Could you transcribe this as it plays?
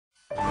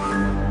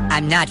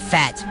I'm not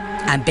fat.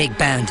 I'm big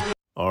boned.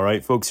 All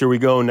right, folks, here we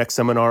go. Next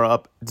seminar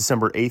up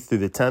December 8th through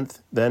the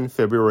 10th, then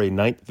February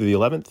 9th through the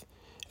 11th,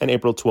 and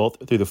April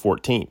 12th through the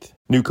 14th.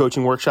 New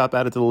coaching workshop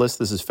added to the list.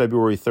 This is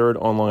February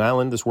 3rd on Long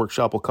Island. This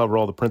workshop will cover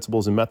all the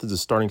principles and methods of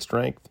starting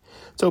strength.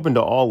 It's open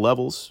to all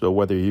levels, so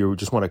whether you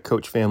just want to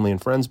coach family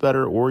and friends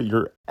better or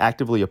you're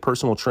actively a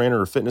personal trainer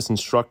or fitness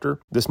instructor,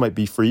 this might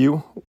be for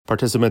you.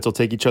 Participants will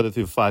take each other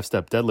through a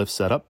 5-step deadlift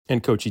setup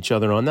and coach each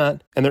other on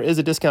that. And there is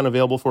a discount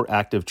available for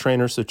active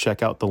trainers, so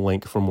check out the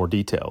link for more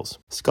details.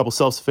 There's a couple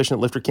self-sufficient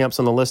lifter camps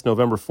on the list,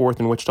 November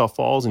 4th in Wichita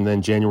Falls, and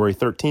then January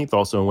 13th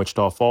also in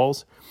Wichita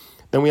Falls.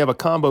 Then we have a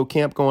combo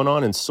camp going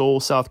on in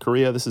Seoul, South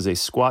Korea. This is a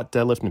squat,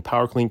 deadlift, and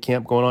power clean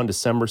camp going on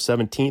December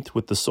 17th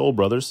with the Seoul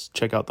Brothers.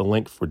 Check out the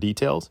link for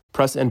details.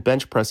 Press and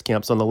bench press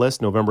camps on the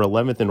list, November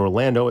 11th in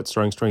Orlando at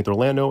Starting Strength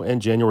Orlando,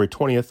 and January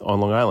 20th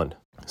on Long Island.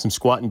 Some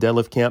squat and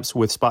deadlift camps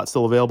with spots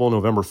still available,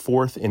 November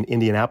 4th in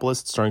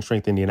Indianapolis at Starting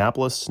Strength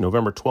Indianapolis,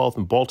 November 12th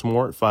in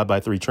Baltimore at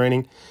 5x3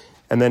 Training,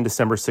 and then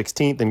December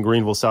 16th in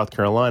Greenville, South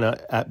Carolina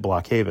at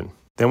Blockhaven.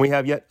 Then we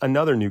have yet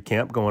another new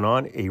camp going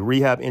on, a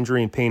rehab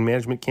injury and pain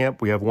management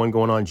camp. We have one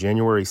going on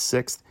January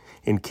 6th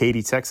in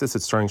Katy, Texas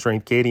at Starting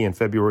Strength Katy, and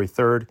February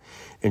 3rd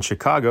in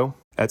Chicago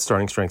at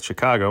Starting Strength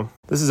Chicago.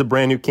 This is a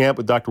brand new camp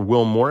with Dr.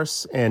 Will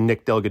Morris and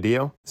Nick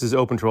Delgadillo. This is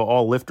open to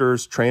all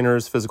lifters,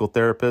 trainers, physical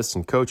therapists,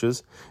 and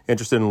coaches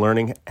interested in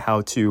learning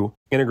how to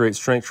integrate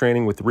strength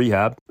training with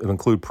rehab. It'll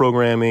include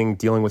programming,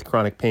 dealing with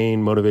chronic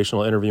pain,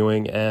 motivational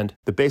interviewing, and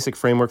the basic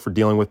framework for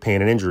dealing with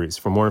pain and injuries.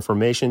 For more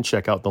information,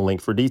 check out the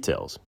link for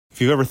details. If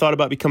you've ever thought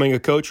about becoming a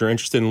coach or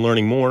interested in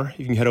learning more,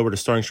 you can head over to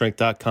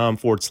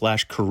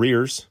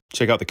startingstrength.com/careers.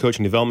 Check out the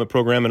coaching development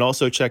program and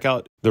also check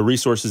out the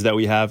resources that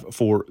we have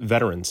for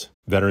veterans.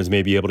 Veterans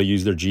may be able to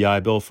use their GI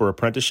Bill for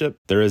apprenticeship.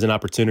 There is an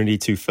opportunity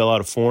to fill out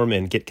a form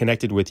and get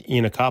connected with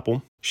Ina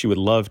Koppel. She would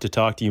love to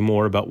talk to you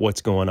more about what's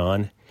going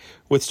on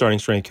with Starting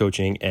Strength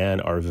Coaching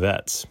and our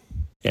vets.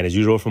 And as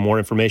usual, for more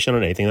information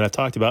on anything that I've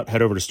talked about,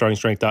 head over to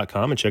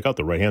startingstrength.com and check out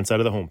the right-hand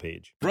side of the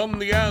homepage. From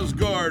the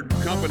Asgard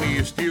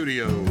Company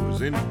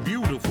Studios in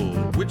beautiful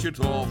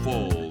Wichita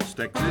Falls,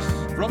 Texas,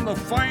 from the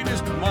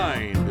finest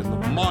mind in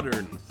the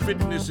modern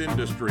fitness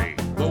industry,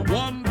 the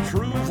one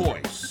true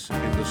voice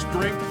in the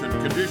strength and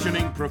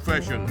conditioning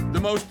profession, the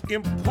most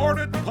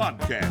important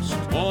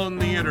podcast on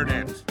the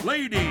internet.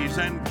 Ladies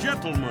and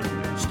gentlemen,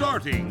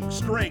 Starting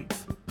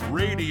Strength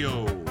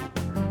Radio.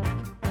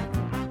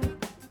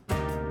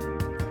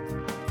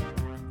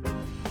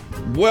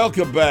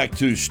 Welcome back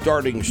to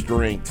Starting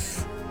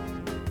Strength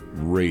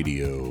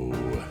Radio.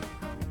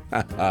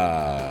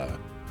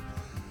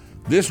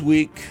 This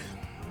week,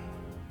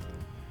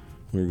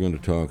 we're going to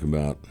talk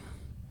about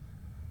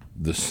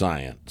the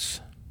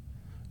science.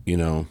 You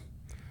know,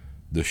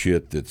 the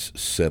shit that's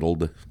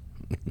settled.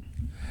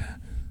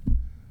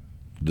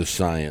 The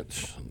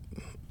science.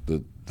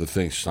 The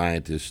things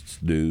scientists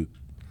do.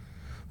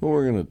 Well,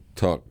 we're going to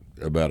talk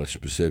about a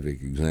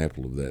specific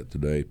example of that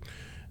today.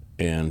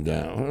 And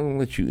I'll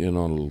let you in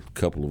on a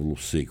couple of little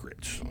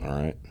secrets, all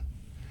right?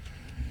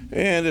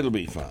 And it'll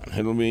be fun.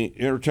 It'll be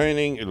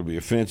entertaining. It'll be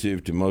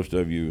offensive to most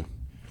of you.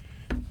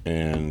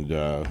 And,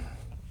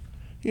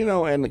 you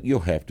know, and you'll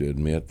have to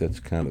admit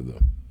that's kind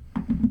of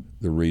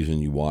the reason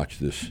you watch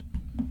this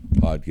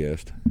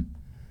podcast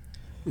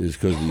is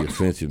because of the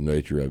offensive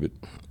nature of it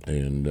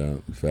and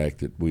the fact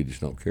that we just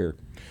don't care.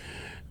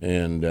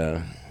 And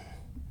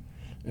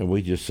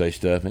we just say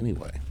stuff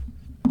anyway,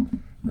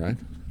 right?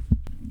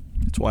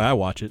 That's why I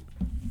watch it.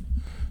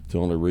 It's the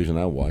only reason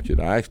I watch it.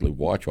 I actually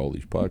watch all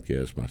these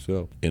podcasts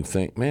myself and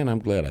think, man, I'm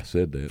glad I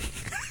said that.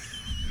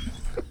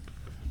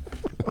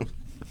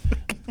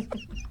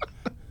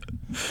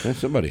 And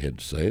somebody had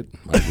to say it.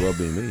 Might as well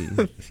be me.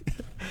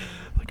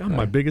 Like, I'm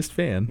my biggest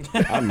fan.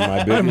 I'm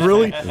my biggest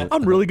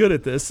I'm really good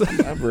at this.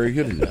 I'm very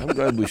good at it. I'm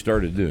glad we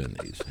started doing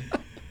these.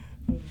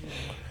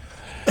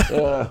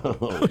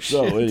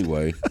 So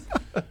anyway,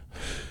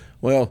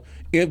 well,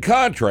 in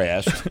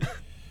contrast,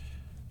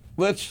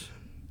 let's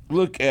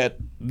look at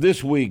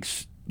this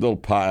week's little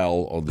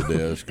pile on the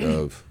desk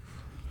of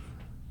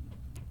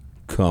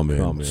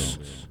comments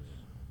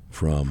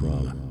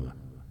from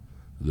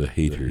the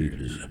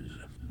haters.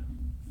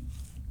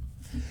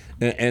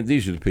 And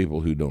these are the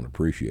people who don't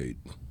appreciate.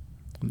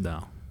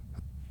 No.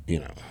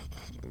 You know,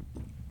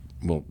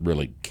 well,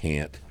 really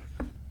can't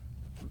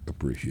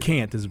appreciate.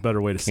 Can't is a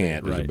better way to say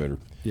it, right? Is a better,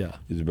 yeah.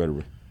 Is a better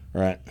way.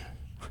 All right.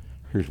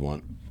 Here's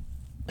one.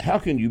 How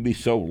can you be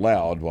so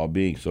loud while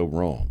being so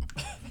wrong?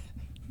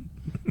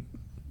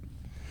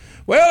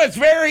 Well, it's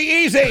very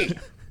easy.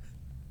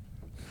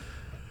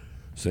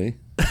 See?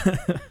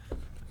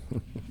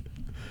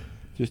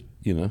 Just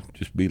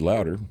be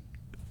louder.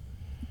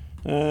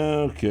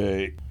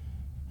 Okay.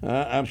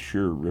 I'm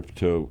sure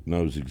Ripto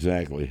knows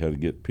exactly how to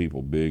get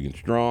people big and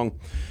strong.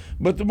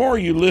 But the more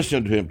you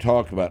listen to him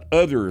talk about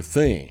other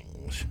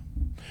things,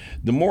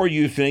 the more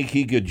you think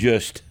he could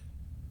just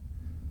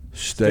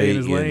stay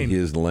in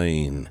his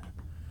lane.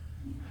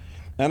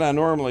 And I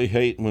normally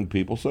hate when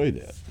people say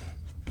that.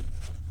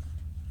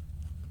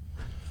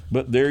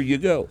 But there you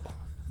go.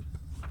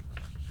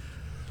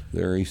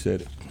 There, he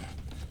said it.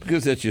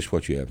 Because that's just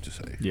what you have to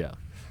say. Yeah.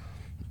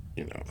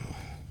 You know.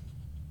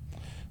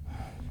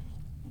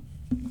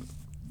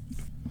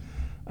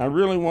 I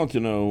really want to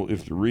know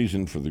if the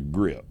reason for the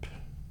grip.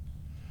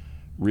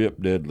 Rip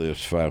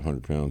deadlifts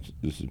 500 pounds.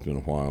 This has been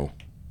a while.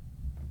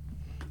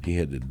 He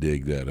had to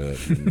dig that up.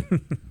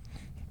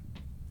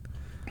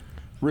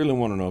 Really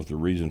want to know if the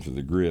reason for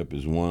the grip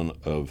is one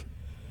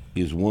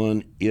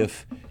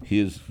if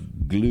his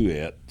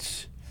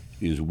glutes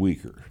is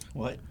weaker.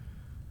 What?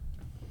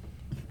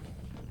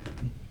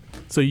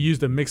 So you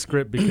used a mixed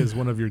grip because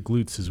one of your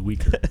glutes is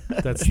weaker.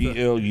 That's the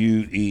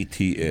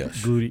Gluets.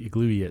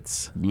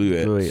 gluteates.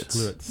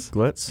 Gluets.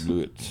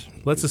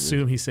 Glutz? Let's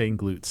assume he's saying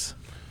glutes.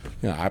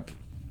 Yeah,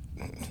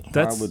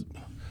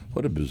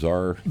 what a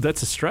bizarre.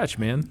 That's a stretch,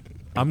 man.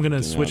 I'm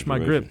gonna switch my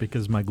observation. grip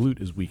because my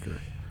glute is weaker.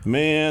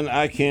 Man,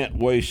 I can't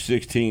waste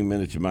 16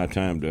 minutes of my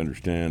time to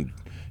understand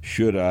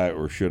should I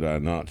or should I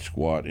not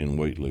squat in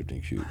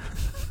weightlifting shoes.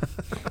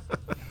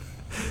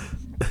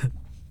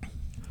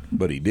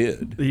 But he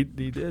did. He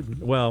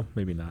did. Well,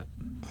 maybe not.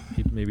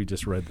 He maybe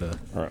just read the.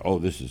 All right. Oh,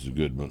 this is a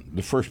good one.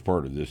 The first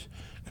part of this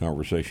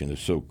conversation is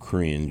so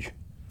cringe.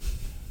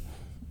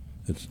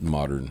 It's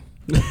modern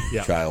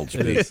Yeah, child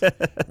it speak.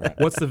 is.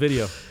 What's the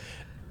video?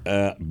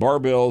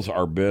 Barbells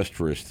are best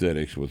for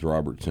aesthetics with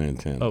Robert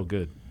Santana. Oh,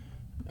 good.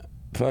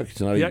 Fuck,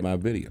 it's not Yeah. even my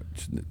video.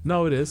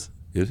 No, it is.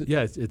 Is it?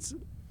 Yeah, it's. This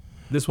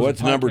was. Well, a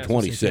it's number podcast with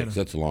 26. Santana.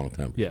 That's a long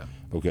time. Yeah.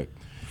 Okay.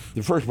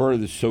 The first part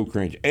of this is so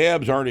cringe.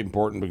 Abs aren't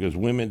important because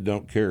women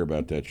don't care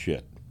about that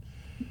shit.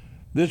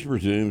 This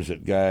presumes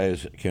that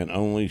guys can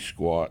only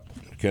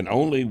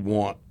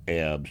want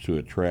abs to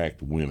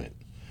attract women.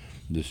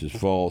 This is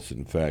false.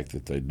 In fact,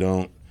 that they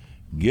don't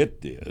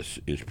get this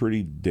is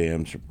pretty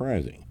damn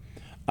surprising.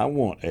 I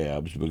want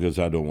abs because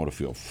I don't want to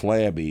feel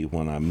flabby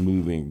when I'm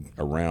moving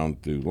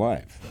around through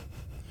life.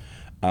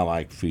 I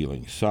like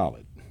feeling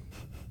solid.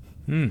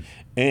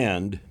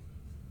 And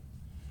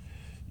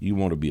you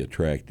want to be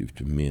attractive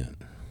to men.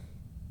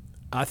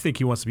 I think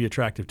he wants to be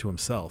attractive to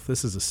himself.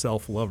 This is a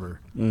self-lover.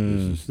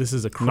 This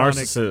is a chronic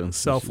Narcissism.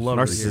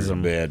 self-lover.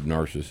 Narcissism. Bad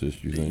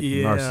narcissist, you think?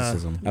 Yeah.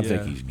 Narcissism. I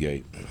think he's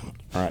gay.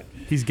 All right.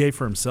 He's gay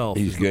for himself.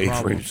 He's is the gay for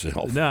problem.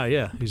 himself. No,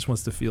 yeah. He just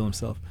wants to feel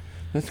himself.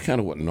 That's kind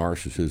of what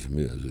narcissism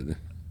is, isn't it?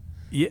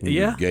 Yeah. When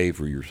Yeah. You're gay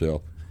for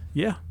yourself.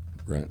 Yeah.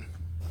 Right.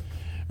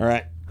 All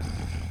right.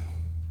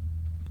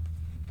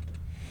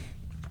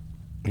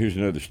 Here's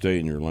another stay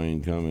in your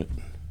lane comment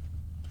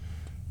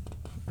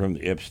from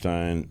the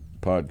Epstein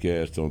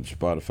podcast on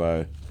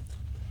Spotify.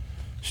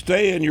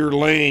 Stay in your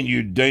lane,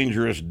 you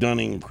dangerous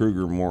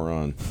Dunning-Kruger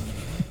moron.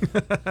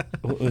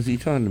 Was he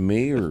talking to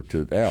me or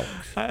to Alex?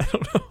 I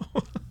don't know.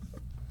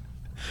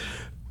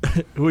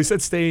 Well, he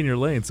said stay in your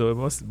lane, so it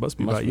must be Must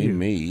about be you.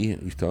 me.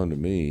 He's talking to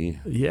me.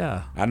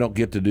 Yeah. I don't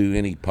get to do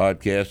any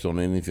podcasts on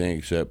anything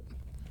except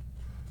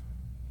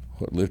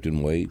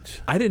lifting weights.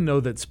 I didn't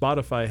know that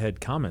Spotify had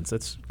comments.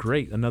 That's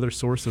great. Another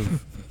source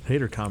of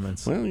hater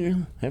comments. Well,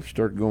 you have to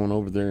start going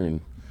over there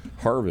and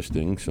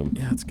harvesting some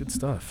Yeah, it's good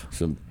stuff.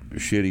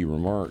 shitty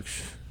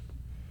remarks,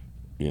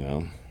 you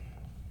know.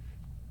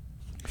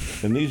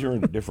 And these are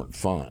in a different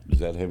font. Does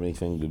that have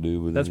anything to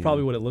do with it? That's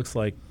probably what it looks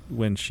like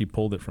when she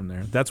pulled it from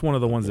there. That's one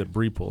of the ones that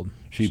Bree pulled.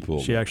 She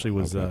pulled She it. actually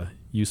was Okay.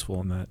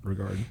 useful in that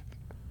regard.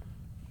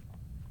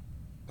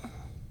 All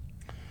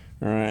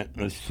right,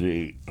 let's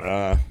see.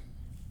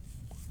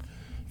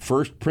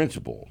 First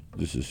principle.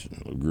 This is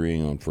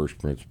agreeing on first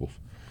principles.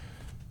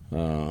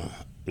 The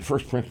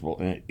first principle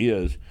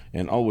is,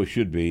 and always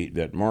should be,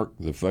 that Mark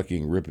the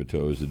fucking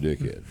Ripito is a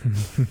dickhead.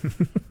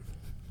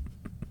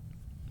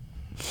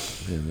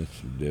 Man, that's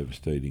some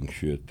devastating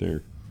shit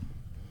there.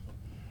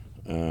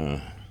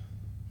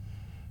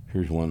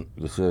 Here's one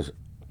that says,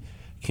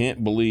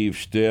 can't believe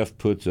Steph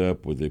puts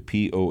up with a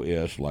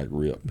POS like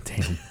Rip.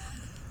 Damn.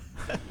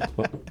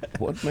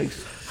 What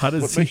makes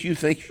What makes you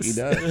think she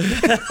does?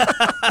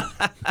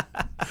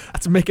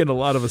 It's making a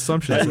lot of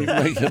assumptions. You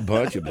make a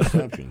bunch of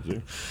assumptions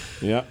there.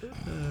 Yeah.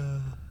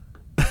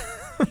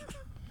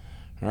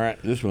 All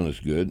right, this one is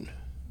good.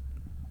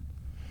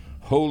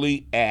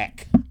 Holy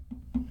ack.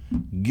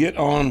 Get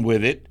on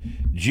with it.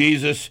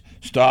 Jesus,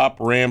 stop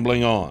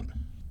rambling on.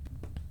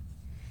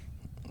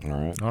 All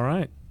right. All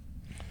right.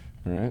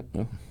 All right.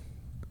 Well,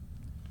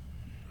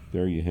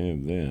 there you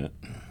have that.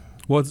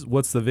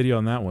 What's the video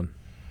on that one?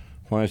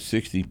 Why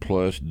 60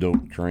 plus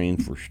don't train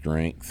for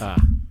strength.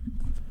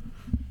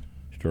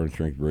 Starting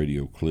Strength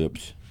radio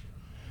clips.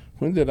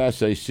 When did I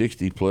say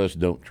 60 plus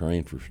don't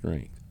train for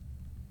strength?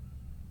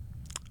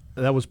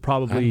 That was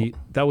probably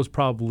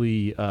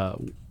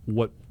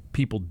what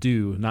people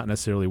do, not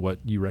necessarily what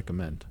you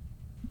recommend.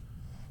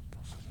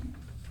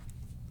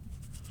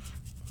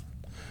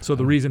 So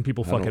the reason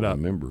people fuck I it don't up.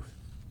 remember.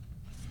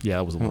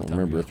 Yeah, it was a I long don't time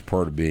remember. ago. That's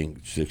part of being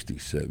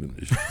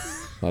 67.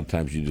 A lot of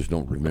times you just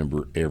don't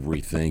remember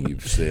everything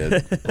you've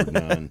said or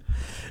done,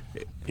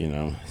 you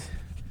know,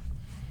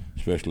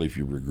 especially if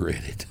you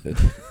regret it.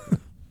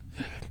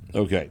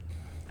 Okay.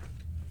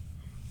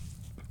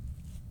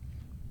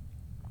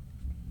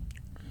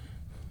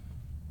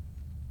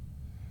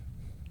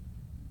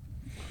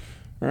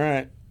 All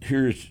right,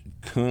 here's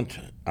Kunt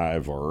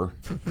Ivar.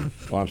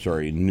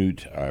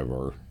 Newt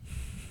Ivar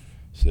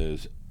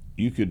says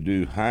you could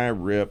do high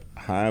rep,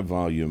 high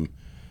volume,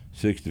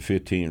 6 to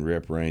 15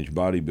 rep range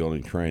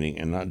bodybuilding training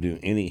and not do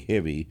any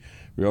heavy,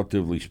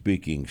 relatively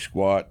speaking,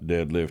 squat,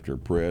 deadlift, or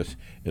press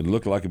and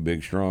look like a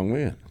big, strong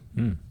man.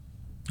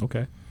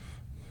 Okay.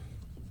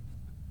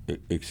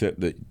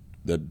 Except that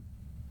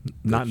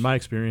not in my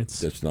experience.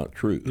 That's not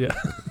true. Yeah.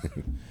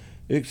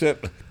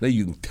 Except that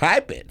you can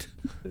type it.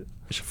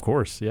 Of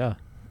course, yeah.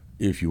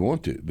 If you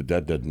want to, but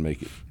that doesn't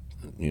make it,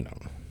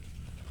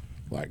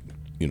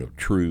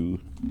 true.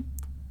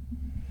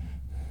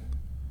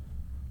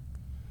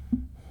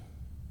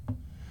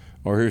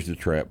 Or here's the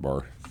trap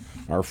bar.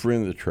 Our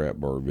friend the trap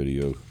bar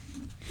video.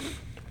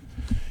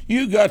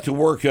 You got to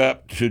work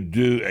up to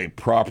do a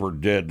proper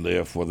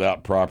deadlift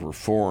without proper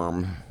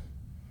form.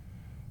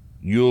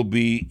 You'll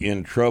be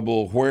in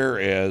trouble,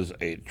 whereas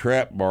a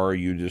trap bar,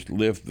 you just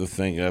lift the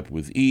thing up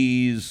with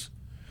ease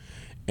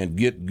and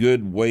get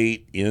good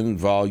weight in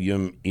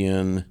volume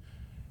in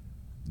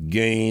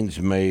gains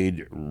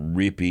made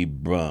rippy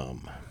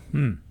bum.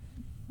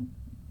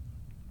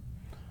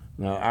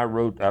 Now, I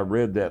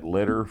read that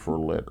letter for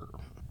letter.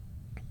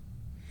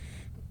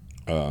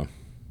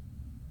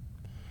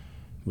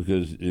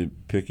 Because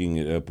picking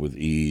it up with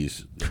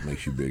ease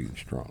makes you big and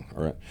strong.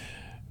 All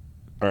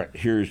right,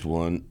 here's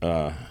one.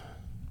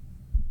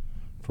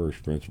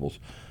 First principles.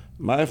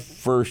 My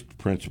first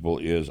principle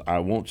is I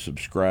won't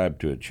subscribe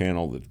to a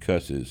channel that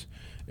cusses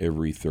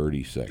every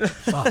 30 seconds.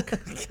 Fuck.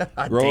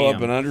 Grow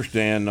up and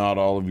understand not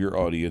all of your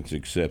audience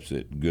accepts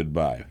it.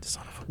 Goodbye.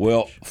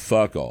 Well,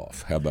 fuck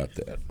off. How about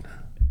that?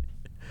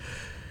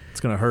 It's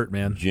going to hurt,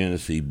 man.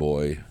 Genesee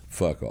boy,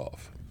 fuck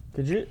off.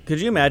 Could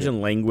you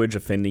imagine language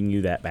offending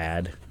you that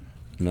bad?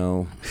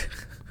 No,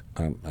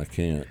 I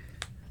can't.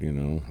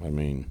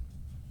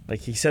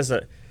 Like he says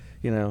that,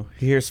 he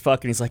hears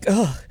fuck and he's like,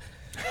 ugh,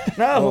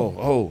 no.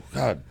 Oh,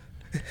 God.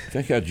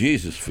 Think how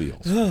Jesus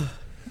feels.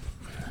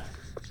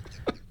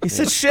 He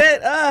said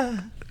shit.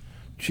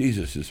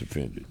 Jesus is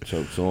offended.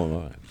 So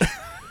am I.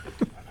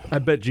 I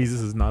bet Jesus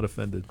is not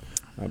offended.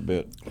 I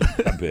bet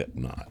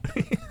not.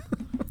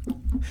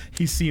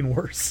 He's seen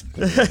worse.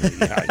 Yeah.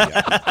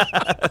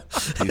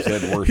 He's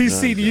had worse. He's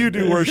seen you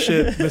do worse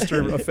shit,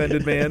 Mr.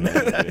 Offended Man.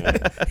 Yeah.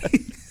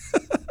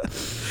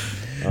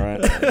 All right.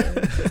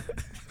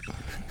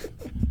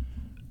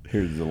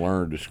 Here's the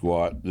learn to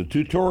squat. The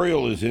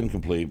tutorial is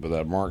incomplete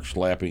without Mark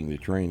slapping the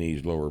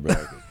trainee's lower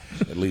back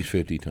at least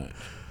 50 times.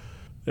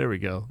 There we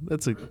go.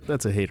 That's a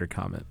hater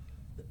comment.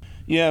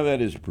 Yeah, that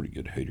is a pretty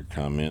good hater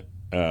comment.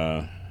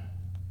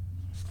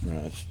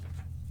 It's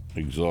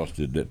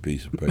exhausted that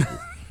piece of paper.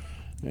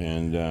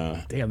 And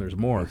damn, there's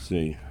more. Let's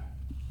see.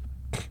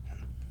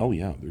 Oh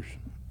yeah,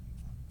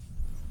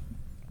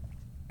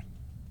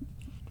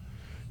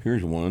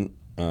 here's one.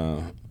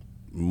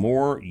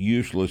 More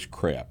useless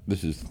crap.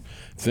 This is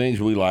things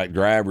we like.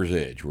 Driver's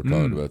edge. We're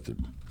talking about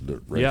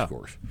the race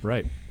course.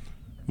 Right.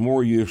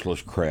 More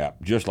useless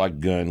crap, just like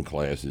gun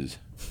classes.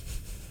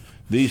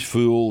 These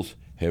fools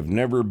have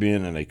never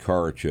been in a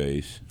car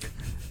chase.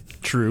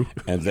 True.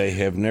 And they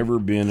have never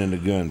been in a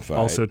gunfight.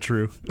 Also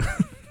true.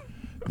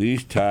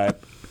 These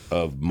type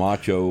of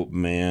macho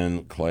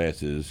man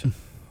classes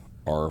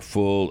are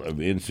full of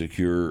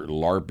insecure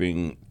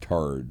LARPing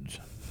tards.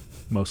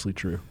 Mostly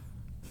true.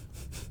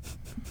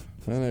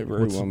 Well, that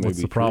very well may what's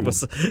be the problem?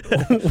 true.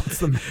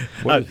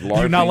 What is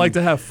Do you not like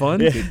to have fun?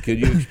 Could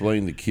you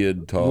explain the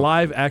kid talk?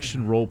 Live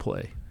action role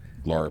play.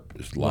 LARP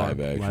is live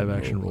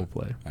action role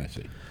play. I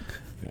see.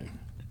 Okay.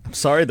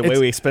 Sorry, the way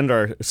we spend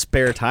our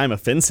spare time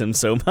offends him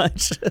so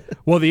much.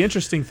 Well, the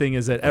interesting thing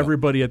is that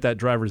everybody at that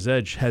driver's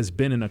edge has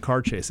been in a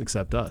car chase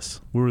except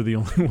us. We were the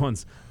only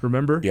ones.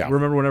 Remember? Yeah.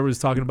 Remember when everyone was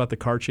talking about the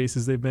car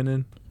chases they've been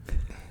in?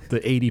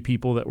 The 80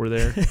 people that were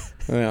there?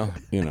 Well,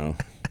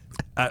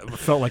 I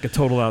felt like a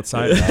total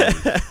outsider.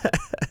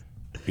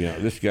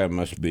 This guy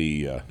must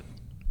be...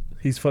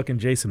 He's fucking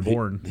Jason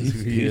Bourne.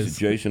 He's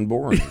Jason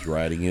Bourne. He's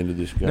riding into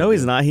this guy. No,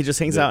 he's not. He just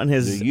hangs out in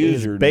his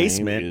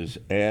basement. Is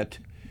at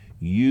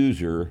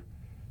user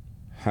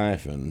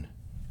hyphen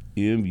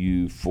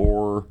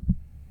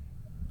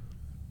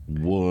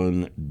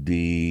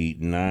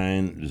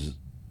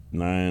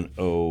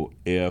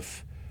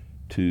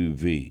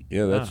MU41D90F2V.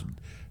 Yeah,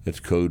 that's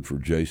code for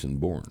Jason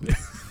Bourne.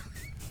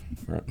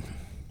 Right.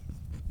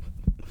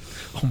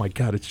 Oh my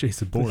God, it's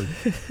Jason Bourne.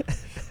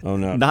 Oh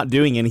no, not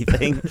doing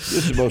anything. This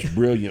is the most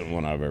brilliant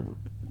one I've ever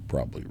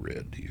probably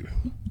read to you.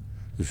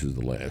 This is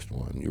the last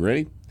one. You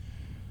ready?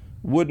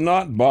 Would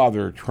not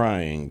bother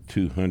trying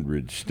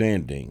 200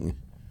 standing.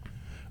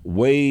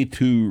 Way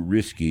too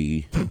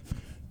risky,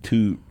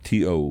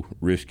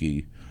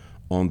 risky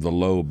on the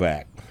low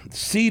back.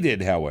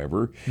 Seated,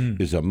 however,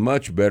 is a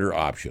much better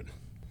option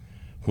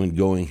when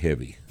going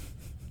heavy.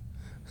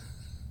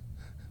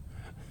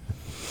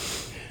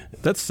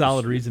 That's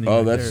solid reasoning. Oh,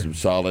 right that's there. some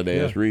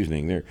solid-ass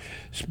reasoning there.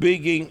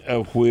 Speaking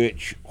of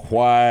which,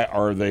 why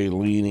are they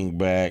leaning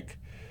back,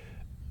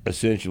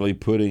 essentially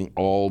putting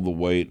all the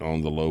weight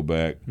on the low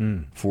back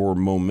for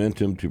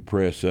momentum to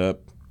press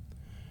up?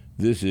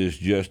 This is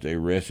just a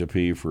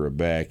recipe for a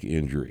back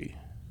injury.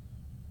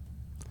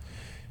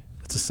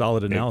 It's a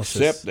solid analysis.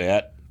 Except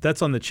that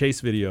That's on the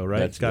Chase video,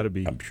 right? It's got to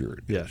be. I'm sure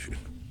it Yeah. is.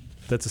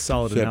 That's a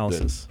solid Except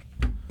analysis.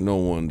 No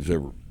one's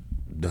ever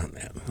done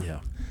that. Yeah.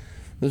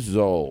 This is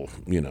all,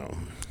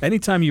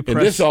 Anytime you press.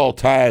 and this all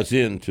ties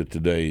into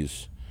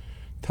today's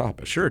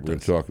topic. Sure it we're going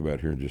does. to talk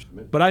about here in just a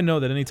minute. But I know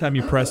that anytime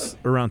you press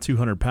around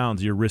 200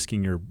 pounds, you're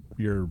risking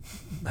your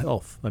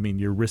health. I mean,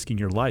 you're risking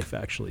your life,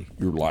 actually.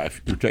 Your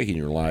life, you're taking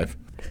your life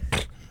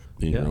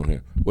in your Yeah. own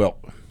hand. Well,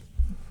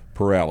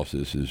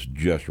 paralysis is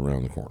just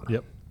around the corner.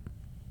 Yep.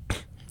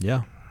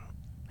 Yeah.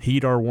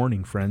 Heed our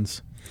warning,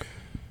 friends.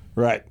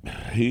 Right.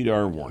 Heed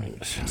our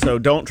warnings. So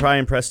don't try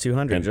and press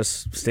 200. And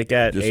just stick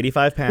at just-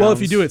 85 pounds. Well,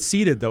 if you do it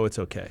seated, though, it's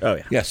okay. Oh,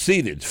 yeah. Yeah,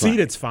 seated's fine.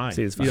 Seated's fine.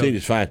 Seated's fine. You know,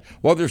 Seated's fine.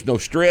 Well, there's no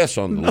stress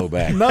on the low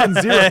back. None,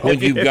 zero. When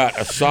you've got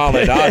a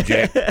solid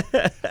object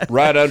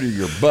right under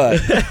your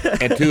butt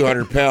and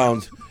 200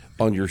 pounds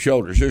on your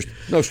shoulders. There's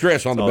no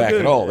stress on the back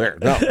good. at all there.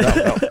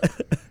 No.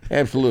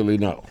 Absolutely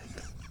no.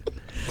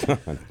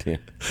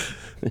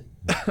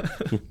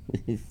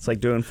 It's like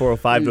doing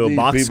 405 to a These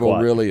box people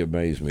squat. really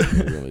amaze me.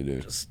 They really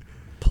do.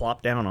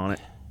 Plop down on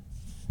it.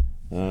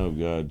 Oh,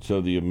 God.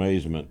 So the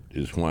amazement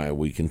is why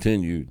we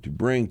continue to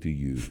bring to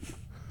you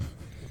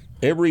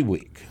every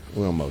week,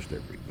 well, most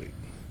every week,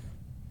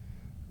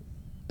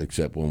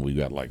 except when we've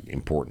got, like,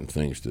 important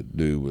things to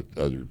do with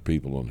other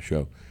people on the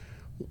show,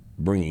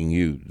 bringing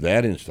you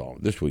that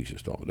installment, this week's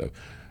installment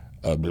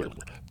of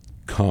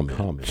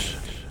comments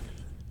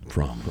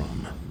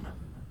from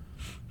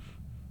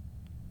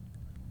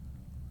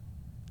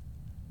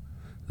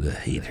the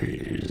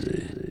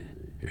haters.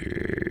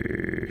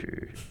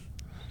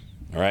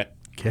 All right.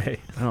 Okay.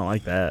 I don't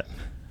like that.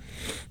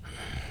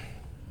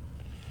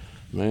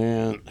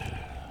 Man.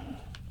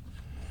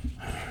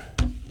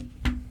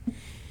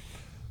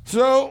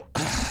 So,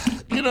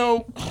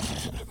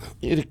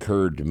 it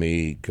occurred to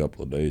me a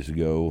couple of days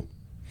ago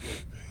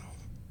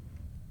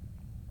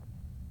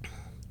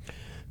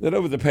that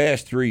over the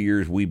past 3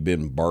 years we've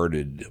been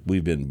bombarded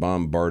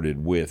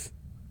with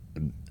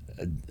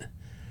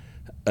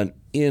an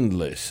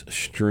endless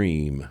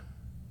stream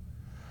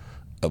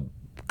of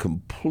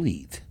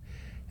complete,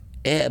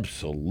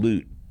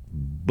 absolute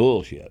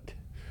bullshit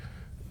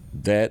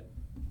that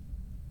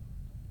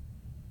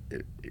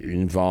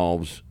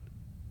involves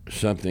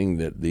something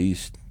that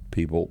these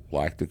people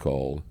like to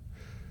call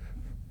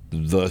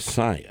the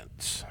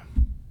science.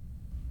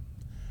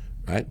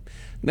 Right?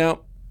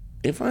 Now,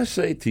 if I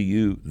say to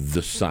you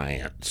the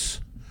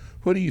science,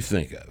 what do you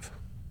think of?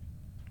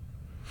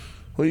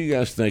 What do you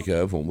guys think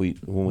of when we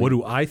What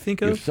do I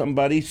think if of?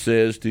 somebody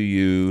says to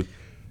you,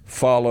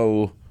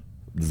 follow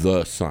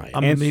the science?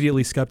 I'm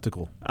immediately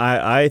skeptical.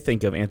 I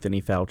think of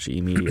Anthony Fauci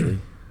immediately.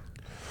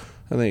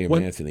 I think of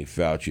When- Anthony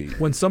Fauci.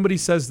 When somebody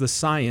says the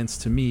science,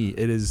 to me,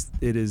 it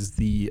is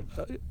the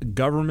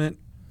government,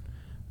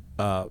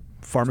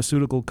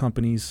 pharmaceutical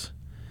companies,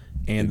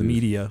 and the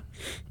media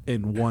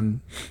in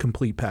one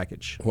complete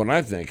package. What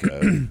I think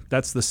of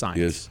That's the science.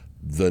 is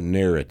the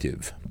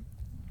narrative,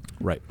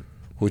 Right.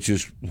 which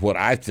is what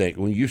I think.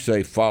 When you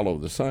say follow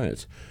the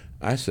science,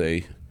 I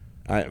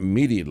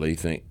immediately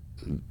think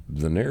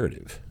the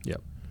narrative.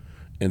 Yep.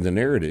 And the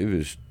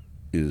narrative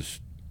is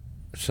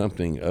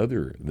something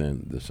other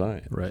than the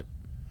science. Right.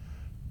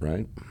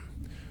 Right?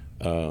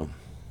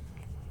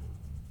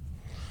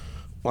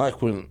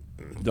 Like when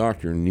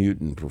Dr.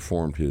 Newton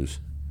performed his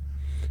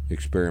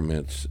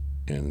experiments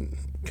and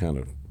kind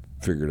of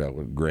figured out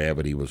what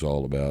gravity was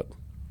all about,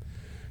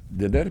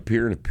 did that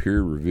appear in a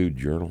peer-reviewed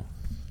journal?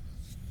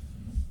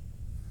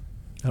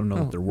 I don't know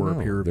that there were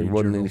No, peer reviewed there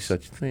wasn't any journals.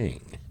 such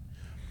thing.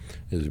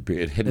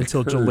 It hadn't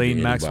Until occurred to Ghislaine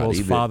anybody Maxwell's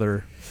that-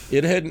 father.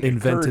 It hadn't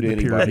invented occurred to the peer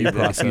anybody review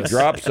that if you process.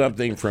 drop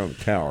something from a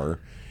tower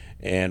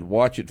and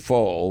watch it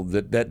fall,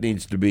 that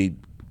needs to be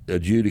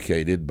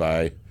adjudicated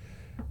by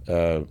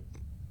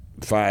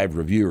 5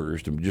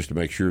 reviewers just to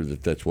make sure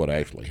that that's what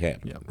actually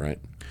happened. Yep. Right?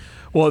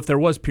 Well, if there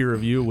was peer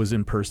review, it was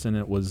in person.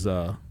 It was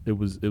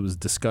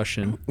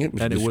discussion. It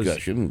was and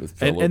discussion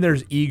with and fellow-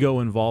 there's ego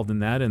involved in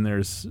that, and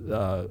there's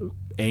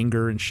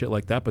anger and shit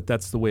like that. But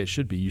that's the way it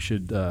should be. You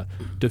should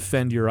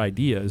defend your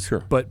ideas.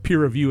 Sure. But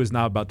peer review is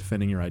not about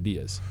defending your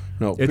ideas.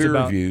 No, It's peer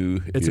about,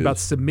 review It's is- about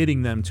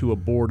submitting them to a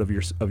board of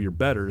your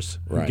betters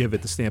who Right. give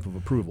it the stamp of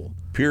approval.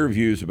 Peer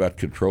review is about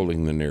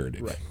controlling the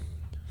narrative.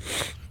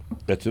 Right.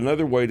 That's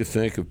another way to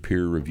think of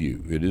peer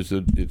review.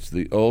 It's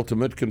the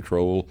ultimate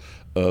control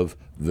of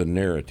the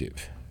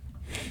narrative.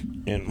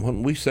 And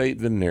when we say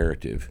the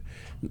narrative,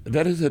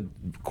 that is a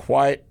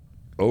quite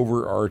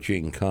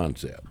overarching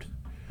concept.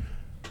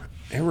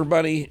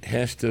 Everybody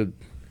has to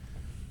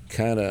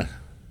kind of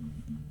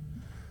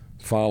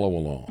follow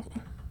along,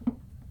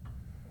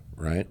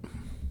 right?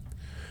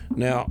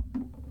 Now,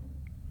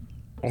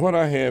 what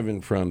I have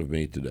in front of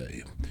me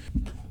today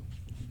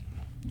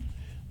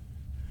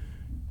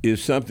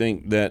is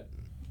something that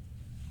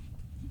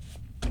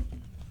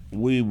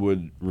we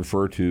would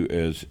refer to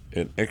as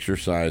an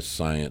exercise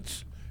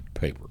science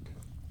paper.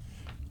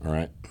 All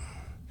right?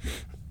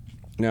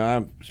 Now,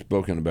 I've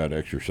spoken about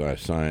exercise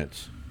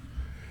science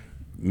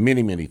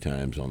many, many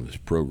times on this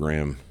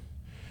program,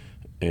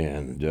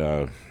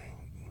 and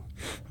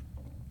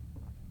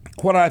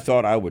what I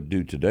thought I would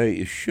do today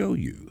is show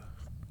you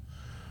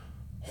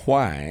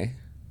why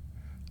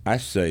I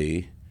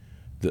say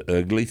the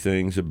ugly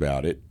things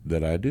about it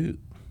that I do.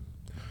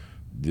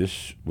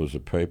 This was a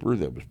paper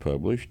that was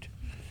published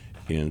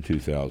in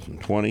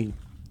 2020.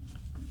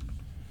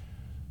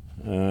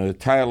 The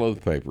title of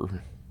the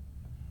paper,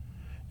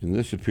 and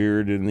this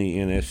appeared in the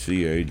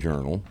NSCA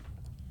Journal.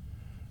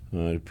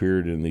 It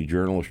appeared in the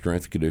Journal of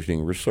Strength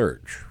Conditioning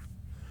Research,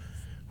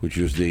 which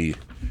is the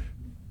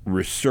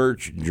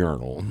research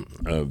journal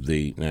of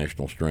the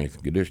National Strength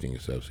and Conditioning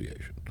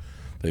Association.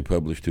 They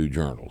publish 2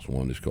 journals.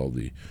 One is called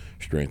the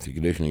Strength and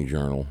Conditioning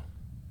Journal,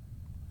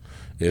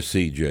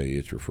 SCJ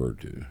it's referred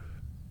to.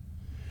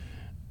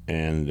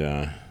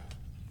 And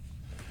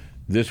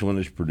this one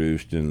is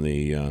produced in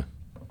the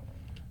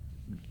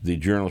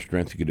Journal of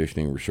Strength and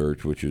Conditioning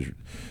Research, which is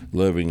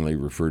lovingly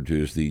referred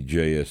to as the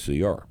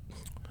JSCR.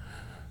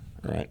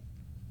 All right.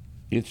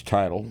 Its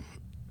title,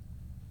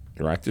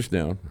 write this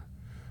down,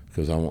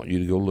 because I want you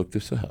to go look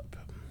this up.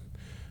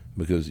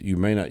 Because you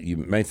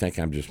may think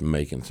I'm just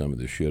making some of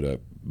this shit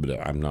up, but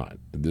I'm not.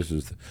 This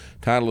is the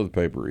title of the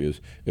paper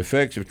is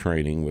Effects of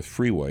Training with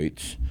Free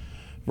Weights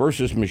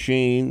versus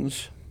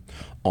Machines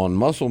on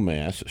Muscle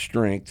Mass,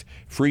 Strength,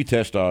 Free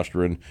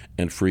Testosterone,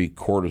 and Free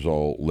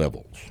Cortisol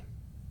Levels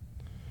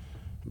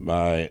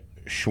by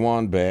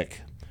Schwanbeck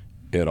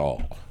et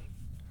al.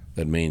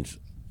 That means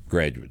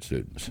graduate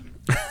students.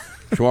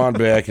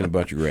 Schwanbeck and a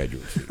bunch of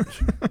graduate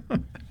students.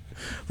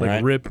 Like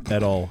right? Rip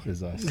et al.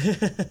 Is us.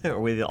 Are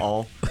we the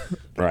all?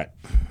 Right.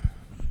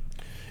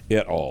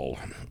 Et al. All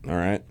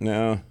right.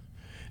 Now,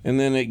 and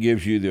then it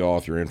gives you the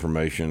author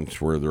information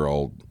where they're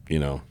all,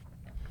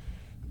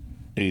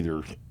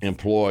 either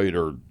employed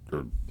or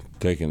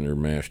taking their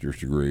master's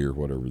degree or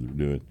whatever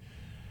they're doing.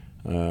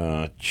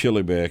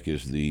 Chillebeck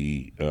is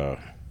the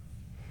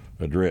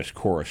address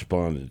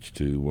correspondence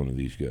to one of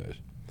these guys.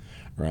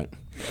 Right.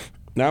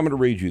 Now I'm going to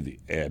read you the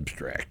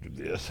abstract of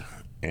this,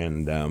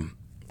 and then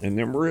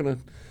we're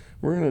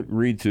gonna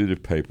read through the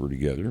paper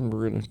together, and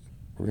we're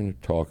gonna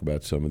talk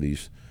about some of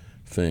these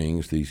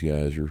things these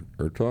guys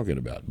are talking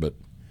about. But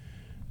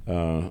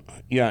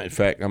in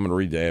fact, I'm going to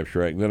read the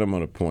abstract, and then I'm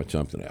going to point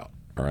something out.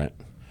 All right.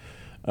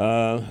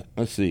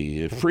 Let's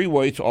see. Free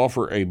weights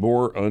offer a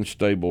more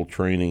unstable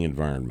training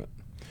environment,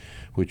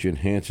 which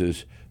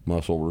enhances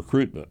muscle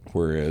recruitment,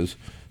 whereas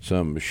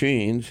some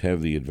machines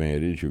have the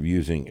advantage of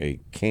using a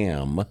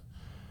cam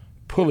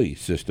pulley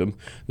system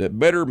that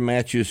better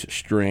matches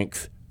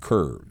strength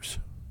curves.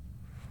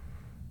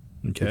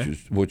 Okay.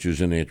 Which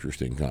is an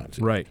interesting concept.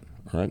 Right.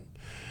 Right.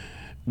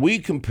 We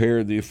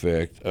compare the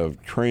effect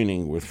of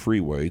training with free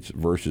weights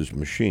versus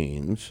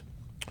machines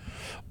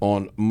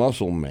on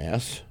muscle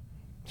mass,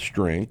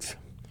 strength,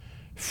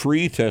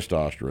 free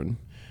testosterone,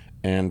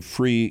 and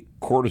free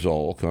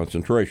cortisol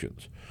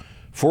concentrations.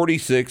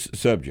 46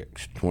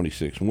 subjects,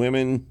 26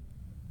 women,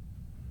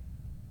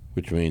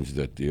 which means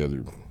that the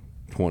other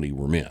 20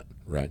 were men,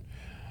 right?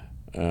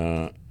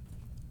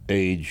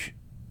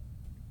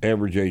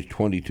 Average age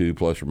 22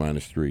 plus or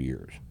minus 3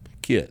 years.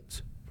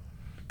 Kids,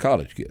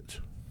 college kids,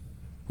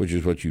 which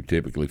is what you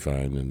typically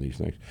find in these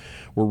things,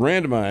 were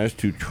randomized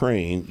to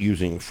train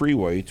using free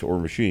weights or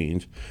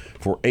machines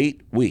for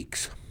 8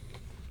 weeks.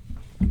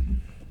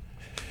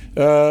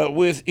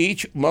 With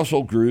each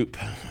muscle group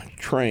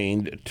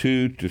trained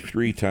 2 to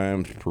 3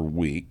 times per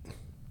week,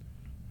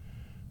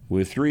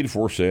 with 3 to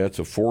 4 sets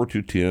of 4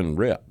 to 10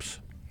 reps.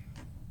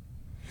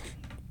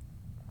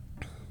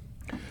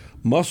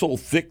 Muscle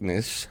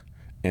thickness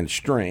and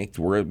strength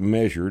were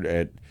measured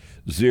at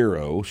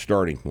 0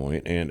 starting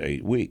point and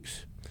 8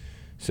 weeks.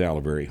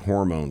 Salivary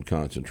hormone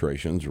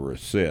concentrations were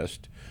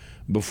assessed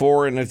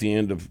before and at the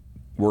end of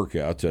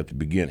workouts at the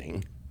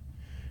beginning,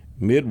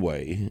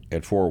 midway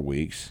at 4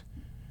 weeks,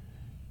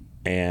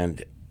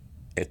 and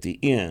at the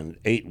end,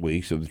 8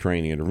 weeks of the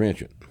training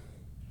intervention.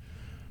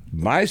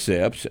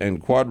 Biceps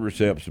and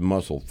quadriceps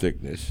muscle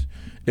thickness,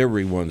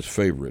 everyone's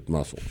favorite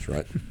muscles,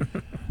 right,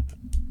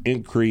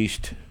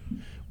 increased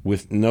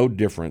with no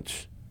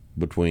difference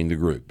between the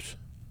groups.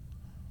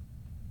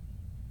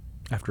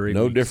 After 8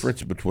 no weeks.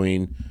 difference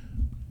between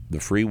the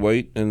free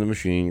weight and the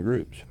machine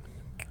groups.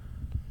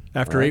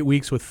 After right. 8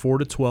 weeks with 4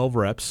 to 12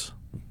 reps.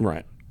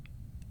 Right.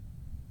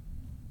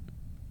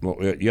 Well,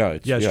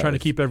 it's trying to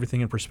keep everything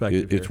in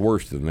perspective. It's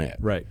worse than that.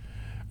 Right.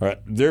 All right.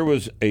 There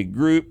was a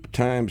group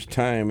times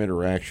time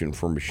interaction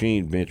for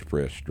machine bench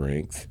press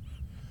strength,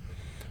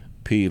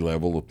 P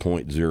level of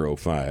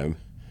 0.05,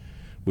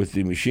 with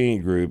the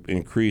machine group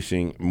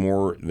increasing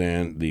more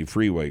than the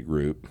free weight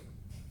group,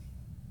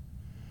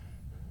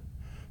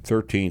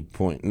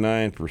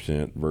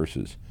 13.9%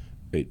 versus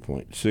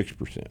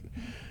 8.6%.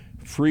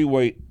 Free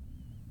weight,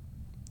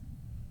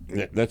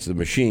 that's the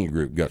machine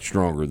group, got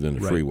stronger than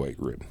the free weight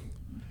group.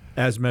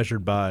 As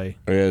measured by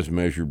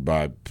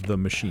the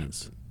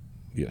machines.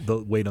 Yes.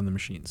 The weight on the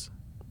machines.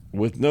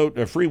 With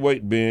a free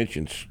weight bench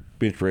and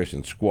bench press,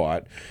 and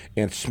squat,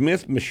 and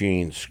Smith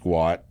machine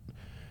squat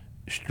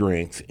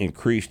strength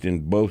increased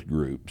in both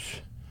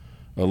groups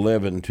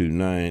 11 to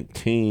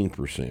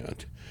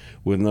 19%,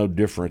 with no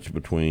difference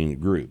between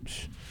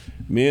groups.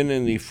 Men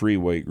in the free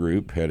weight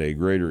group had a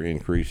greater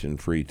increase in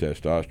free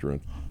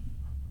testosterone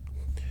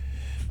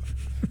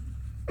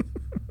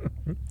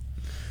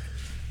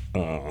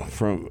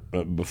from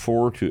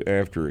before to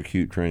after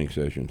acute training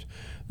sessions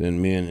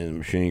than men in the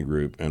machine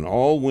group, and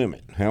all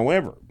women.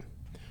 However,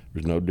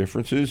 there's no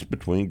differences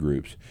between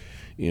groups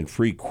in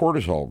free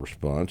cortisol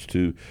response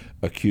to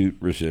acute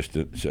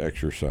resistance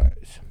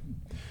exercise.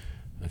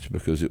 That's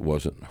because it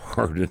wasn't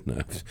hard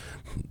enough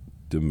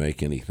to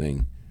make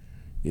anything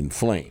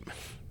inflame.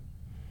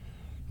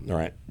 All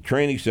right.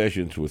 Training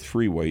sessions with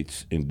free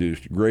weights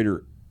induced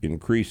greater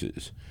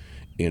increases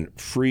in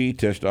free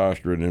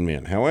testosterone in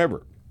men.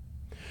 However,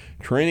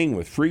 training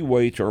with free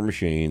weights or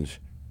machines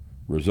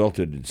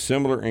resulted in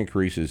similar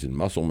increases in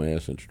muscle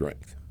mass and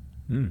strength.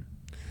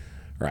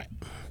 Right.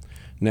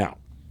 Now,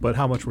 but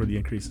how much were the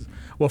increases?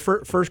 Well,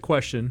 first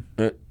question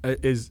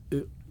is,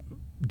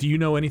 do you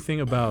know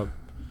anything about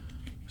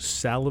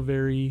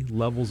salivary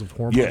levels of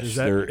hormones? yes,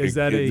 they're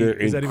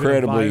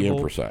incredibly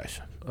imprecise.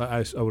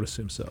 I would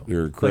assume so.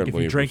 They're incredibly like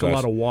if you drank a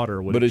lot of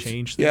water, would it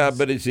change things? Yeah,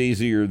 but it's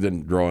easier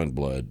than drawing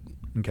blood.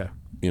 Okay.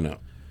 You know,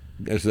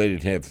 as they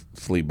didn't have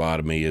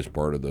phlebotomy as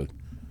part of the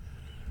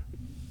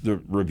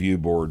review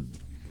board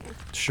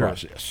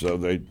process, so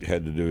they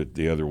had to do it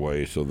the other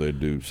way. So they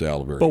do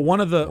salivary. But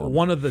one of the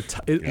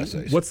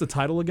what's the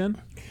title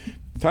again?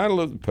 Title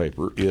of the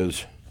paper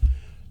is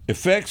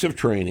 "Effects of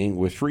Training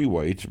with Free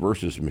Weights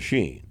versus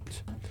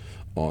Machines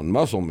on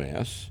Muscle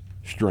Mass,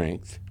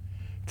 Strength,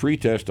 Free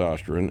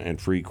Testosterone, and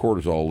Free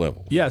Cortisol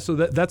Levels." Yeah, so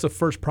that's a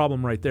first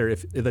problem right there.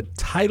 If the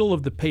title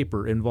of the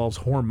paper involves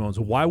hormones,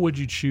 why would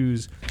you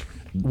choose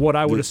what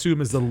I would assume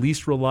is the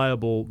least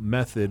reliable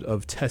method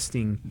of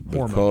testing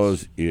hormones?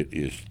 Because it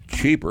is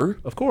cheaper.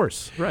 Of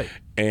course, right.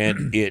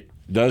 And it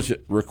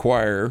doesn't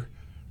require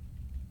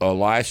a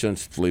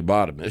licensed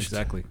phlebotomist.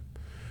 Exactly.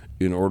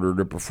 In order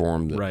to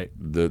perform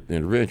the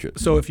intervention.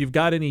 So if you've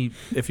got any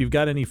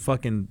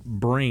fucking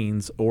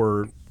brains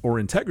or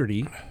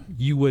integrity,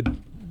 you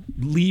would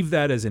leave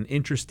that as an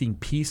interesting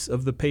piece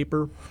of the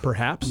paper,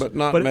 perhaps, but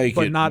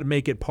not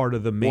make it part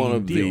of the main one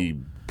of deal. the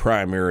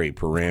primary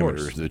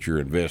parameters that you're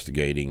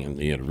investigating in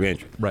the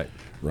intervention. Right.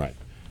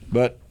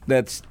 But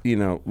that's,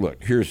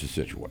 look, here's the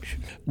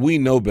situation. We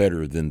know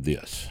better than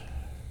this.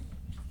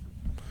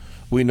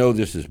 We know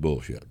this is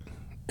bullshit.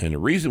 And the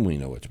reason we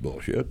know it's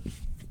bullshit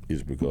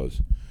is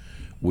because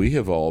we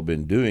have all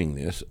been doing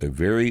this a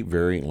very,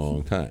 very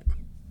long time.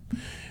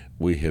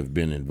 We have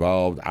been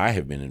involved, I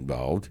have been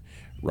involved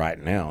right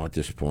now at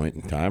this point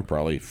in time,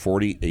 probably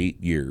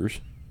 48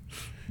 years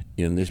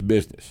in this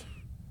business.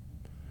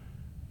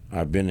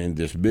 I've been in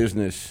this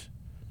business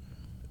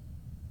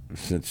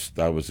since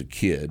I was a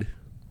kid.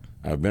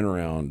 I've been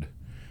around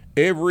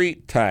every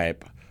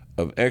type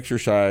of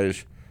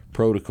exercise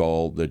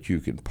protocol that you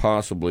can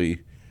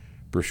possibly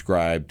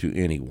prescribe to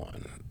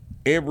anyone.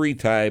 Every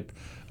type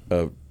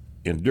of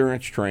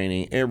endurance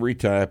training, every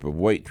type of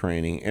weight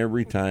training,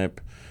 every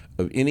type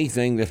of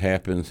anything that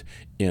happens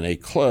in a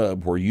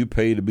club where you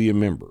pay to be a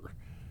member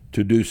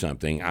to do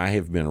something, I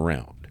have been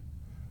around.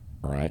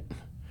 All right?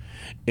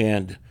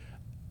 And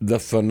the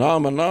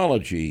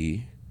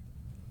phenomenology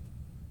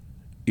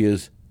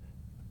is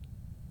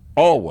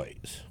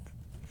always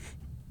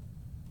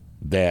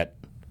that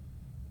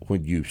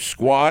when you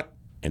squat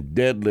and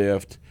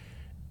deadlift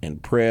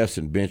and press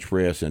and bench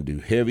press and do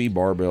heavy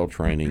barbell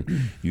training,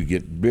 you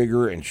get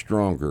bigger and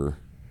stronger.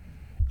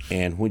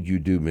 And when you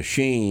do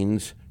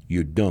machines,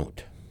 you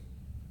don't.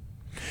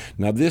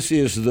 Now, this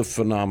is the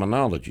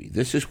phenomenology.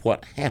 This is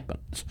what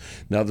happens.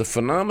 Now, the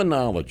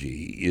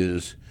phenomenology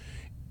is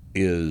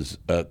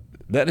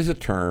that is a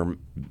term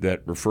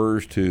that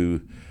refers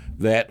to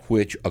that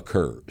which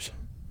occurs.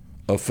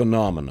 A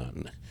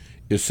phenomenon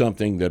is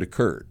something that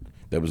occurred,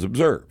 that was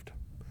observed,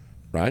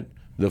 right?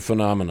 The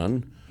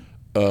phenomenon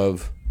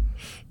of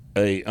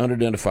a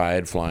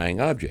unidentified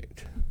flying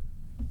object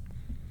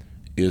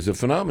is a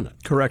phenomenon.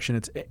 Correction,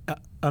 it's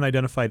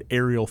unidentified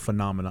aerial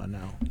phenomenon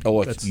now.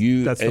 Oh, it's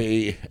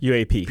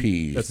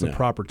UAP. That's the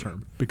proper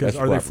term. Because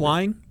are they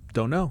flying?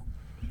 Don't know.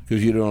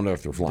 Because you don't know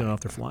if they're flying. Don't know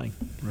if they're flying.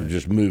 Right. They're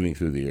just moving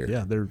through the air.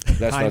 Yeah, they're that's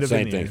kind not of the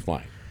same thing as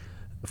flying.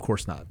 Of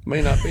course not.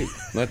 May not be.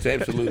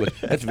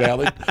 That's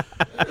valid.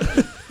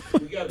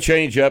 We got to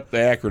change up the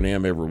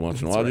acronym every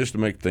once in a while just to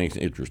make things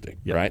interesting,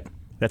 right?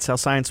 That's how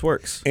science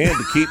works. And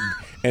to keep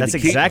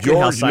exactly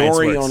George how science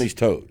Norrie works. on his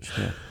toes.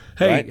 Yeah.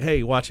 Right?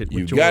 Hey, watch it.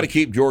 You've got to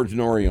keep George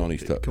Norrie on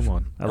his toes. Come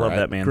on. I love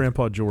that man.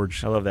 Grandpa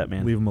George. I love that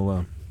man. Leave him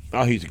alone.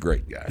 Oh, he's a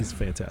great guy. He's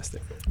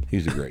fantastic.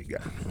 He's a great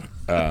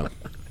guy.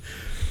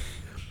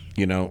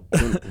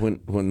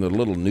 When the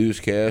little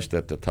newscast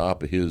at the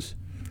top of his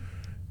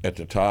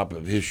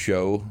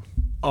show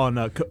On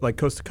like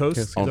Coast to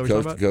Coast? on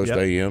Coast to Coast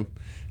AM,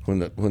 when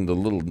the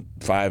little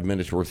 5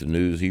 minutes worth of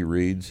news he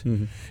reads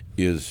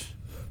is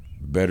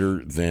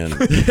better than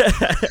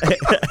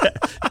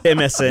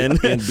MSN,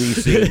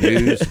 NBC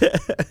News,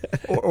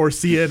 or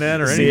CNN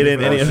or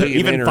CNN, anything.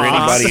 even or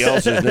Fox. anybody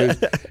else's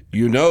news.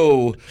 You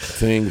know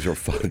things are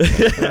fucked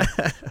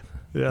up.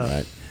 Yeah.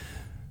 Right.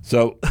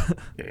 So,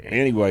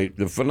 anyway,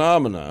 a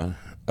phenomenon,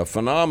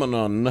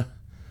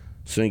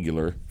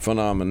 singular,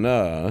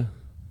 phenomena,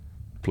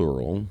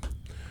 plural,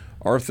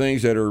 are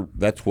things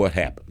that's what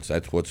happens.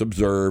 That's what's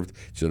observed.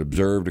 It's an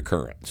observed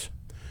occurrence.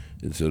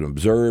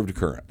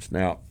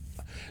 Now,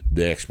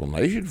 the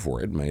explanation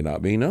for it may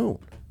not be known,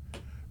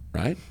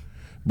 right?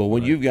 But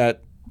when you've got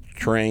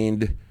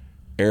trained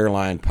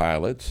airline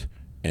pilots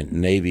and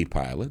Navy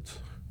pilots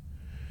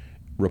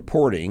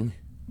reporting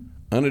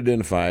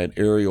unidentified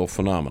aerial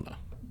phenomena,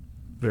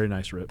 Very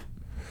nice, Rip.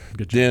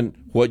 Good job. then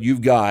what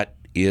you've got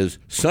is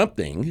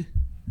something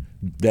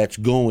that's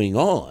going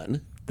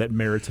on That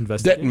merits that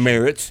investigation.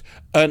 merits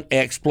an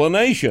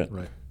explanation.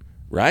 Right.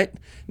 Right?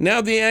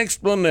 Now, the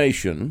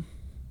explanation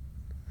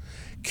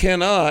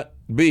cannot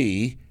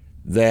be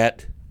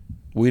that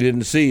we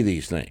didn't see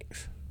these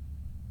things,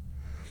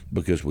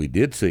 because we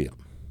did see them.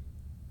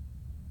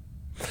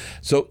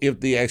 So if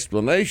the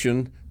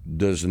explanation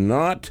does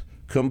not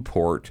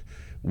comport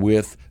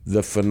with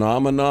the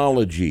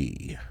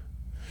phenomenology,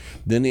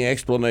 then the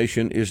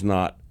explanation is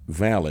not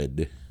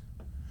valid.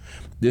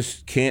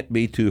 This can't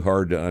be too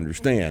hard to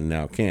understand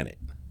now, can it?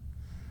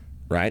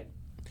 Right?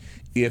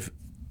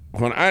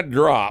 When I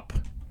drop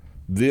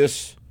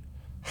this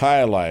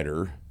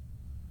highlighter,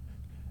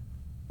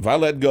 if I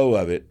let go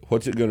of it,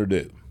 what's it going to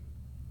do?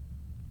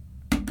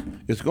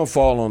 It's going to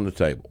fall on the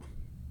table.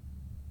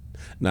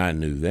 Now, I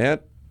knew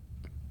that.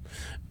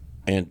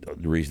 And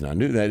the reason I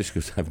knew that is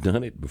because I've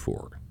done it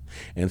before.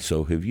 And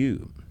so have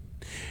you.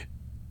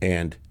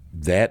 And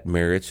that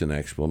merits an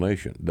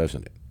explanation,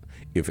 doesn't it?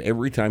 If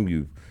every time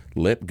you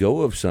let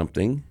go of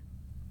something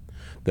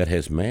that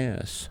has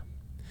mass,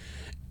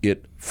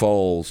 it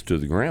falls to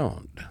the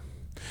ground,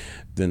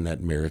 then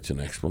that merits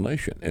an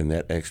explanation. And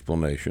that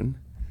explanation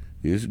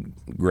is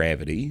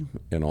gravity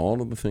and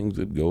all of the things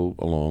that go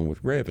along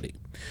with gravity.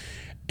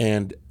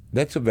 And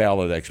that's a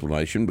valid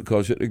explanation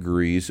because it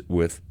agrees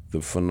with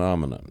the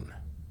phenomenon.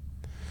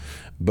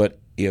 But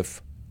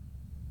if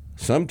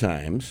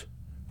sometimes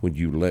when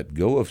you let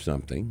go of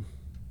something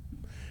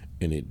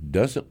and it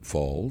doesn't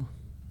fall,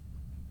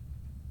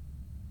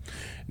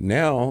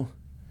 now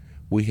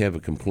we have a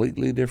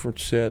completely different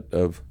set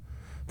of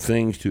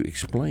things to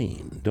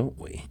explain, don't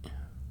we?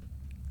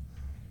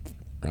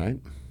 Right?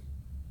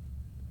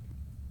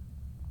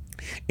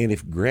 And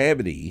if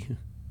gravity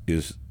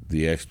is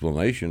the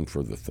explanation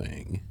for the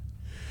thing,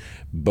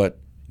 but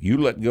you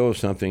let go of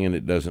something and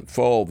it doesn't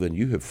fall, then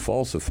you have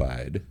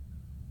falsified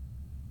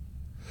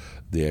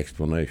the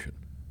explanation.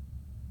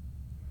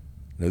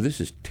 Now,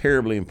 this is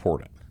terribly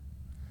important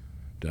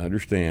to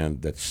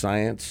understand that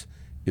science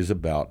is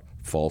about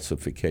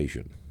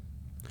falsification.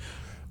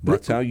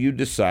 That's how you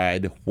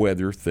decide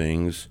whether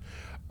things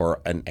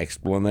are an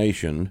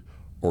explanation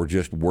or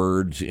just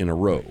words in a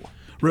row.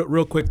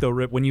 Real quick though,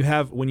 Rip, when you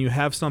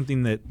have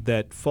something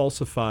that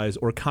falsifies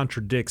or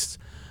contradicts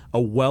a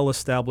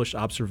well-established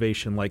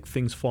observation, like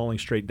things falling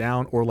straight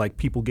down or like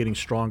people getting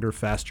stronger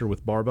faster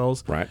with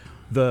barbells, Right.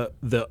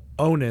 The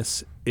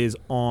onus is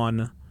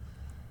on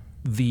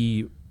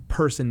the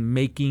person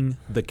making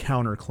the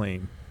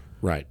counterclaim.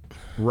 Right.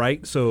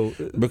 Right? So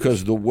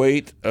Because the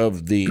weight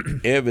of the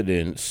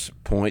evidence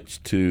points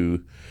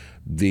to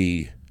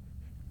the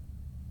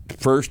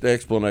first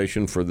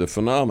explanation for the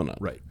phenomenon.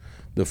 right.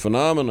 The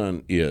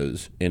phenomenon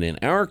is, and in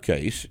our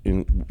case,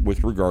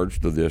 with regards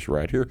to this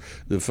right here,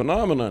 the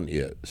phenomenon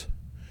is,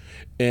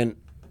 and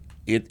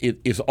it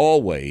is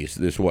always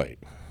this way.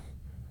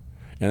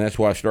 And that's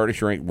why Start a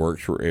Shrink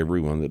works for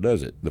everyone that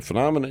does it. The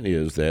phenomenon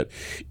is that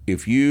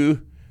if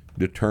you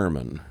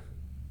determine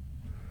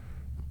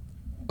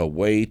a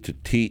way to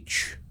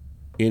teach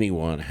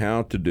anyone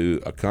how to do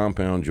a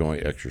compound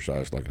joint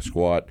exercise like a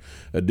squat,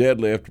 a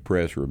deadlift, a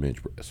press, or a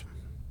bench press,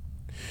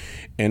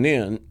 and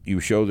then you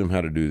show them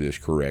how to do this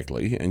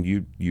correctly, and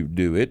you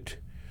do it,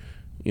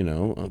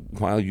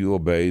 while you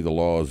obey the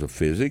laws of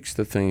physics.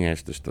 The thing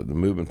has to, the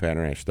movement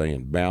pattern has to stay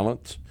in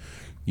balance.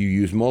 You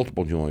use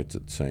multiple joints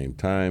at the same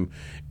time,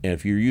 and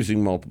if you're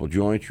using multiple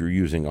joints, you're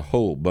using a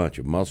whole bunch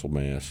of muscle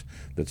mass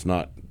that's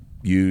not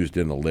used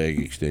in a leg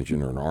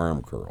extension or an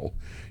arm curl.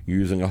 You're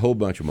using a whole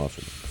bunch of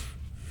muscle mass.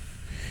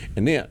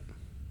 And then,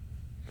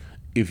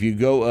 if you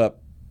go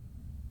up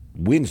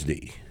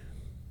Wednesday,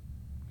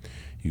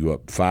 you go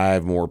up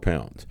 5 more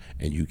pounds,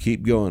 and you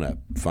keep going up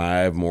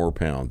 5 more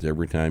pounds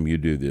every time you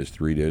do this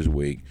 3 days a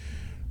week,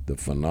 the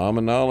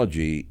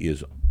phenomenology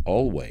is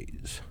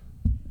always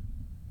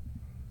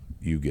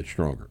you get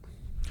stronger.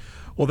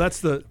 Well,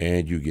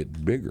 and you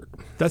get bigger.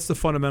 That's the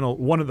fundamental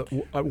one of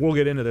the. We'll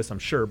get into this, I'm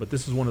sure, but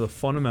this is one of the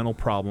fundamental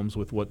problems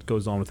with what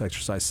goes on with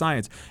exercise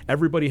science.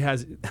 Everybody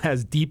has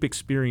deep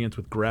experience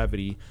with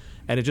gravity,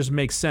 and it just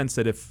makes sense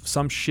that if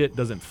some shit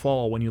doesn't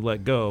fall when you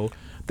let go,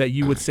 that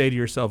you would say to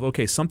yourself,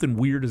 okay, something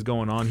weird is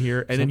going on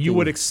here, and then you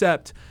would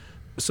accept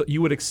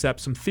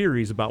some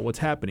theories about what's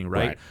happening,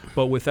 right?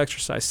 But with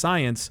exercise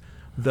science,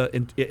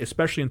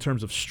 especially in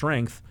terms of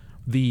strength,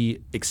 the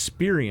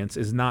experience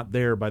is not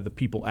there by the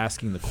people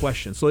asking the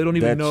questions. So they don't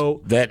even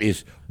know. That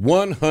is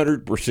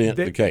 100%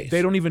 the case.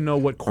 They don't even know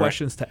what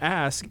questions to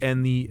ask,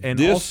 and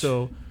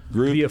also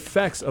the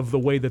effects of the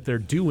way that they're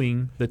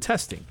doing the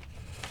testing.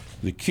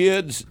 The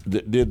kids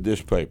that did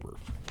this paper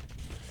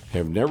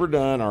have never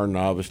done our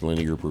novice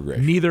linear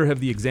progression. Neither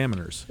have the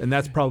examiners, and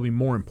that's probably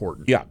more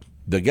important. Yeah.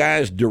 The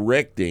guys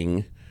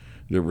directing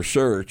the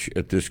research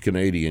at this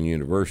Canadian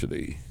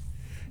university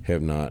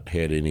have not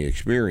had any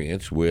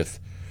experience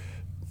with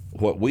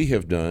what we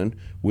have done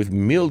with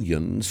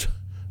millions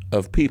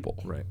of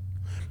people. Right.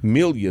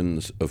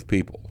 Millions of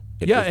people.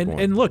 Yeah,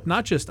 and look,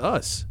 not just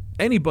us.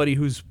 Anybody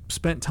who's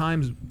spent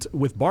time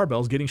with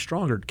barbells getting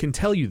stronger can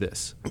tell you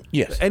this.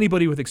 Yes.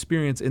 Anybody with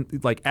experience in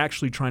like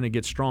actually trying to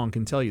get strong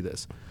can tell you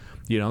this.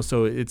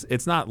 So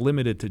it's not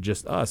limited to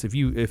just us. If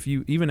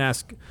you even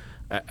ask,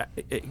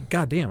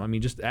 goddamn, I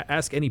mean, just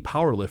ask any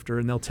power lifter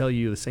and they'll tell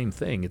you the same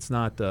thing. It's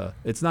not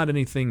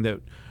anything that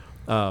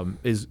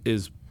is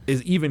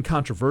even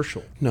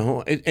controversial.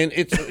 No, and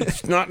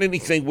it's not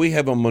anything we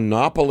have a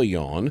monopoly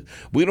on.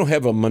 We don't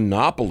have a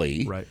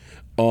monopoly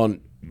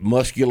on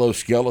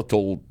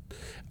musculoskeletal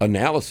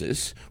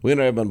analysis. We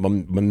don't have a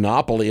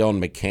monopoly on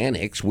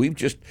mechanics. We've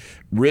just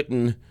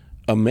written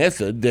a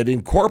method that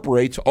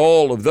incorporates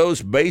all of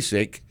those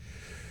basic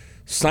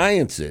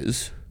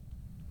sciences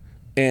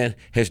and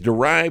has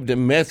derived a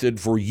method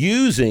for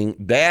using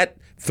that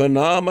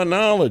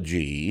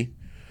phenomenology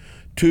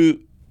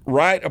to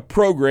write a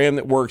program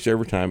that works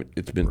every time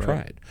it's been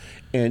tried.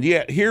 And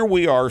yet here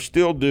we are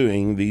still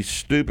doing these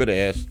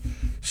stupid-ass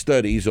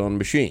studies on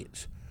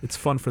machines. It's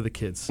fun for the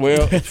kids.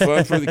 Well, it's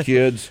fun for the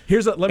kids.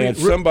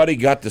 Somebody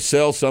got to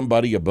sell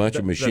somebody a bunch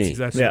of machines.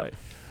 That's exactly right.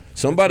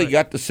 Somebody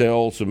got to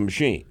sell some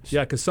machines.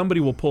 Yeah, because somebody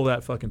will pull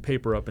that fucking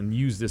paper up and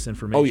use this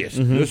information. Oh, yes.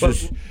 This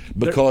is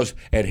because,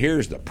 and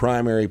here's the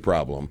primary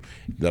problem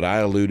that I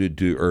alluded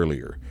to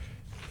earlier.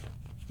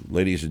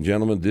 Ladies and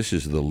gentlemen, this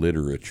is the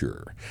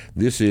literature.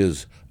 This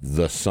is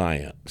the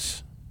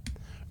science.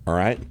 All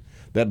right?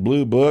 That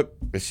blue book,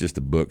 it's just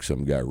a book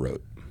some guy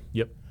wrote.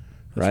 Yep.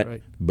 That's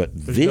right. But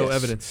There's this, no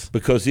evidence.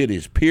 because it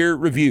is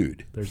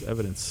peer-reviewed, There's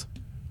evidence.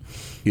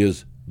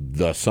 is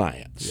the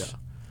science. Yeah.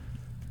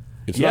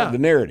 It's not the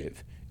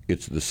narrative.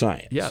 It's the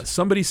science. Yeah,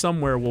 somebody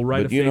somewhere will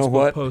write a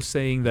Facebook post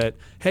saying that,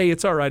 hey,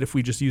 it's all right if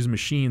we just use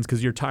machines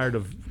because you're tired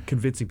of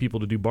convincing people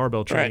to do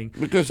barbell training.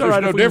 Right, because it's all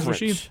right there's if no we use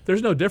difference. machines.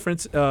 There's no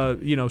difference.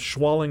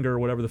 Schwallinger or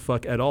whatever the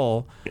fuck et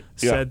al.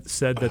 said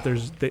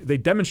that they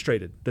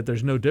demonstrated that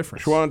there's no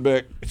difference.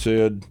 Schwanbeck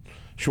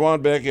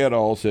et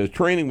al. Says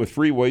training with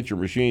free weights or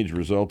machines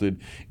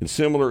resulted in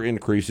similar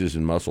increases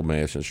in muscle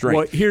mass and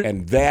strength.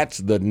 And that's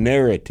the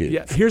narrative.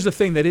 Yeah, here's the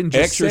thing they didn't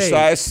just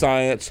Exercise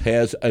science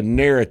has a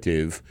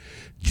narrative,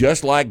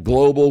 just like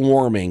global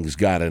warming's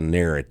got a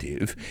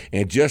narrative,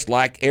 and just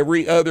like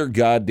every other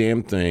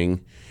goddamn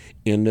thing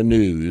in the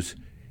news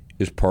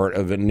is part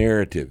of a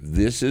narrative.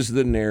 This is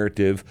the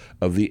narrative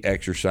of the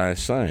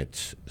exercise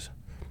sciences.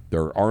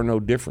 There are no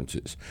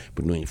differences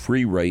between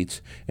free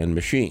weights and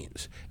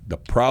machines. The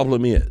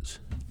problem is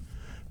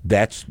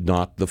that's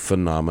not the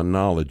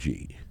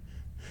phenomenology.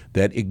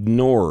 That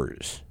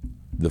ignores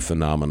the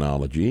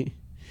phenomenology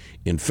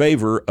in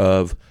favor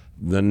of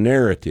the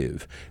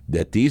narrative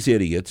that these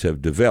idiots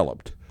have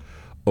developed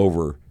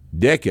over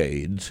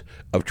decades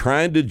of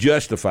trying to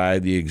justify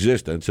the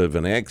existence of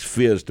an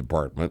ex-phys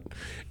department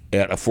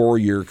at a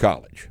 4-year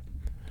college.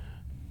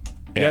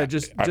 Yeah,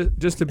 just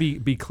to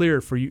be clear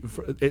for you,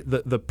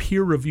 the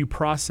peer review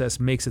process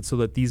makes it so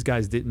that these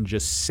guys didn't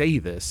just say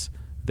this;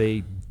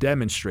 they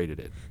demonstrated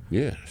it.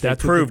 Yeah, they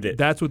proved it.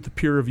 That's what the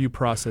peer review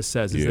process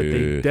says: is that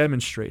they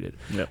demonstrated.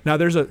 Yep. Now,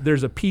 there's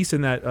a piece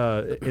in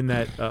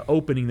that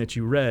opening that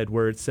you read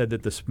where it said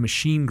that this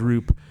machine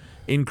group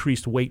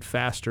increased weight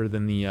faster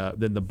than the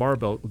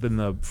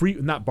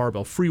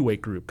free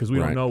weight group, because we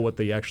don't know what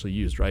they actually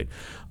used, right?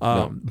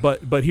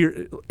 But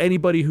here,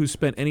 anybody who's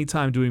spent any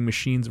time doing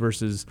machines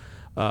versus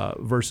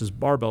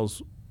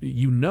barbells,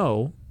 you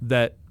know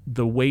that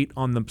the weight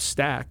on the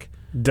stack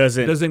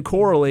doesn't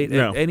correlate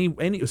at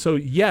any. So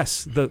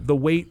yes, the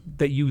weight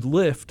that you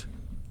lift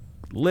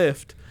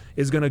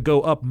is going to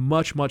go up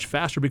much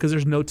faster because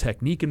there's no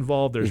technique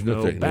involved. There's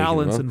no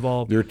balance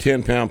involved. There are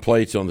 10-pound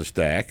plates on the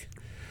stack.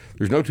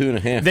 There's no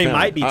 2.5. They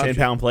might be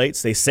 10-pound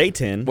plates. They say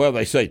 10. Well,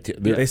 they say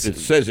 10. It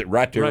says it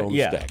right there on the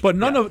stack. But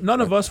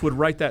none of us would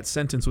write that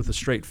sentence with a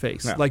straight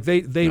face. No. Like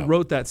they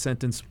wrote that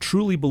sentence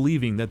truly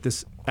believing that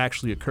this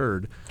actually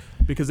occurred,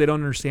 because they don't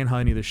understand how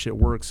any of this shit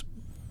works,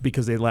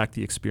 because they lack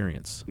the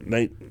experience.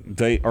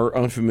 They are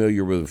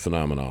unfamiliar with the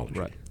phenomenology.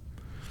 Right.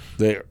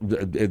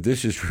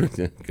 This is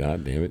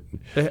God damn it.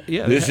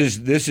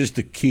 This is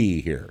the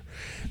key here.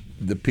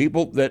 The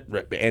people that,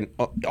 and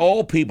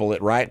all people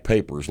that write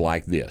papers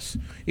like this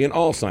in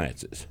all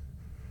sciences,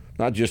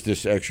 not just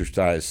this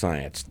exercise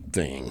science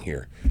thing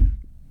here,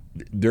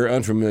 they're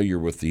unfamiliar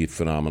with the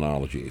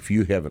phenomenology. If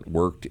you haven't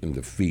worked in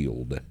the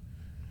field,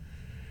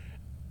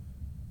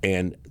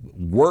 and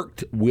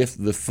worked with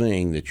the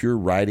thing that you're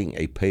writing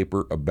a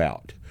paper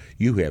about,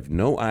 you have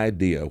no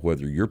idea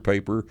whether your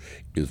paper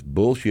is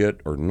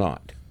bullshit or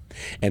not.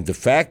 And the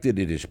fact that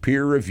it is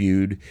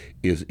peer-reviewed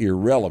is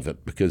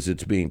irrelevant because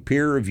it's being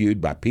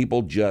peer-reviewed by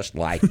people just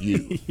like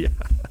you. Yeah.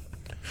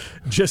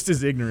 Just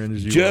as ignorant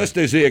as you Just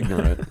are. as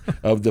ignorant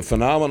of the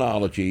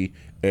phenomenology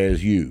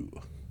as you.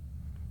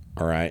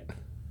 All right?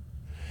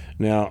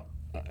 Now,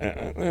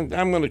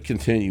 I'm going to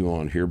continue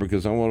on here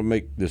because I want to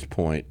make this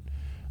point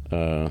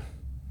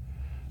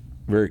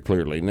very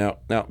clearly. Now,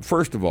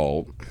 first of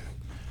all,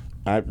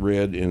 I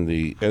read in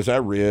the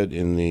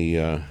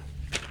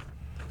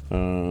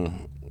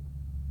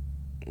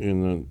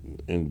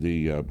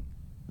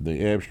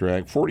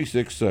abstract,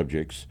 46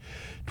 subjects,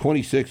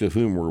 26 of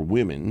whom were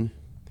women,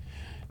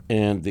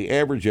 and the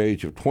average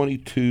age of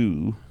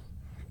 22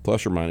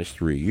 plus or minus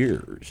 3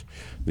 years.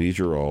 These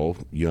are all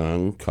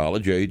young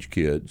college-age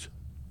kids.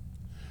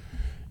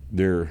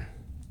 Their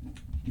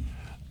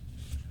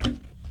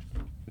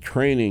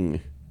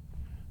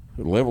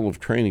level of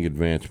training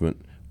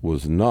advancement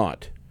was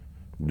not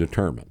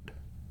determined.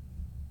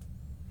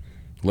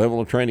 Level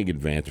of training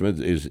advancement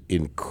is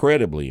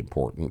incredibly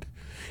important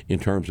in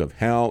terms of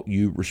how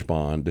you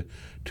respond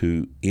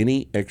to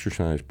any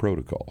exercise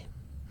protocol,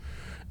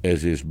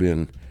 as has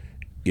been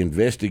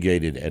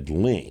investigated at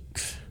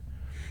length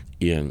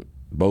in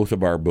both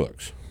of our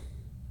books.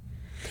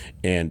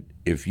 And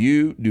if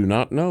you do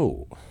not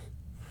know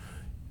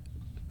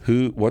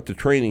what the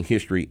training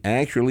history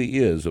actually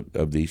is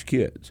of these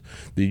kids,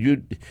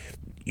 you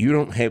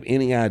don't have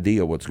any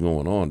idea what's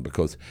going on,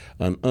 because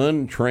an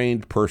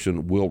untrained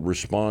person will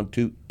respond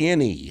to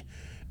any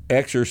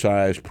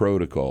exercise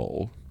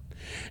protocol,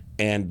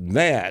 and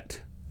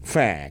that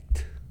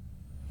fact,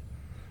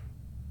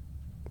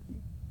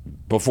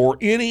 before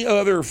any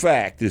other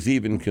fact is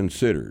even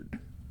considered,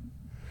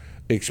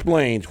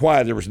 explains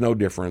why there was no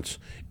difference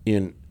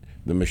in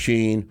the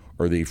machine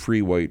or the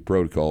free weight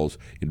protocols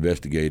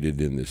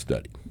investigated in this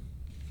study.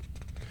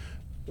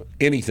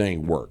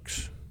 Anything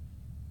works.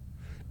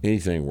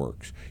 Anything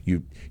works.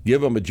 You give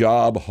them a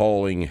job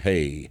hauling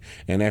hay,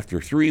 and after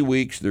 3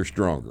 weeks, they're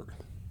stronger.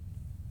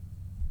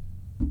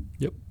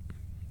 Yep.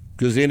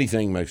 Because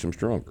anything makes them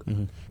stronger.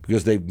 Mm-hmm.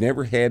 Because they've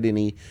never had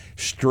any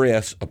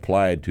stress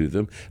applied to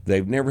them.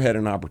 They've never had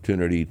an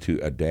opportunity to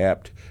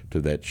adapt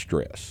to that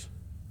stress,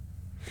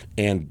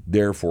 and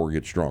therefore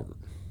get stronger.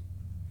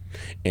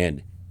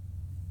 And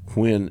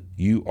when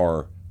you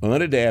are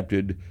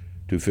unadapted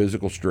to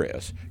physical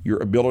stress,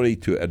 your ability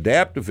to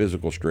adapt to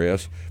physical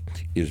stress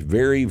is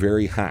very,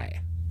 very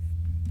high.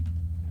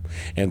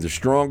 And the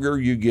stronger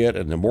you get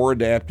and the more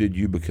adapted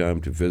you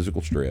become to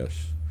physical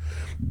stress,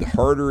 the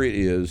harder it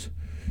is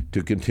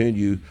to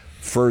continue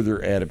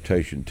further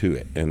adaptation to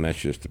it. And that's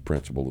just the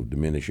principle of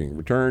diminishing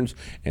returns,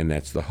 and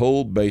that's the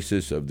whole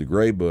basis of the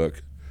Gray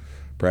Book,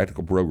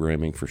 Practical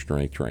Programming for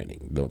Strength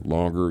Training. The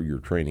longer your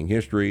training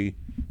history,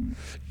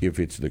 if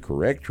it's the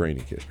correct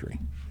training history,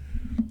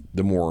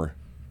 the more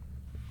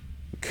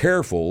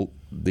careful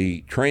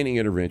the training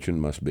intervention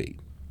must be.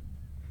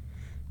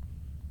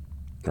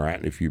 All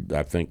right, I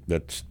think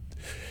that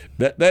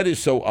is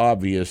so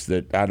obvious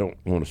that I don't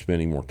want to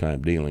spend any more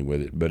time dealing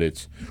with it, but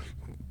it's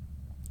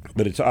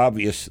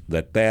obvious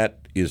that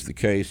is the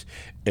case,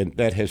 and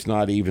that has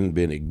not even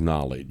been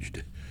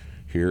acknowledged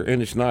here,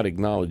 and it's not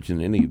acknowledged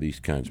in any of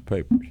these kinds of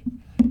papers.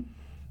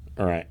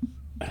 All right,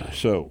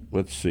 so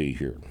let's see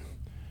here.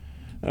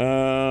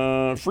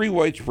 Free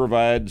weights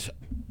provide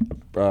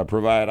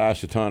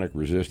isotonic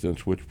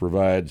resistance, which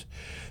provides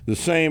the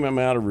same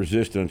amount of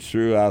resistance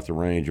throughout the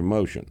range of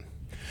motion.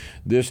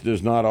 This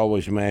does not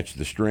always match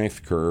the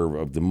strength curve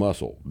of the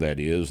muscle. That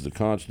is, the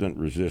constant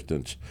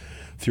resistance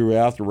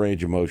throughout the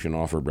range of motion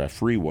offered by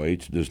free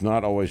weights does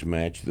not always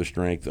match the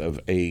strength of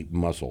a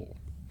muscle,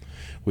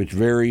 which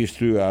varies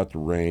throughout the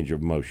range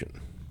of motion.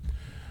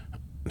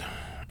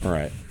 All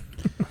right.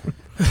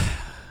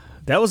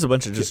 That was a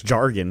bunch of just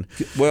jargon.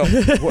 Well,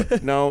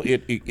 no,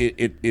 it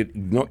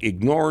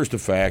ignores the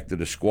fact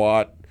that a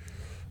squat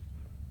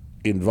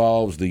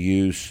involves the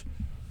use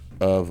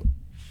of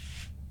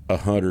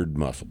 100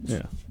 muscles.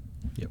 Yeah.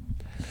 Yep.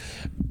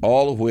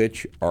 All of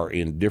which are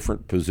in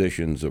different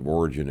positions of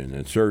origin and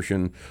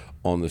insertion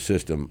on the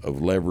system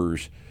of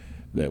levers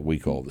that we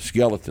call the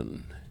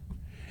skeleton,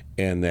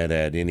 and that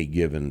at any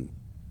given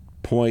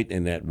point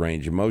in that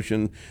range of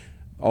motion,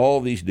 all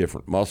these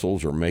different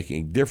muscles are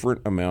making different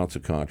amounts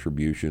of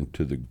contribution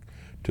to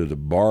the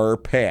bar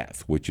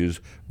path, which is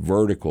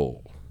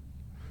vertical,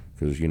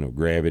 because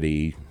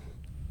gravity,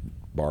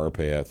 bar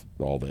path,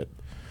 all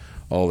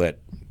that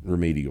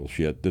remedial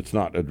shit that's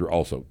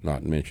also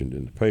not mentioned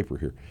in the paper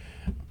here.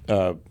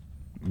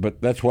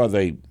 But that's why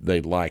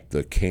they like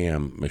the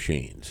cam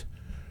machines.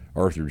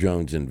 Arthur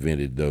Jones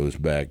invented those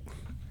back,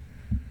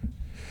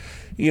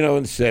 in the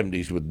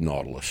 70s with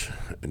Nautilus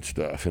and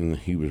stuff, and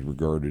he was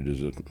regarded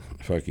as a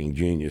fucking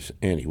genius,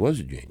 and he was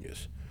a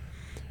genius.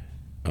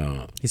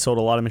 He sold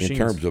a lot of machines. In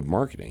terms of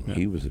marketing, yeah.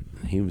 He was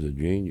a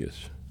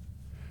genius.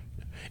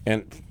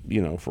 And,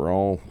 for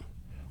all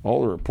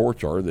all the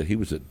reports are that he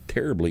was a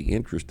terribly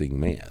interesting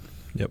man.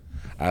 Yep.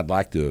 I'd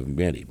like to have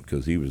met him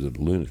because he was a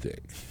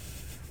lunatic.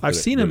 I've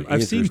seen him.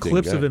 I've seen interesting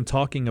clips guy. of him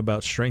talking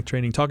about strength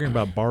training, talking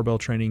about barbell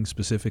training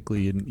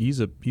specifically, and he's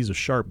a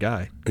sharp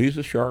guy. He's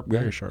a sharp guy.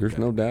 Very sharp There's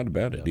guy. no doubt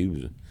about it. He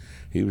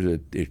was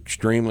an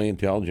extremely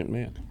intelligent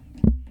man.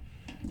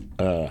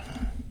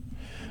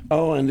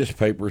 And this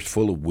paper is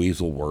full of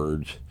weasel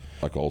words,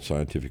 like all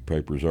scientific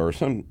papers are.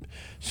 Some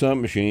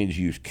machines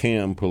use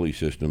cam pulley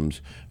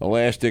systems,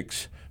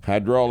 elastics,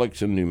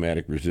 hydraulics, and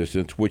pneumatic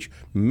resistance, which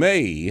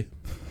may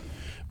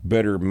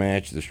better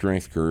match the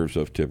strength curves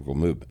of typical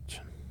movements.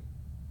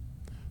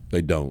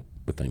 They don't,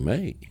 but they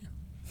may,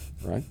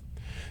 right?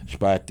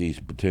 Despite these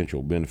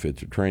potential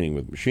benefits of training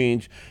with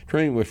machines,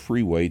 training with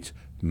free weights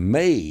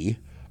may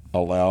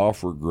allow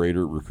for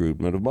greater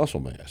recruitment of muscle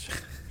mass.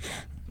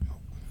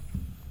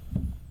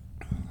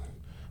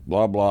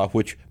 Blah, blah,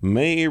 which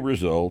may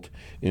result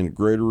in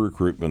greater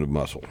recruitment of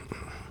muscle.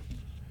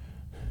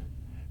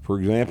 For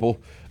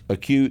example,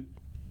 acute,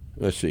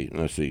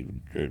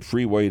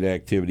 free weight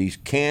activities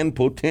can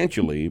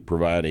potentially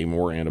provide a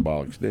more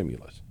anabolic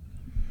stimulus.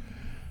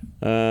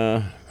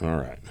 All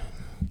right.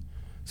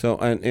 So,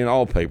 and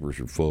all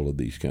papers are full of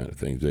these kind of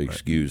things. They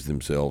excuse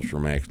themselves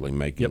from actually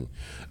making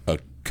a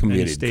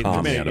committed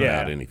comment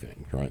about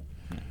anything, right?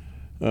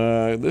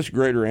 This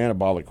greater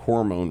anabolic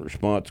hormone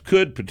response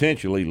could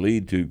potentially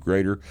lead to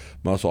greater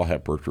muscle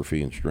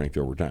hypertrophy and strength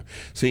over time.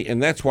 See,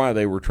 and that's why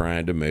they were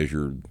trying to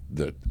measure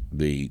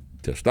the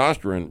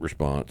testosterone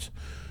response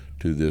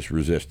to this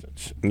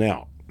resistance.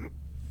 Now,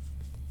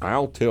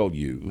 I'll tell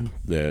you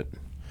that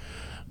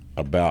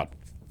about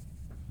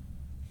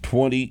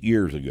 20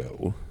 years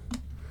ago,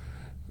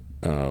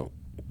 out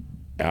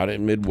at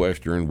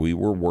Midwestern, we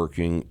were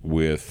working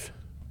with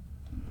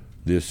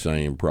this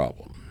same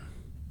problem.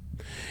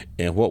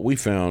 And what we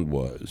found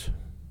was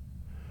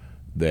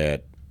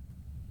that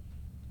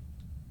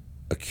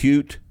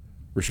acute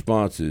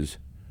responses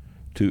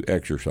to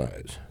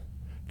exercise,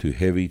 to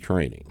heavy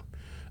training,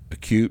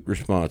 acute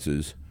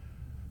responses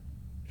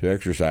to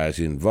exercise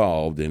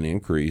involved an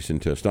increase in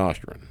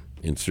testosterone,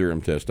 in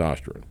serum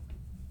testosterone.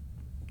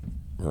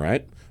 All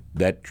right?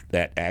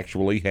 That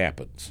actually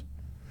happens.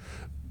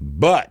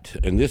 But,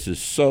 and this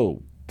is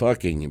so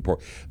fucking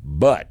important,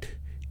 but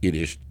it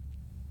is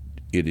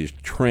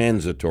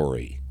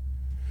transitory.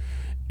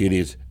 It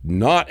is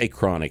not a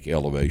chronic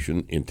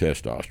elevation in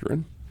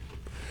testosterone.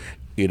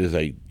 It is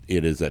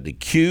an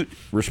acute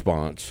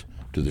response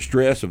to the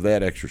stress of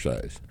that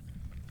exercise.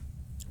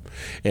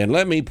 And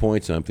let me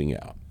point something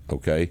out,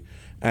 okay?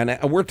 And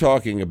we're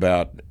talking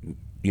about,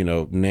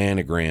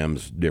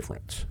 nanograms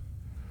difference,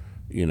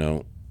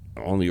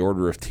 on the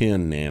order of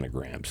 10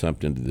 nanograms,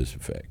 something to this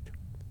effect.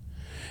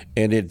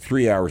 And then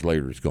 3 hours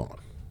later, it's gone,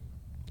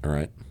 all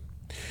right?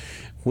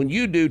 When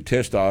you do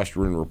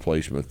testosterone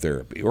replacement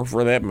therapy, or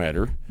for that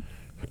matter,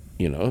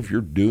 if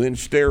you're doing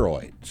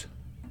steroids,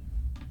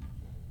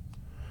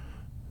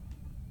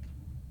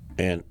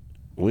 and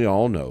we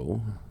all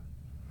know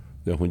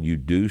that when you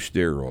do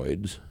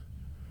steroids,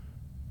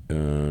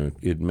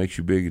 it makes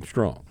you big and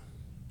strong.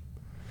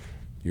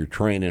 You're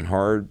training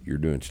hard, you're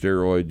doing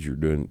steroids,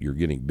 you're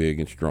getting big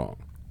and strong.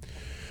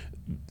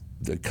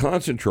 The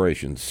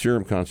concentrations,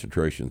 serum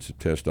concentrations of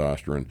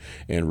testosterone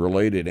and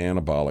related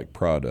anabolic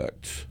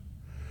products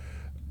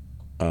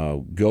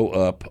go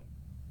up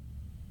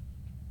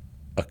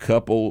a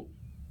couple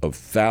of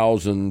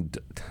thousand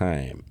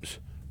times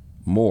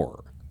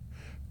more,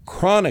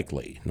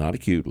 chronically, not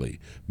acutely,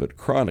 but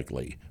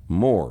chronically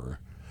more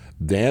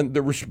than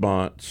the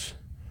response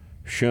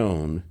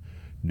shown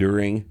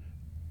during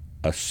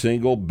a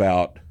single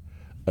bout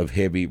of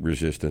heavy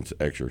resistance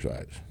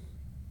exercise.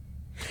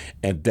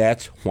 And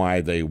that's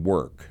why they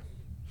work.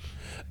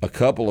 A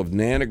couple of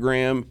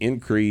nanogram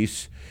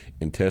increase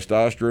in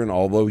testosterone,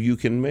 although you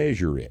can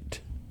measure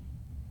it,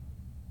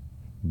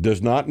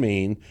 does not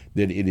mean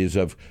that it is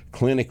of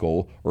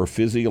clinical or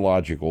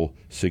physiological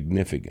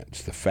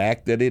significance. The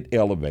fact that it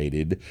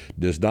elevated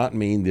does not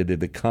mean that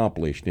it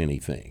accomplished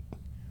anything.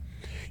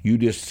 You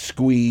just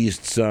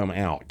squeezed some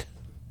out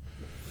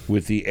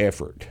with the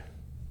effort.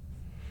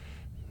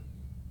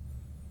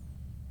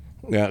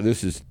 Now,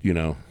 this is,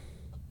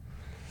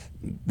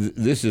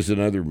 this is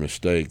another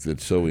mistake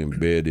that's so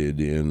embedded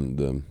in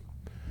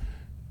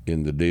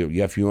the deal.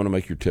 Yeah, if you want to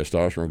make your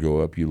testosterone go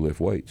up, you lift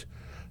weights.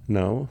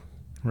 No.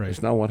 Right.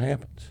 It's not what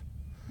happens.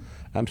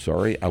 I'm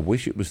sorry. I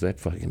wish it was that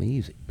fucking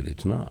easy, but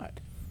it's not.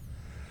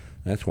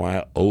 That's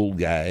why old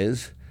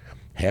guys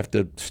have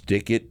to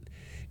stick it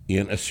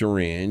in a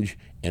syringe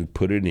and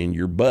put it in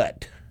your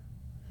butt.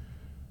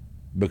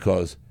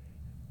 Because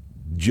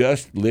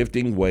just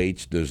lifting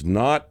weights does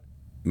not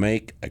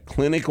make a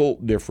clinical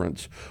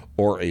difference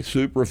or a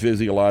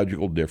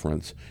supraphysiological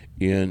difference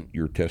in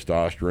your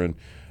testosterone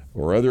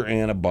or other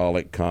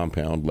anabolic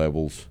compound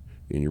levels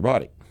in your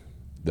body.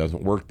 It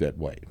doesn't work that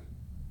way.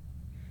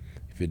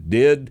 If it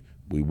did,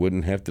 we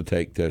wouldn't have to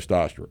take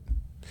testosterone.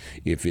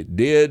 If it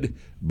did,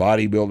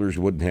 bodybuilders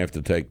wouldn't have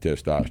to take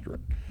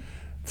testosterone.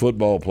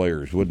 Football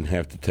players wouldn't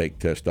have to take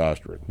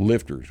testosterone.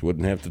 Lifters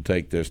wouldn't have to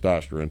take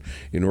testosterone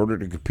in order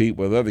to compete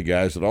with other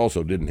guys that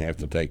also didn't have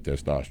to take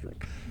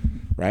testosterone.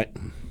 Right?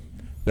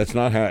 That's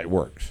not how it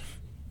works.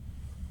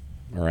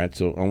 All right?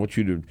 So I want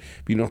you to,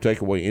 if you don't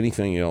take away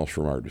anything else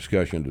from our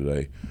discussion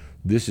today,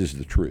 this is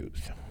the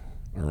truth.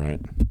 All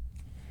right?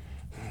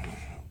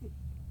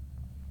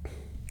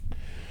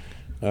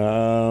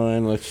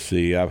 And let's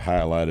see. I've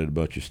highlighted a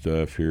bunch of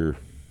stuff here.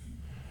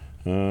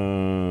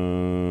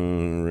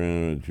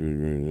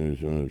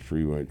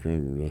 Freeway.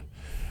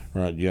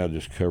 Right, yeah, I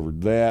just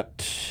covered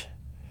that.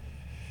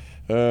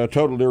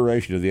 Total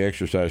duration of the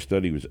exercise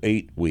study was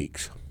 8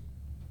 weeks.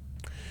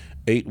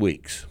 8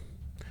 weeks.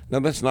 Now,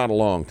 that's not a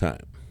long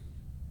time.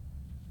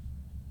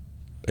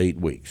 8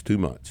 weeks, 2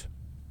 months.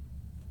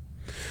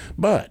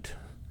 But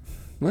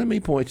let me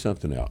point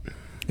something out.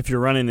 If you're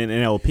running an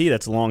NLP,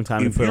 that's a long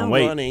time to put on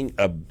weight. If you're running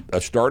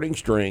a starting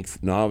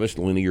strength novice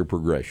linear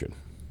progression,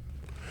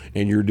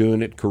 and you're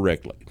doing it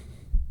correctly,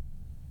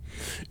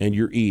 and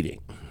you're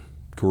eating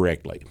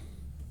correctly,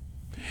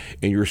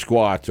 and your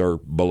squats are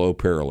below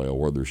parallel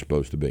where they're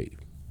supposed to be,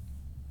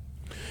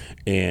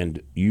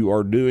 and you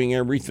are doing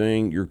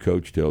everything your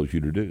coach tells you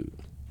to do,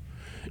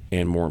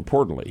 and more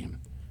importantly,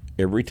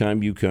 every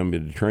time you come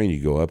into training,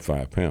 you go up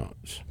 5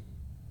 pounds.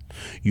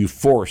 You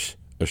force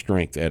a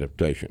strength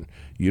adaptation.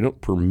 You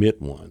don't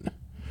permit one.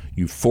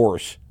 You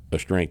force a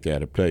strength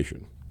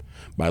adaptation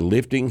by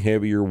lifting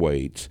heavier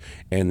weights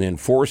and then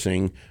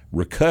forcing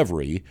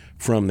recovery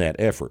from that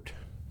effort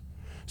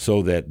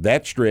so that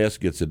that stress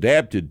gets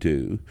adapted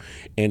to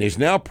and is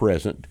now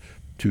present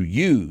to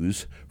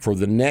use for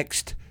the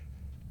next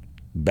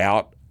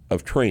bout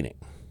of training.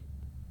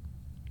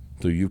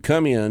 So you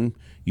come in,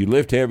 you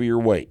lift heavier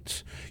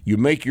weights, you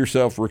make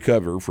yourself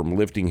recover from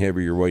lifting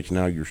heavier weights,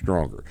 now you're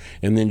stronger,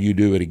 and then you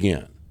do it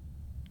again.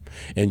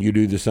 And you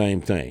do the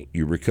same thing.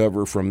 You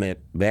recover from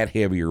that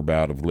heavier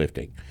bout of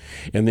lifting.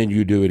 And then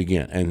you do it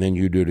again. And then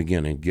you do it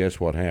again. And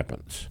guess what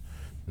happens?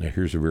 Now,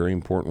 here's a very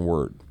important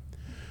word.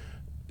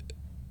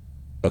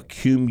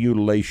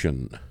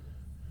 Accumulation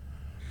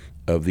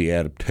of the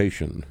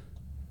adaptation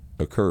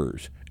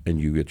occurs,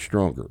 and you get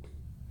stronger.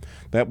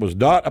 That was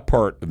not a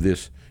part of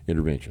this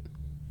intervention.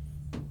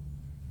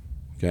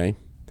 Okay?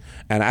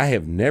 And I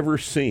have never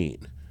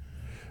seen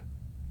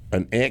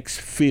an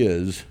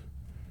ex-phys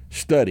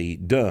study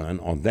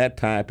done on that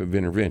type of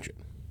intervention.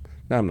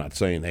 Now, I'm not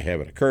saying they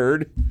haven't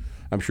occurred.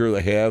 I'm sure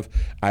they have.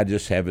 I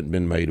just haven't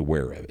been made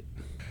aware of it.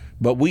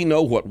 But we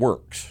know what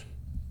works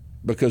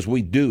because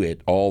we do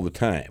it all the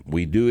time.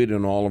 We do it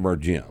in all of our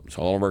gyms.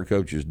 All of our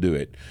coaches do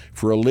it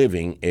for a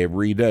living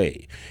every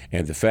day.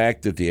 And the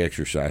fact that the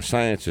exercise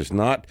science is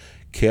not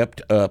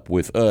kept up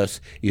with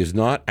us is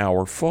not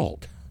our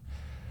fault.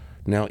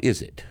 Now,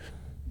 is it?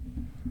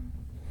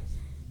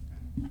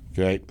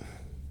 Okay.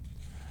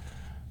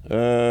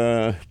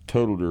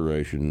 Total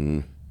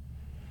duration,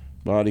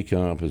 body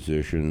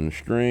composition,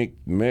 strength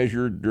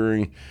measured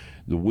during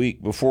the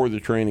week before the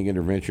training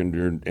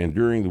intervention and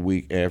during the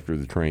week after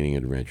the training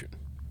intervention.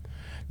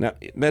 Now,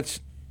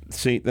 that's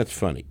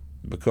funny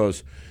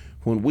because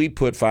when we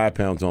put 5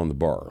 pounds on the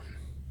bar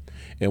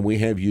and we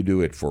have you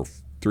do it for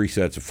 3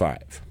 sets of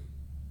 5,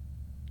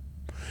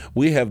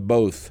 we have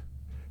both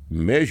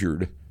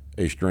measured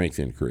a strength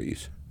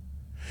increase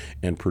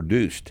and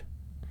produced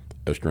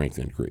a strength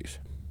increase.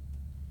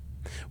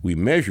 We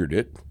measured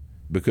it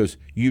because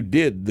you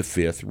did the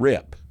 5th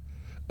rep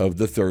of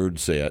the 3rd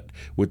set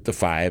with the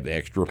 5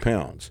 extra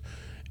pounds,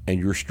 and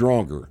you're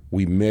stronger.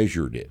 We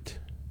measured it.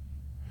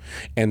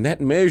 And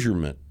that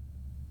measurement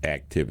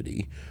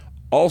activity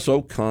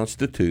also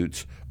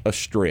constitutes a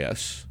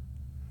stress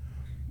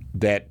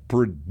that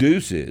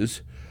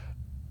produces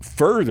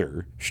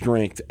further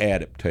strength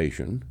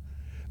adaptation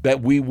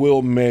that we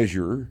will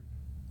measure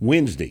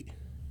Wednesday.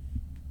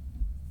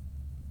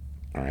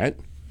 All right?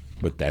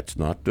 But that's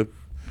not the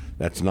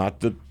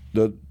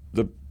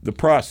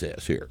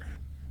process here.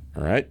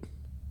 All right?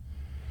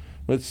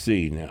 Let's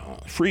see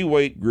now. Free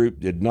weight group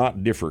did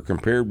not differ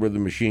compared with the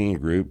machine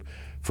group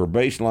for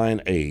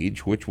baseline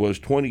age, which was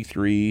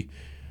 23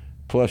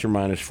 plus or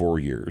minus 4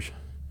 years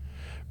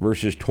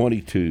versus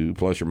 22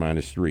 plus or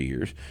minus 3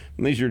 years.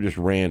 And these are just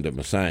random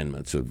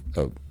assignments of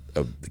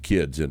the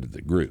kids into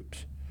the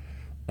groups.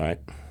 All right?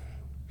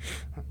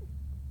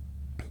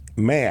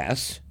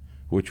 Mass,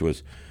 which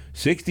was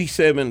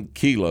 67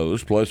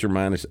 kilos plus or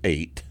minus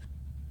 8.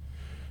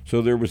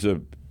 So there was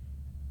a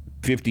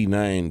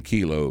 59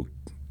 kilo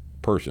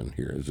person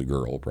here as a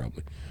girl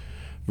probably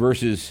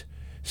versus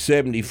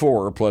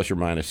 74 plus or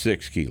minus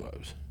 6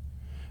 kilos.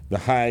 The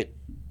height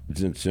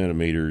is in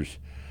centimeters.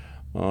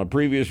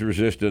 Previous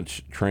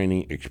resistance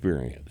training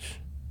experience.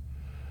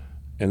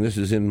 And this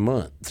is in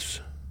months.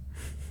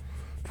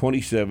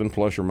 27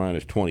 plus or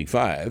minus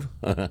 25.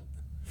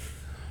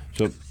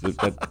 So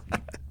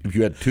if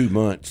you had 2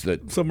 months,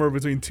 that Somewhere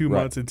between 2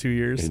 months and 2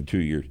 years. in 2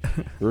 years,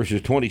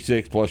 versus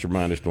 26 plus or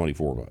minus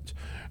 24 months.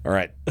 All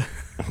right.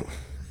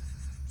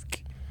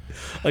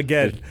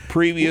 Again,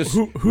 previous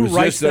who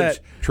writes resistance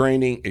that?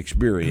 training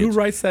experience. Who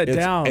writes that it's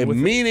down? A with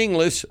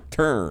meaningless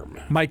term.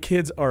 My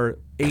kids are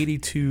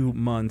 82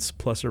 months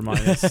plus or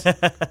minus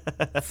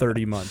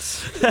 30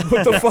 months.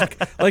 What the fuck?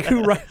 Like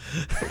who wrote?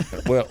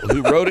 Well,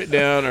 who wrote it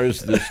down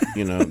is this?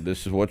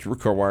 This is what's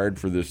required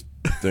for this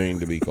thing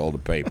to be called a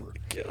paper.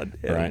 God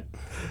damn. Right.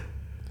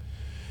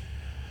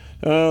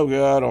 Oh,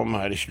 God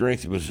almighty.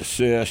 Strength was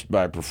assessed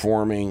by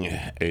performing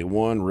a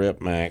 1 rep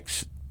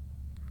max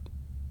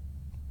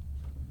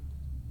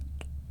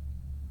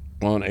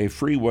on a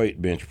free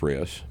weight bench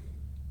press.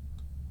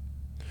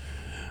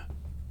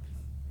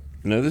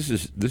 Now, this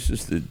is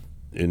the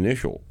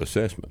initial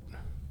assessment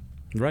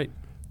Right.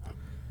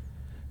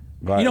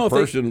 by a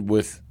person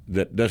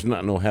that does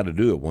not know how to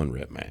do a 1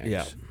 rep max.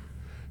 Yeah.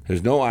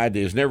 Has no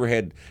idea. Has never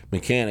had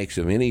mechanics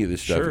of any of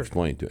this stuff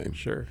explained to him.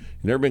 Sure.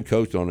 Never been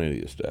coached on any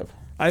of this stuff.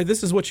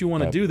 This is what you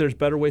want to do. There's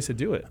better ways to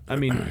do it. I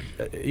mean,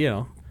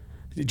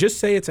 just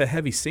say it's a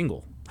heavy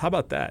single. How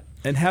about that?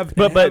 And have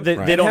But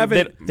they don't. have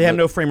They have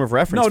no frame of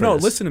reference. No, for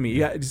this. listen to me.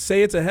 Yeah,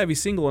 say it's a heavy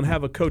single and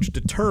have a coach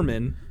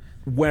determine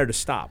where to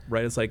stop.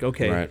 Right? It's like,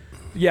 okay, Right.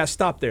 yeah,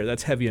 stop there.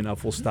 That's heavy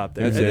enough. We'll stop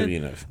there. That's And heavy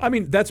then- enough. I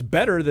mean, that's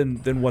better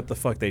than what the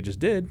fuck they just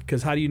did.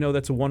 Because how do you know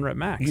that's a 1 rep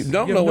max? You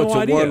don't have know no what's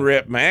idea. a 1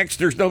 rep max.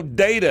 There's no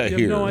data You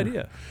here. have no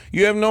idea.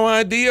 You have no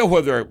idea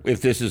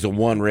if this is a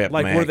 1 rep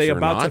Like, max were they or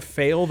about not. to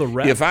fail the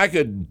rep? If I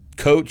could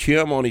coach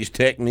him on his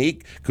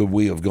technique, could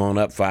we have gone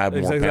up 5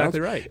 That's more pounds? exactly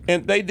right.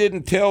 And they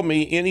didn't tell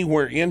me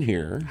anywhere in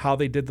here How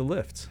they did the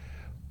lifts?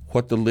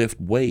 what the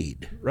lift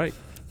weighed. Right.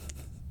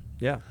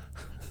 Yeah.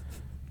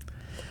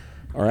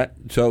 All right.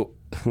 So,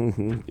 all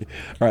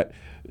right.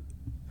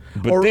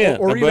 But Or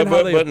even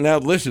how they- but now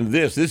listen to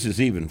this. This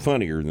is even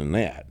funnier than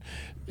that.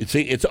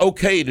 See, it's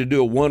okay to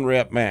do a 1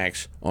 rep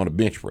max on a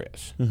bench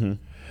press,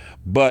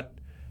 but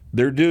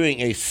they're doing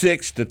a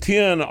 6 to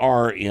 10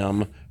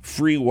 RM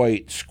free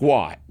weight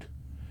squat.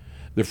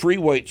 The free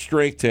weight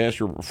strength tests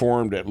were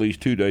performed at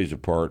least 2 days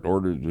apart.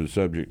 Ordered the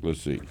subject.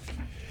 Let's see.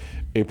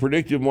 A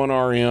predicted 1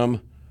 RM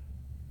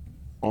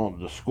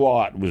on the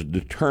squat was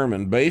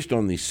determined based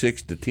on the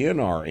 6 to 10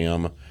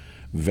 RM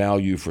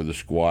value for the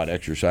squat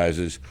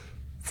exercises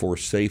for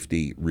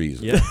safety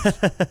reasons.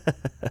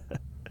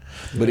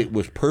 But it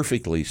was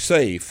perfectly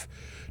safe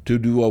to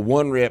do a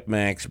 1 rep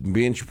max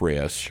bench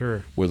press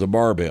Sure. with a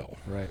barbell.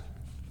 Right.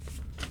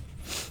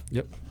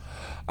 Yep.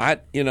 I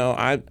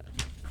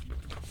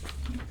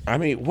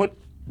mean, what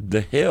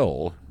the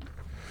hell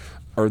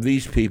are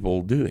these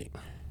people doing?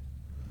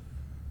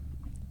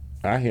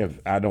 I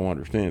don't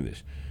understand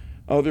this.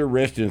 Oh, they're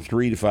resting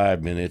 3 to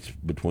 5 minutes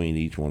between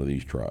each one of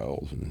these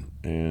trials,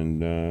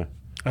 and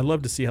I'd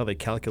love to see how they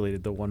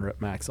calculated the 1 rep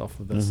max off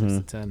of the 6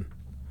 to 10.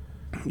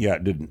 yeah,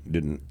 it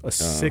didn't A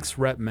 6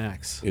 rep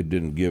max. it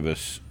didn't give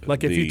us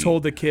Like if you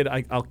told the kid,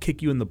 I'll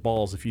kick you in the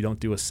balls if you don't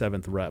do a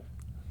 7th rep,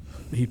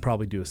 he'd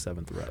probably do a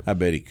 7th rep. I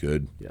bet he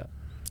could. Yeah.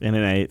 And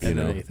an 8th. And an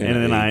know, eighth. and And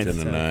an a eighth, ninth.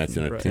 and a ninth,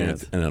 and a Right.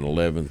 10th, and an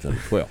 11th, and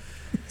a 12th.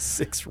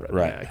 6 rep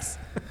Right. max.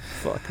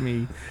 Fuck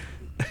me.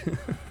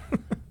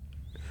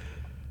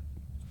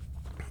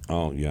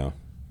 Oh yeah,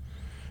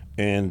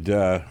 and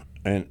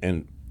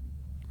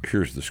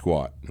here's the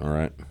squat. All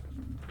right,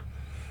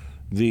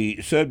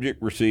 the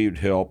subject received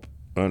help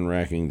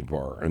unracking the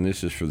bar, and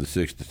this is for the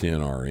 6 to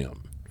 10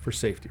 RM. For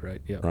safety,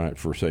 right? Yeah. Right,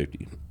 for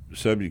safety. The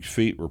subject's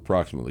feet were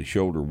approximately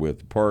shoulder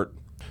width apart.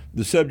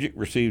 The subject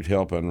received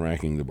help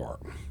unracking the bar,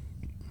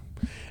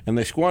 and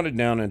they squatted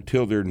down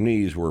until their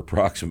knees were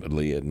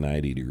approximately at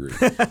 90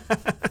 degrees.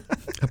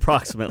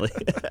 Approximately.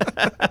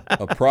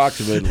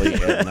 Approximately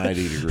at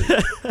 90 degrees.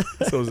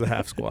 So it was a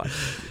half squat.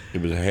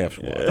 It was a half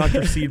squat.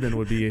 Dr. Seaman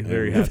would be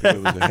very happy.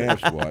 It was a half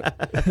squat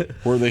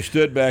where they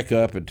stood back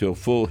up until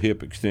full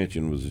hip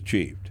extension was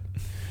achieved.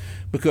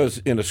 Because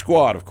in a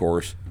squat, of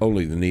course,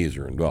 only the knees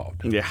are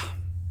involved. Yeah.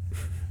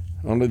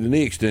 Only the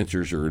knee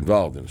extensors are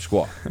involved in a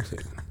squat.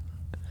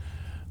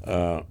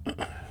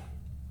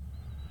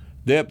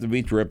 Depth of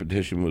each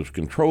repetition was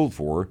controlled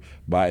for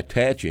by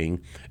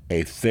attaching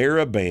a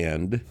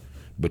TheraBand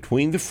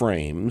between the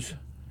frames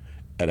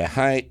at a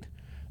height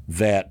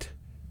that,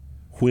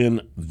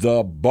 when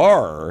the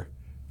bar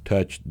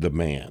touched the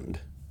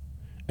band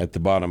at the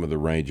bottom of the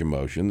range of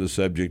motion, the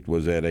subject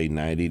was at a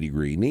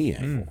 90-degree knee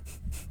angle.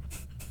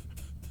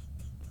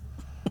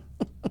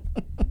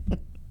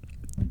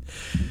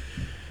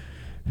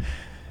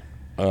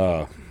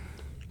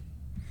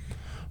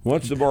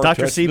 Once the bar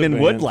Dr. touched the Seaman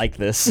band, would like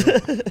this.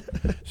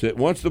 said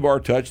once the bar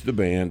touched the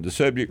band, the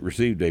subject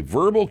received a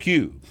verbal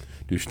cue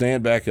to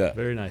stand back up.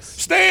 Very nice.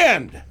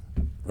 Stand!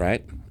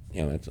 Right?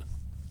 Yeah, that's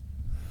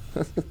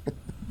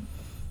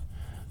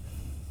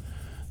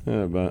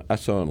but I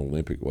saw an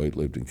Olympic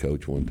weightlifting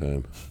coach one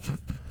time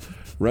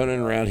running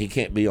around. He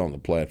can't be on the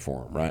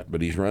platform, right?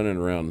 But he's running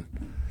around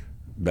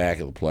back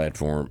of the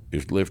platform.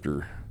 His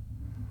lifter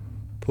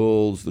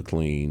pulls the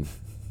clean,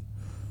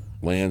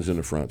 lands in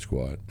the front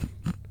squat.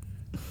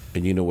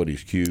 And you know what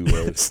his cue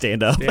was?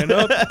 Stand up. Stand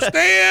up.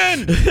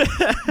 Stand!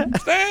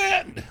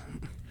 Stand!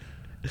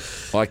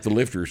 Like the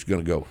lifter's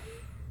going to go,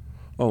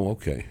 oh,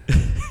 okay.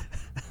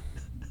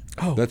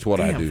 Oh, That's what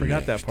I do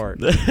Forgot next. that part.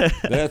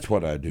 That's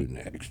what I do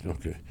next.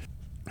 Okay.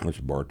 That's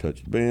a bar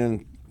touch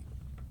bend,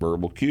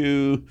 verbal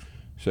cue,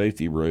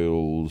 safety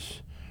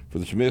rails. For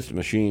the Smith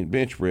machine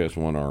bench press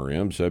 1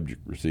 RM,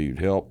 subject received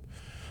help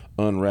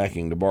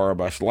unracking the bar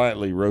by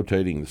slightly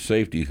rotating the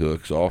safety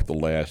hooks off the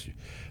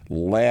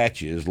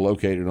latches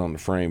located on the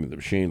frame of the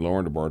machine,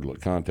 lowering the bar to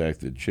contact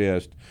the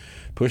chest.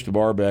 Push the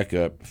bar back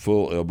up,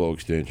 full elbow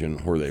extension,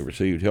 where they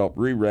received help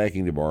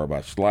re-racking the bar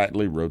by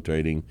slightly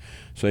rotating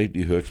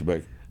safety hooks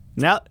back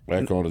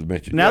onto the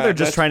bench. Now they're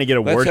just trying to get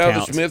a word count. That's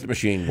how the Smith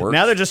machine works.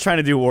 Now they're just trying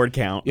to do word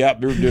count. Yeah,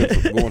 they're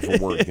going for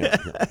word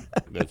count.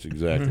 That's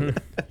exactly it.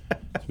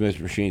 Smith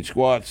machine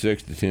squat,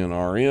 6 to 10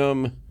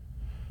 RM.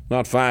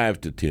 Not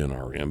 5 to 10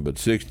 RM, but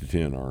 6 to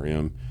 10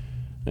 RM.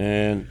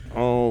 And,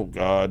 oh,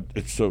 God,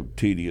 it's so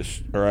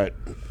tedious. All right.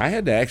 I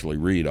had to actually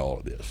read all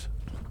of this.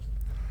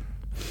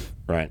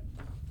 Right.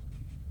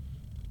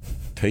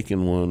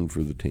 Taking one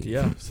for the team.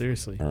 Yeah,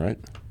 seriously. All right.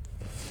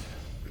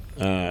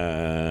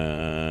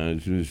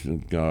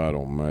 God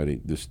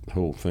almighty, this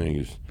whole thing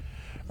is...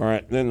 All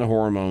right, then the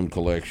hormone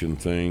collection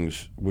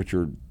things, which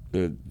are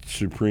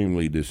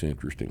supremely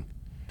disinteresting.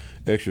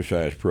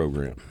 Exercise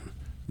program.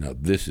 Now,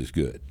 this is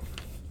good.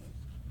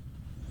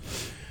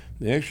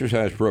 The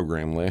exercise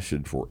program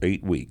lasted for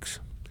 8 weeks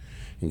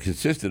and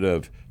consisted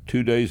of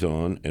 2 days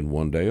on and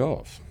 1 day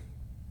off.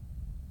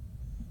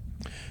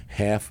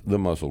 Half the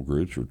muscle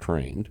groups were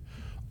trained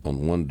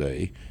on 1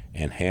 day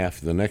and half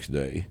the next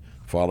day,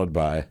 followed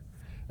by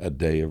a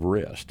day of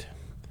rest.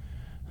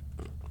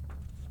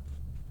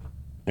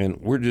 And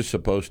we're just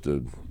supposed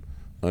to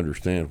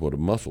understand what a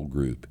muscle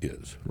group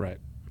is. Right.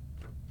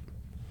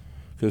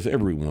 Because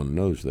everyone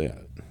knows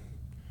that,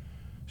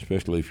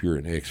 especially if you're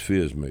an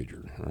ex-phys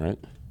major, all right?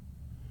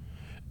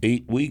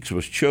 8 weeks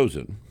was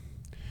chosen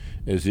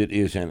as it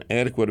is an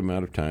adequate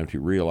amount of time to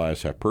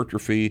realize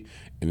hypertrophy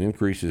and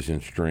increases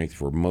in strength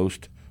for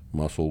most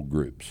muscle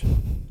groups.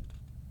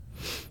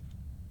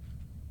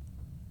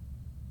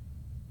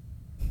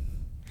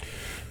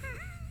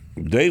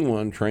 Day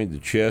 1 trained the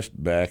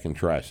chest, back, and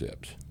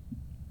triceps.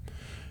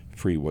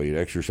 Free weight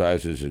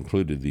exercises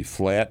included the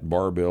flat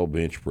barbell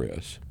bench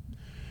press,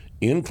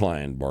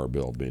 inclined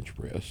barbell bench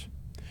press,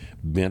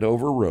 bent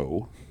over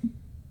row.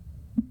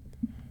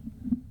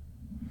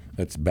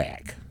 That's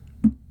back.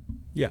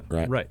 Yeah.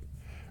 Right.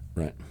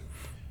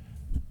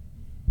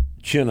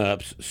 Chin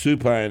ups,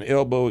 supine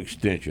elbow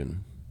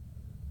extension,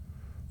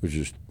 which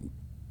is,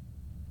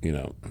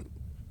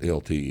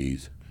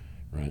 LTEs,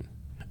 right?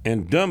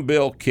 And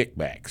dumbbell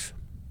kickbacks.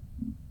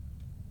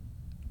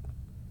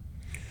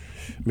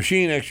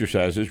 Machine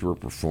exercises were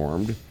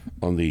performed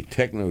on the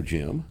Techno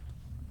Gym,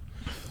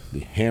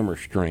 the Hammer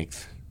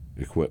Strength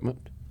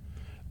equipment,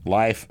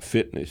 Life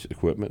Fitness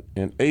equipment,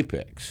 and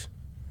Apex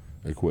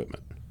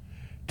equipment.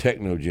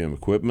 Techno Gym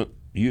equipment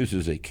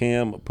uses a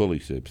cam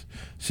pulley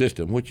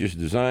system, which is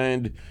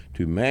designed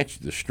to match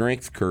the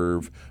strength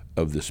curve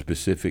of the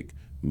specific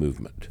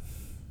movement.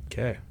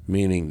 Okay.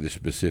 Meaning the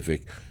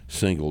specific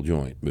single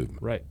joint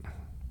movement. Right.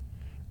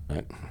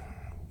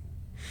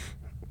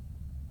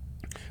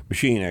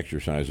 Machine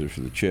exercises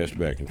for the chest,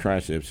 back, and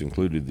triceps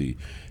included the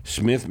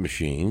Smith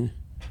machine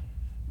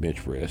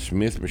bench press,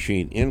 Smith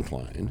machine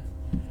incline,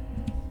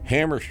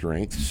 hammer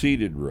strength,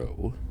 seated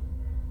row.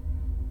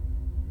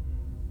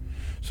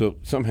 So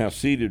somehow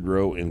seated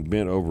row and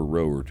bent over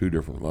row are 2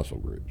 different muscle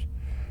groups,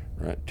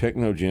 right?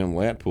 Techno Gym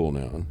lat pull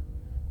down,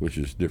 which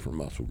is a different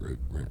muscle group,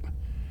 right?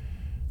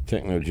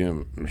 Techno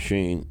Gym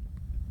machine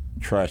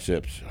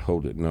triceps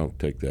hold it. No,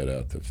 take that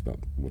out. That's not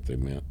what they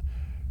meant,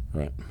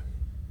 right?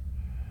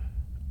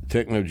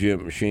 Techno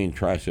Gym machine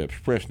triceps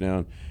press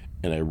down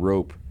and a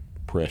rope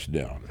press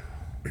down,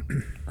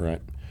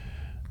 right?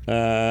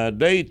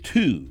 Day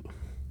 2.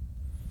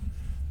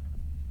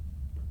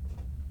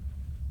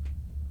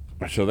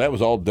 So that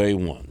was all day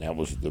 1. That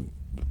was the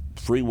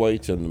free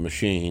weights and the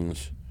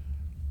machines,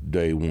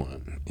 day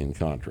 1, in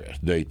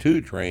contrast. Day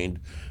 2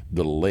 trained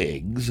the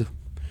legs,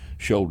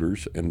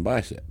 shoulders, and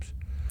biceps.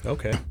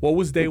 Okay. What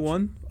was day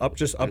 1?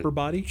 Just upper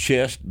body?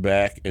 Chest,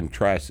 back, and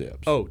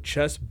triceps. Oh,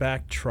 chest,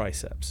 back,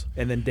 triceps.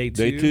 And then day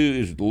 2? Day 2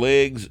 is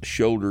legs,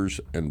 shoulders,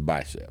 and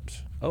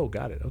biceps. Oh,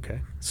 got it.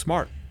 Okay.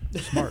 Smart.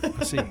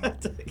 I see.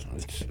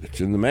 It's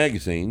in the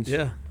magazines.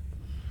 Yeah.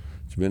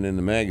 It's been in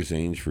the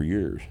magazines for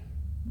years.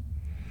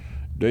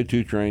 Day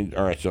 2 trained.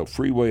 All right, so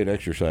free weight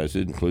exercises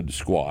include the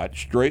squat,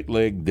 straight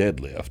leg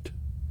deadlift,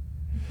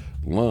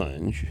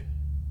 lunge,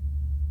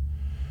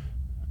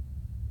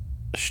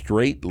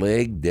 straight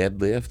leg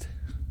deadlift.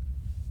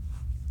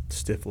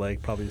 Stiff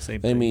leg, probably the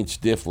same They thing. mean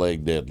stiff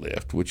leg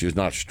deadlift, which is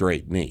not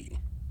straight knee.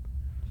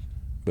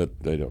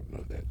 But they don't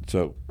know that.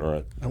 So, all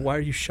right. And why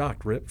are you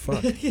shocked, Rip?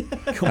 Fuck.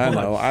 I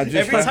know.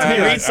 Every time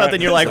you read something,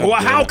 you're like, well,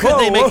 how could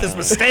they make this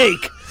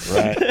mistake?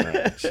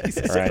 Right.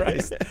 Jesus Right.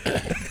 Christ.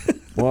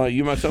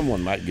 Well,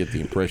 someone might get the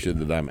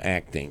impression that I'm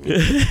acting.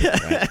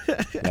 Right?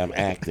 I'm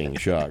acting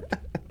shocked.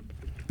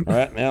 All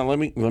right, now let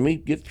me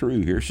get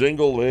through here.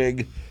 Single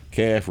leg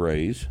calf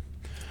raise,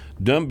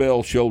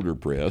 dumbbell shoulder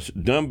press,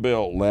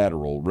 dumbbell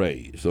lateral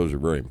raise. Those are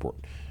very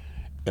important.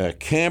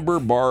 camber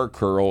bar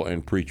curl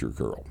and preacher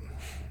curl.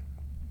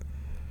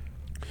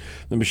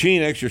 The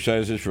machine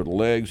exercises for the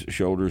legs,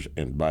 shoulders,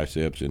 and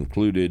biceps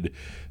included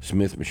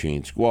Smith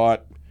machine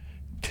squat,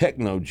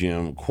 Techno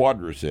Gym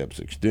quadriceps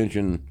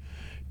extension,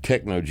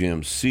 Techno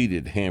Gym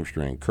seated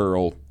hamstring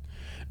curl,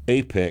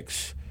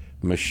 Apex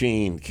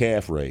machine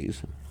calf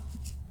raise,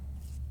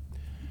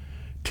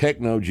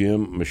 Techno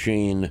Gym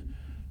machine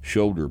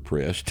shoulder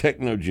press,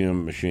 Techno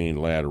Gym machine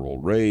lateral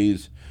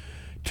raise,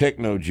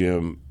 Techno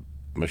Gym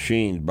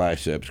machine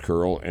biceps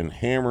curl, and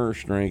Hammer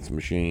strength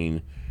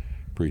machine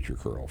preacher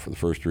curl. For the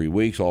first 3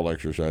 weeks, all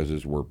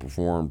exercises were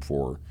performed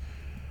for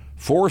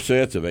 4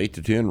 sets of 8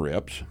 to 10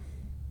 reps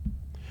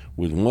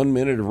with 1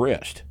 minute of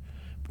rest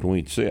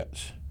between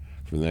sets.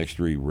 For the next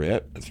 3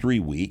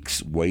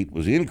 weeks, weight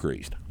was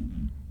increased.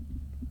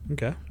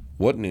 Okay.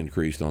 Wasn't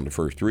increased on the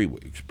first 3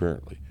 weeks,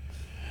 apparently.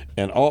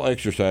 And all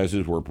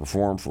exercises were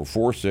performed for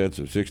 4 sets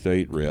of 6 to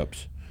 8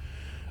 reps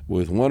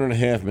with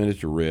 1.5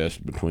 minutes of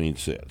rest between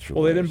sets.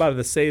 Well, they didn't bother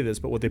to say this,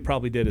 but what they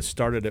probably did is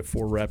started at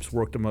 4 reps,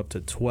 worked them up to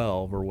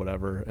 12 or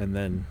whatever, and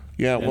then.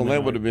 Yeah, well,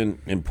 that would have been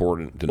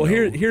important to know. Well,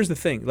 here's the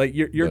thing: like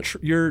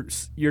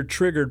you're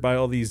triggered by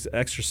all these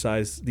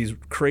these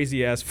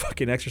crazy ass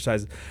fucking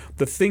exercises.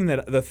 The thing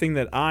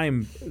that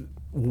I'm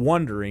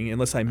wondering,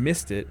 unless I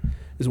missed it,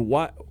 is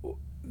why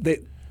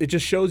it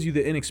just shows you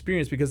the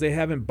inexperience because they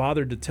haven't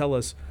bothered to tell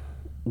us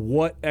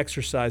what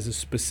exercises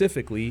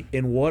specifically,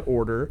 in what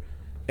order,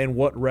 and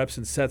what reps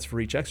and sets for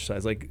each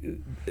exercise. Like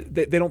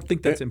they don't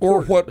think that's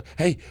important.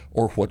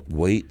 Or what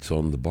weights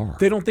on the bar.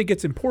 They don't think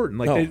it's important.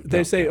 Like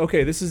they say,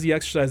 okay, this is the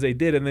exercise they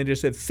did, and they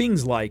just said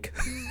things like,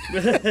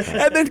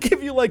 and then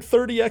give you like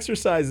 30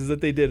 exercises that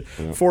they did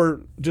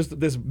for just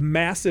this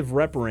massive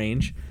rep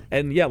range.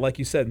 And yeah, like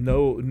you said,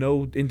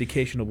 no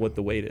indication of what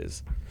the weight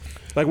is.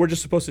 Like we're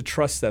just supposed to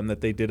trust them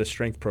that they did a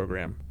strength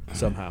program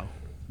somehow.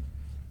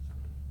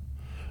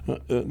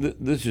 Listen to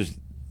this.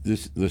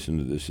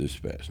 This is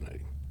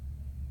fascinating.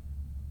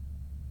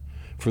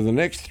 For the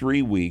next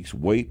 3 weeks,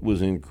 weight was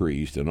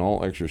increased and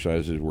all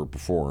exercises were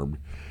performed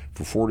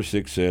for 4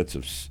 sets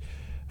of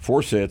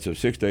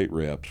 6 to 8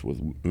 reps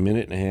with a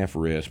minute and a half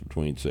rest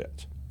between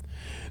sets.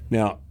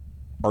 Now,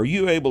 are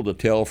you able to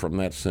tell from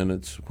that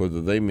sentence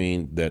whether they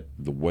mean that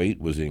the weight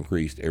was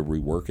increased every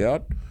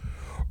workout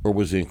or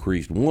was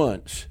increased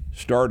once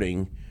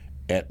starting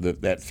at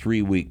that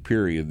 3 week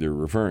period they're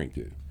referring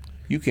to?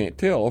 You can't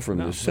tell from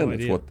this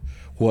sentence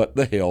what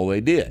the hell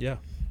they did. Yeah.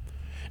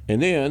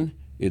 And then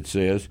it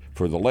says,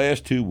 for the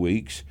last 2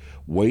 weeks,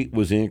 weight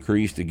was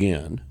increased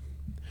again,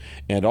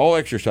 and all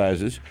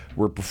exercises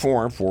were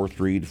performed for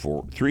 3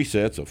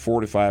 sets of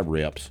 4 to 5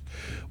 reps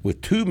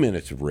with 2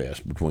 minutes of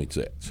rest between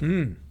sets.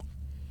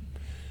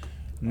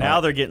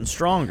 Now they're getting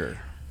stronger.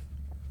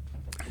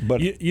 But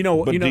do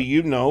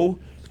you know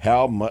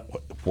how much?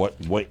 What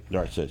weight?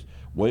 It says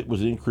weight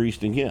was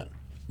increased again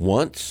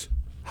once.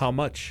 How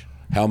much?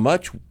 How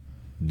much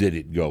did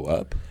it go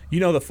up? You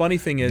know, the funny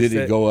thing is, did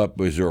it go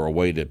up? Is there a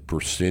way to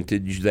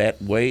percentage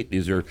that weight?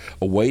 Is there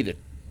a way to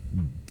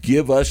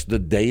give us the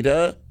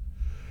data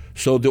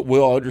so that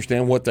we'll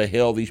understand what the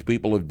hell these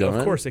people have done?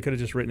 Of course, they could have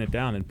just written it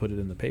down and put it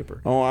in the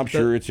paper. Oh, I'm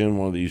sure it's in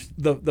one of these.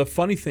 The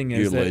funny thing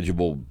is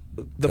illegible.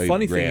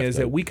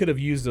 That we could have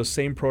used those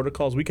same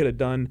protocols. We could have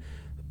done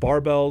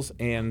barbells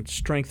and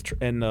strength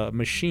and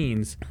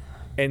machines,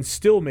 and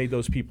still made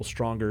those people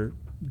stronger.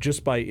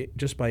 Just by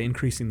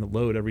increasing the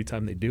load every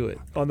time they do it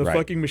on the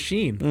fucking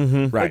machine.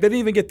 Mm-hmm. Right. Like, they didn't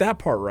even get that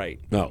part right.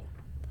 No,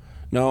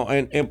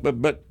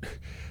 but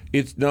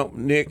it's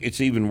Nick. It's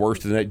even worse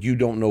than that. You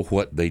don't know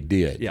what they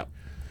did. Yeah,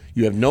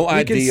 you have no idea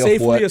what they did. We can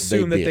safely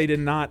assume that they did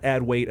not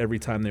add weight every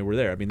time they were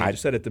there. I mean, they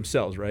just said it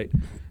themselves, right?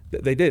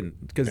 They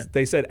didn't, because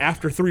they said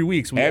after 3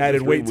 weeks we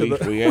added weight to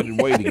the. We added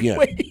weight again.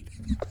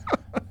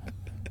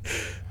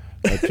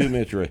 2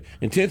 minutes rest.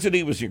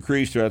 Intensity was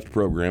increased throughout the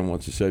program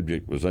once the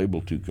subject was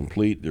able to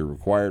complete their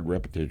required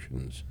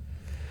repetitions.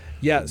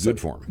 Yeah,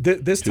 good form.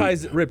 This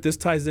ties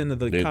into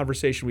the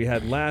conversation we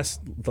had the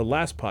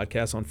last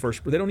podcast on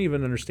first. They don't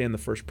even understand the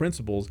first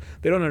principles.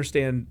 They don't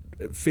understand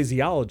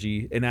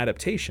physiology and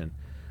adaptation.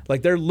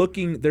 Like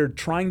they're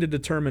trying to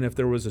determine if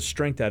there was a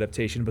strength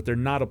adaptation, but they're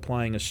not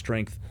applying a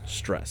strength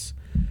stress.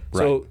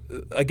 Right. So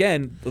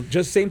again,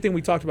 just same thing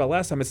we talked about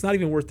last time. It's not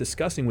even worth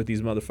discussing with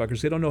these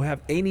motherfuckers. They don't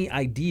have any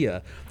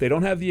idea. They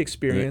don't have the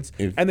experience,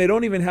 and they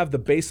don't even have the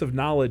base of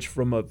knowledge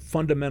from a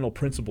fundamental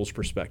principles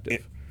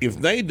perspective. If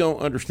they don't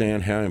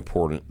understand how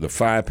important the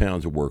 5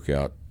 pounds of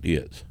workout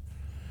is,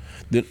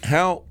 then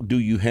how do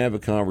you have a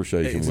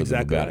conversation with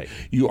them about it?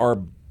 You are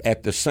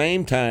at the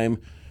same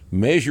time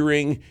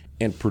measuring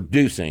and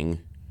producing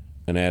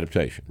an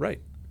adaptation.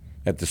 Right.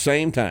 At the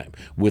same time,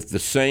 with the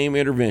same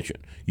intervention,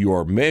 you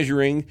are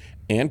measuring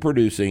and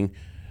producing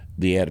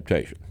the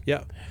adaptation.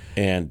 Yeah.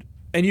 And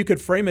you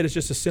could frame it as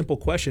just a simple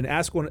question.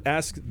 Ask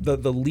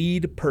the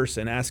lead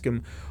person, ask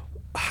him,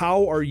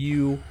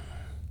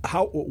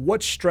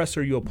 what stress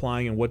are you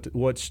applying, and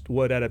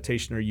what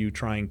adaptation are you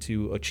trying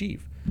to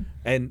achieve?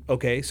 And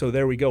okay, so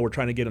there we go. We're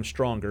trying to get him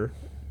stronger.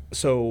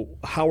 So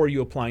how are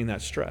you applying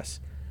that stress?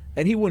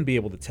 And he wouldn't be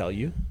able to tell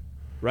you.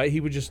 right? He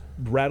would just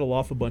rattle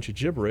off a bunch of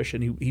gibberish,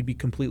 and he'd be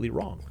completely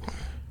wrong.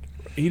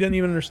 He didn't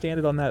even understand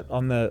it on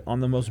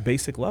the most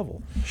basic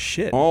level.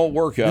 Shit. All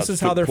workouts This is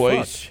how took they're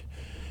place fucked.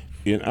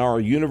 in our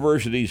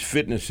university's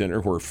fitness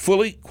center, where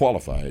fully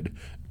qualified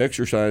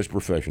exercise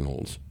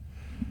professionals,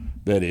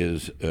 that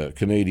is,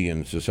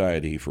 Canadian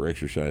Society for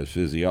Exercise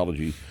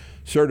Physiology,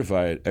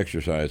 certified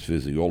exercise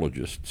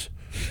physiologists,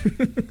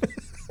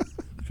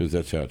 because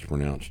that's how it's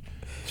pronounced.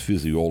 It's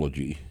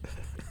physiology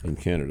in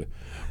Canada,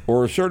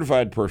 or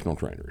certified personal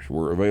trainers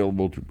were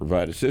available to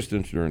provide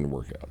assistance during the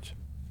workouts.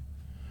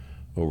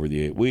 Over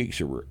the 8 weeks,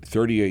 there were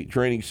 38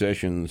 training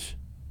sessions.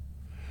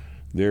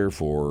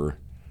 Therefore,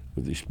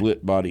 with the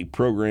split body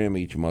program,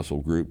 each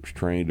muscle group was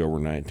trained over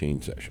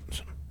 19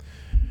 sessions.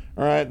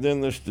 All right, then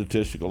the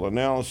statistical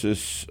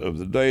analysis of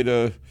the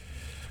data,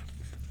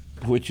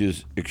 which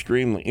is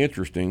extremely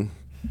interesting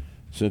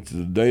since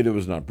the data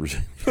was not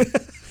presented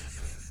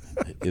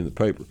in the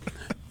paper.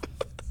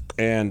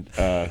 And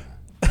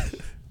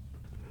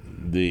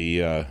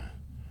the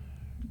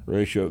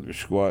ratio of the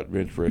squat,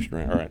 bench press,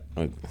 strength.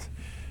 All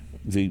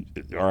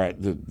right.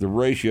 The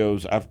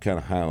ratios, I've kind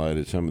of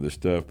highlighted some of the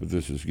stuff, but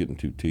this is getting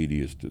too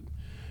tedious to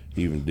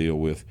even deal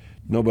with.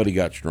 Nobody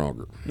got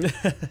stronger.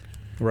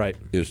 Right.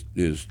 Is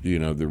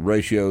the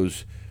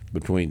ratios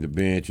between the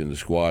bench and the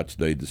squat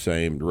stayed the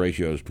same. The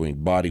ratios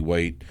between body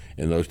weight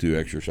and those two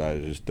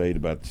exercises stayed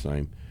about the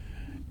same.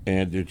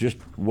 And there just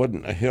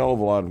wasn't a hell of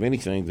a lot of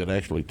anything that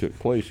actually took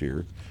place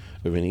here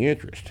of any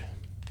interest.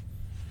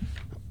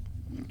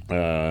 All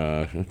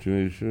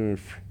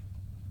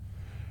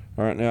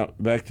right, now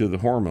back to the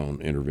hormone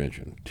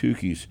intervention.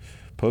 Tukey's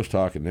post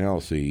hoc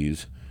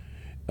analyses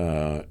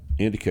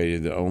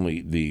indicated that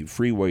only the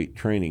free weight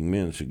training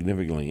men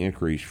significantly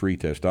increased free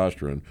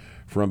testosterone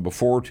from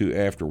before to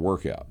after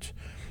workouts.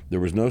 There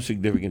was no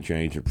significant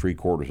change in free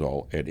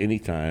cortisol at any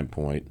time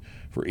point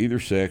for either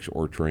sex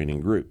or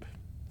training group.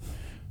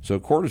 So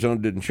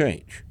cortisone didn't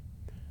change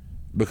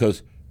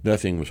because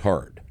nothing was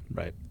hard.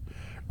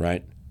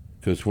 Right?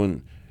 Because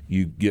when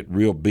you get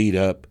real beat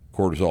up,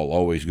 cortisol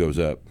always goes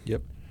up.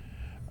 Yep.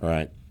 All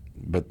right.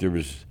 But there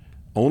was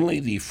only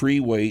the free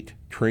weight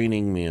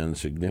training men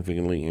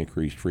significantly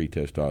increased free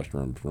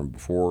testosterone from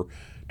before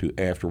to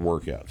after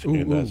workouts.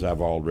 And as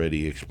I've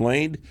already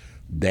explained,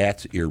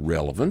 that's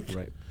irrelevant.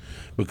 Right.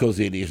 Because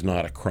it is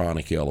not a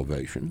chronic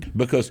elevation.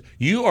 Because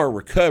you are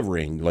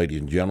recovering, ladies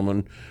and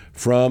gentlemen,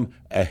 from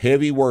a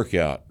heavy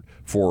workout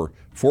for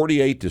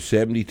 48 to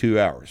 72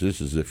 hours. This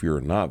is if you're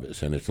a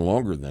novice, and it's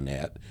longer than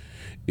that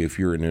if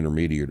you're an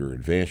intermediate or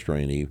advanced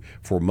trainee,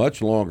 for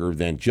much longer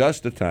than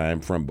just the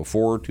time from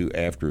before to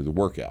after the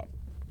workout.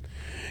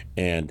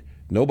 And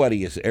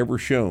nobody has ever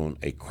shown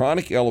a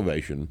chronic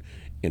elevation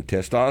in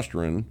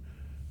testosterone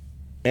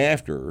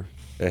after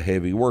a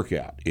heavy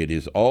workout. It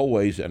is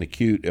always an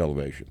acute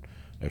elevation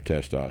of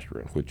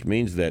testosterone, which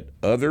means that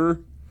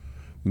other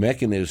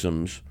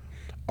mechanisms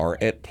are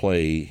at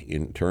play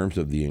in terms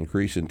of the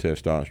increase in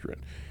testosterone.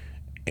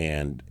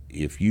 And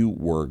if you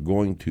were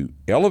going to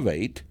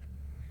elevate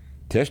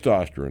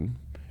testosterone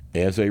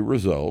as a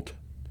result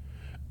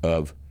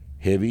of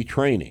heavy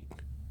training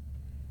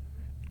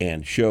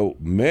and show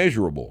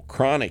measurable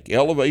chronic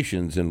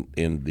elevations in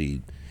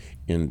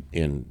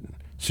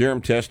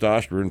serum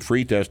testosterone,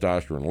 free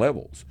testosterone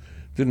levels,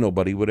 then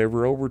nobody would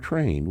ever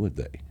overtrain, would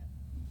they?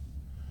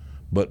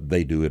 But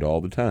they do it all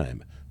the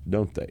time,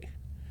 don't they?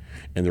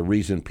 And the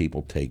reason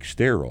people take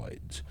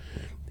steroids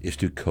is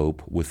to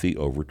cope with the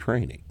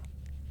overtraining.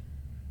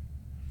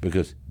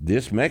 Because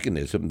this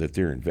mechanism that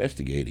they're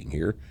investigating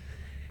here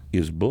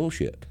is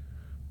bullshit.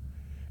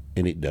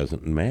 And it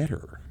doesn't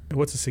matter.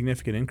 What's a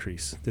significant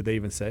increase? Did they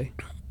even say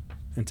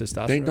in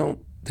testosterone?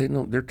 They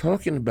don't. They're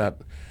talking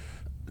about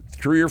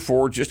 3 or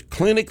 4 just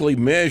clinically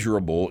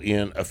measurable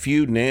in a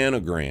few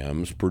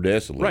nanograms per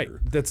deciliter. Right.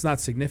 That's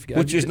not significant.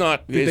 Which is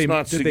not.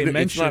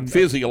 It's not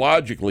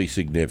physiologically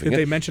significant. Did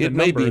they mention it a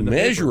may number be in the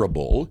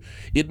measurable.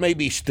 It may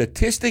be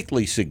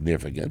statistically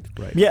significant.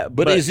 Right. Yeah,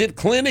 but is it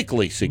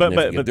clinically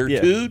significant? They're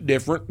two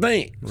different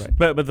things. Right.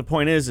 But the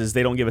point is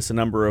they don't give us a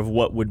number of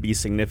what would be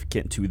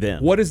significant to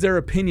them. What is their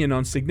opinion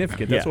on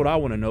significant? That's what I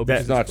want to know.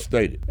 That's not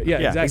stated.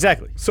 Yeah,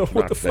 exactly. So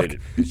what Not the fuck?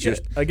 stated. It's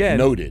just again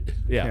noted.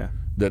 Yeah.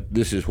 That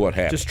this is what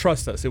happened. Just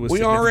trust us. It was. We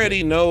significant.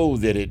 already know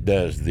that it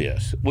does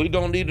this. We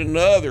don't need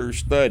another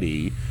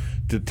study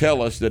to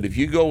tell us that if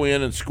you go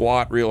in and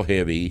squat real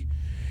heavy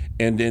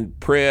and then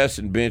press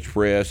and bench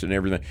press and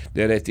everything,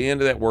 that at the end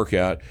of that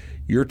workout,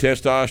 your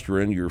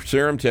testosterone, your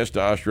serum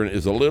testosterone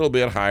is a little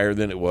bit higher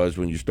than it was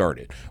when you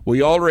started.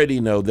 We already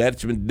know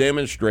that's been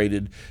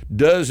demonstrated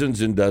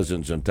dozens and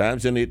dozens of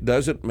times, and it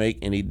doesn't make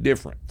any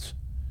difference.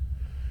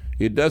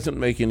 It doesn't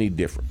make any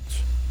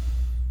difference.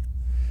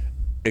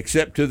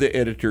 Except to the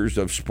editors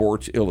of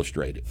Sports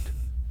Illustrated,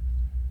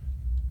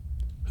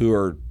 who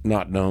are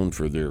not known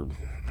for their,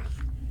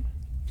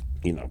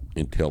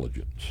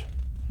 intelligence,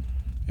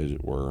 as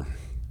it were.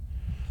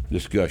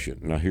 discussion.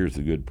 Now, here's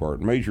the good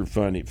part. Major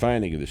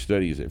finding of the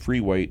study is that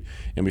free weight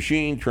and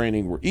machine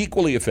training were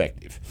equally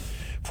effective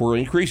for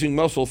increasing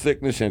muscle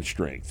thickness and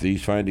strength.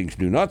 These findings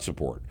do not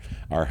support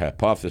our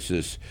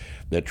hypothesis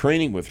that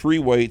training with free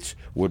weights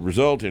would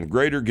result in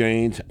greater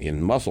gains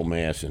in muscle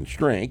mass and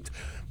strength.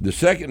 The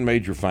second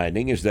major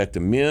finding is that the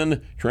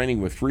men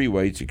training with free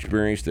weights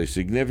experienced a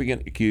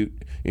significant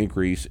acute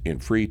increase in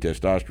free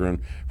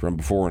testosterone from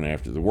before and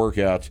after the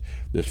workouts.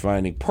 This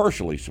finding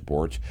partially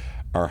supports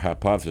our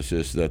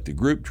hypothesis that the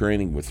group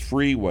training with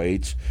free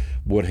weights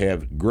would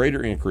have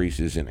greater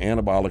increases in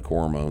anabolic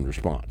hormone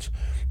response.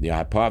 The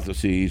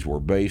hypotheses were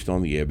based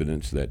on the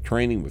evidence that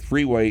training with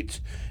free weights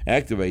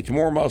activates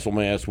more muscle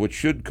mass, which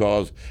should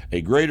cause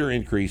a greater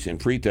increase in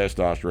free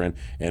testosterone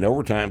and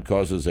over time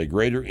causes a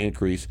greater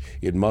increase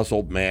in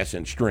muscle mass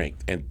and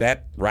strength. And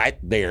that right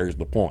there is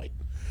the point.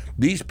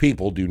 These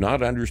people do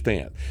not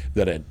understand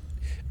that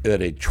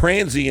a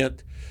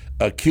transient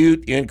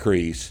acute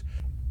increase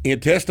in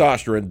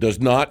testosterone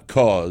does not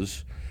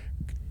cause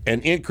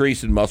an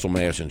increase in muscle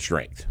mass and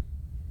strength.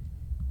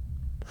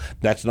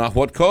 That's not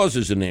what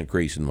causes an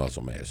increase in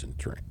muscle mass and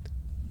strength.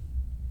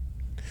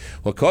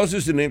 What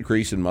causes an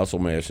increase in muscle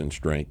mass and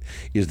strength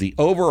is the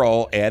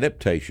overall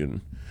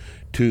adaptation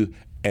to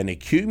an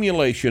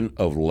accumulation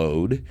of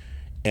load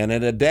and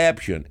an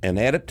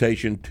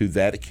adaptation to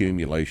that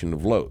accumulation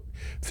of load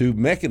through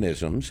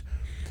mechanisms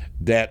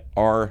that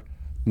are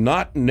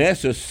not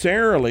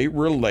necessarily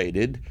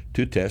related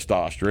to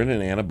testosterone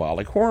and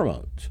anabolic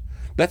hormones.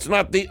 That's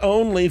not the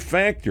only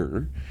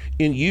factor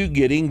in you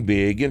getting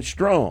big and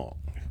strong.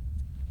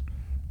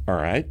 All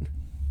right?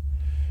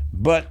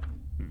 But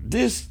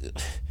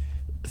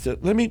so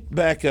let me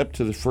back up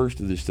to the first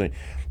of this thing.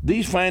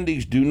 These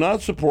findings do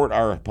not support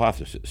our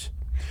hypothesis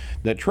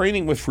that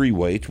training with free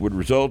weights would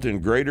result in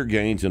greater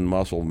gains in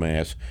muscle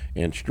mass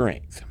and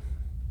strength.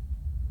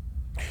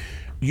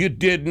 You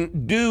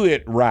didn't do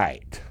it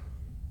right.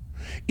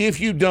 If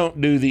you don't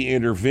do the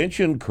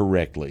intervention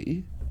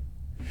correctly,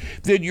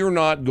 then you're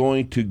not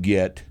going to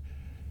get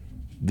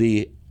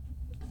the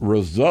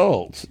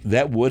results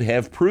that would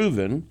have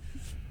proven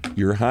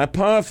your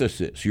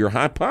hypothesis. Your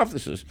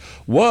hypothesis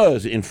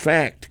was, in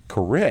fact,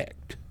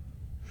 correct.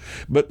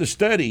 But the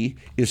study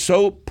is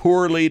so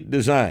poorly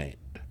designed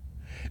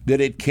that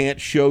it can't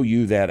show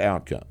you that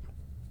outcome.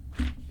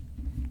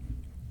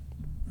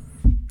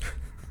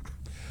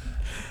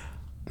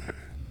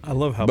 I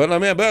love how. But I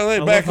mean, I back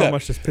love how up.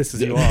 much this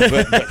pisses you off.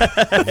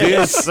 But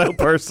this, It's so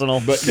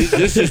personal. but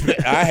this is.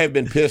 I have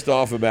been pissed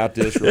off about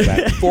this for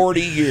about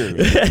 40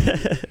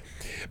 years.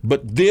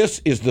 But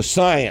this is the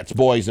science,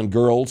 boys and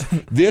girls.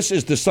 This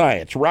is the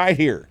science right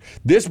here.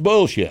 This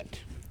bullshit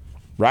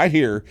right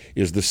here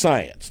is the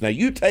science. Now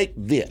you take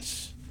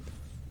this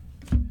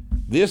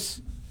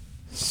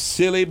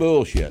silly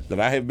bullshit that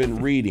I have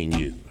been reading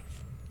you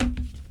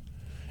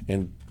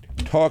and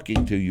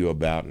talking to you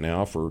about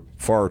now for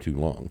far too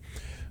long.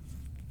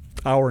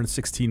 Hour and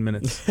 16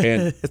 minutes.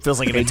 And It feels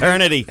like an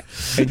eternity.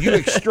 and you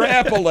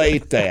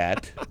extrapolate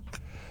that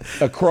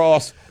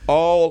across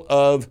all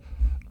of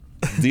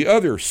the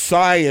other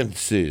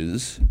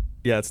sciences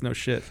Yeah, it's no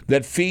shit.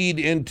 that feed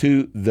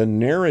into the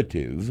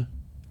narrative,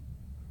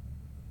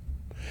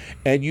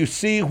 and you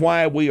see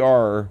why we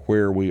are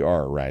where we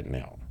are right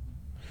now.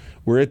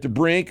 We're at the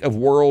brink of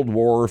World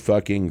War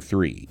fucking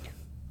III.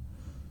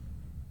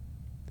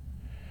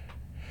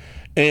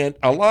 And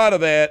a lot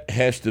of that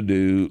has to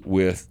do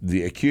with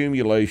the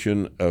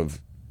accumulation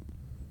of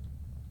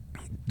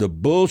the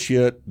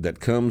bullshit that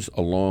comes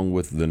along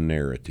with the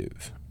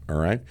narrative. All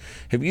right?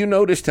 Have you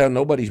noticed how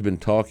nobody's been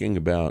talking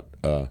about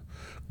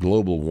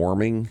global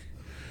warming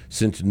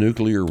since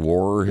nuclear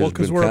war has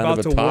Because been we're kind about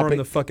of a to warm topic?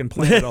 the fucking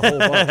planet a whole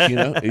bunch. You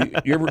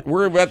know,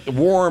 we're about to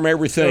warm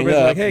everything Everybody's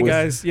up like, hey, with,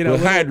 guys, you know,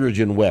 with a little-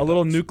 hydrogen weapons. A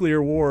little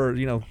nuclear war,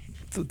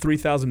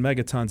 3,000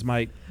 megatons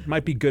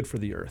might be good for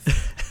the Earth.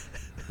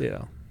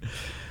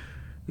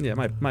 Yeah,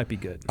 might be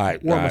good.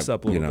 Warm us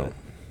up a little bit.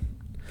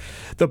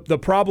 The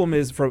problem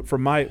is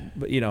from my,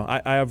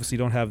 I obviously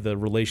don't have the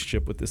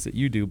relationship with this that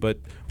you do, but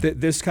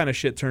this kind of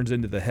shit turns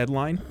into the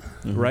headline,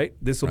 right?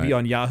 This will be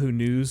on Yahoo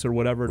News or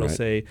whatever. It'll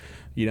say,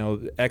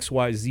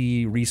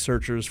 XYZ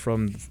researchers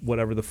from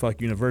whatever the fuck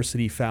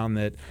university found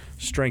that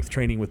strength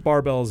training with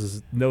barbells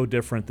is no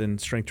different than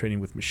strength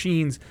training with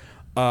machines.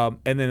 And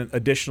then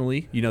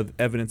additionally,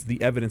 the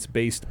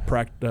evidence-based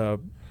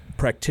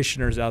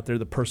practitioners out there,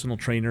 the personal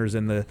trainers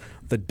and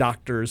the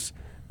doctors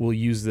will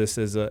use this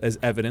as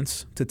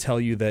evidence to tell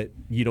you that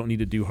you don't need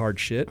to do hard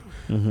shit.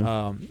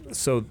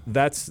 So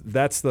that's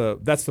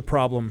the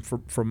problem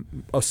from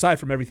aside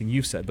from everything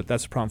you've said. But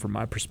that's the problem from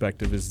my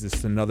perspective. Is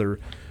this another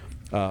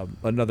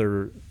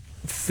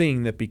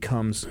thing that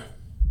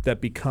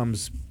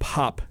becomes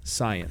pop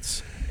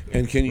science?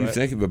 And can you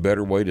think of a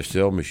better way to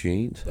sell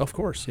machines? Of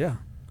course, yeah.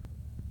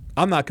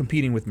 I'm not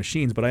competing with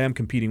machines, but I am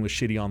competing with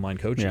shitty online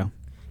coaching.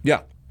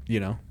 Yeah.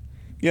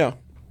 Yeah.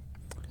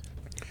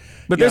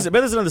 But there's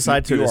another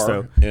side to You this,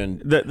 are, though.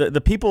 and-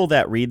 The people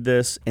that read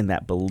this and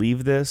that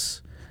believe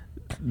this,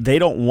 they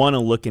don't want to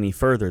look any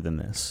further than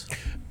this.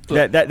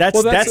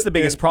 That's the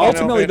biggest problem.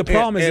 Ultimately, the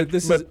problem is that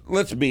this is. But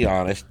let's be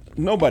honest.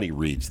 Nobody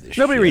reads this.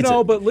 Nobody shit. reads it.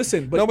 No, but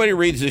listen. But, Nobody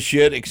reads this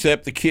shit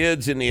except the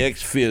kids in the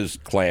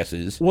ex-phys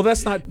classes. well,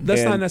 that's not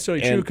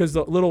necessarily true because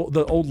the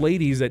old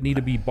ladies that need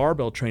to be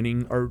barbell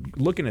training are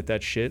looking at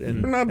that shit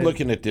and They're not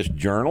looking at this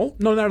journal.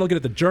 no, they're not looking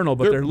at the journal,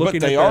 but they're looking.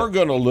 But they are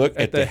going to look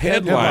at the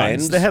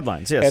headlines. The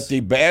headlines, yes. At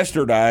the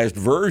bastardized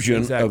version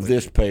Exactly. of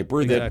this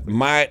paper that Exactly.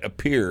 might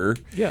appear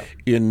Yeah.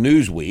 in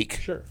Newsweek.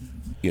 Sure.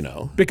 You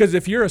know. Because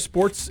if you're a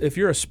sports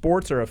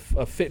or a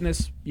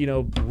fitness,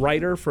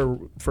 writer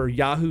for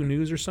Yahoo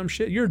News or some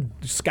shit, you're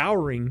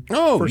scouring.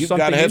 Oh, for you've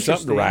something gotta have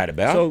something to interesting. write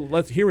about.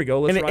 So here we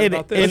go. Let's write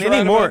about this. and Let's write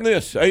anymore- about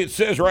this. It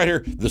says right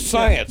here, the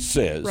science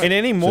says. And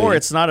anymore, See?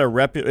 it's not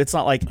it's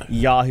not like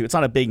Yahoo. It's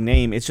not a big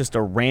name. It's just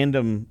a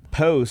random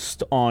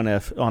post on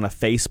a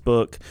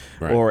Facebook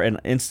Right. or an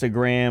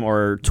Instagram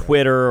or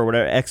Twitter or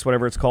whatever X,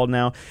 whatever it's called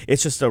now.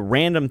 It's just a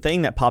random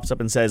thing that pops up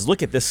and says,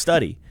 "Look at this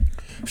study."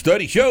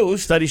 Study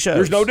shows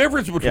there's no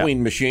difference between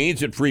Yeah.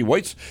 machines and free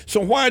weights. So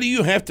why do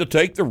you have to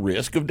take the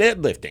risk of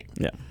deadlifting?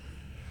 Yeah.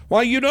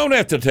 Why you don't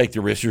have to take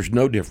the risk? There's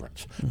no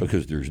difference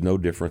because there's no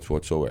difference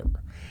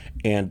whatsoever,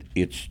 and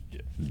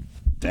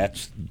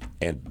that's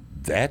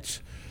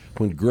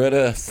when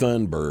Greta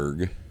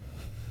Thunberg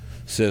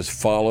says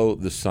follow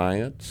the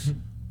science.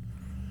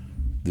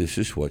 This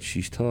is what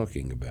she's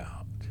talking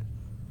about.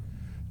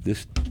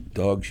 This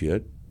dog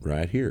shit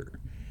right here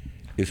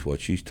is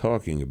what she's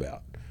talking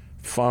about.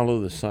 Follow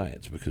the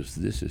science because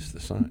this is the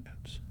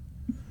science.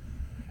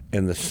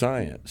 And the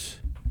science,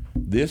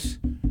 this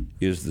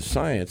is the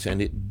science,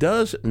 and it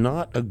does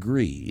not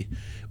agree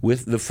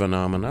with the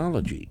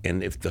phenomenology.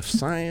 And if the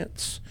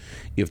science,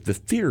 if the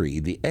theory,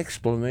 the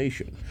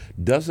explanation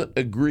doesn't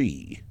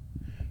agree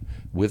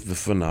with the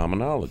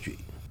phenomenology,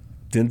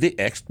 then the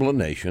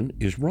explanation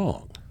is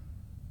wrong.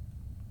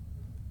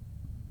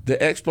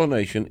 The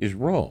explanation is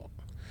wrong.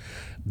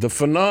 The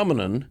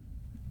phenomenon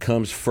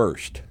comes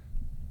first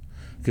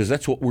because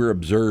that's what we're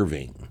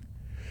observing.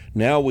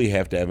 Now we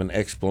have to have an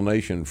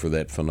explanation for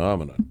that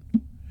phenomenon.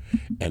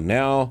 And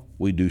now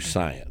we do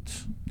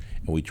science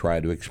and we try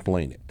to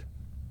explain it.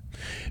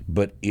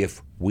 But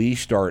if we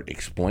start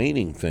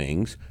explaining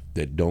things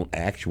that don't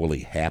actually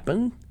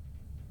happen,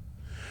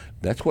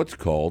 that's what's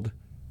called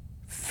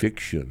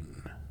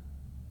fiction.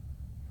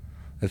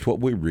 That's what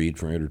we read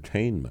for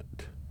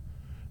entertainment,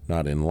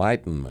 not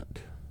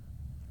enlightenment.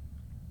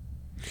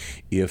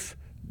 If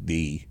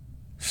the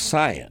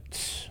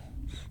science,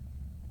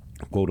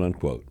 quote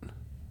unquote,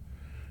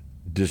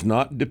 does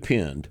not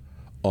depend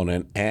on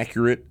an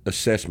accurate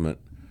assessment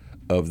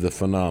of the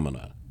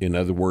phenomena, in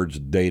other words,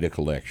 data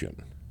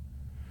collection.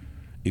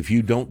 If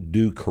you don't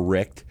do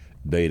correct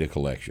data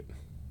collection,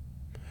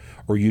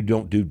 or you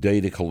don't do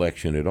data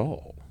collection at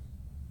all,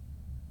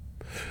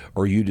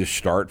 or you just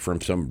start from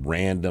some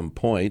random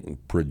point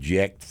and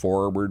project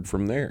forward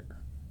from there,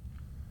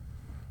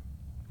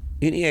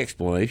 any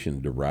explanation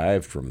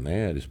derived from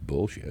that is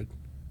bullshit.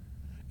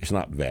 It's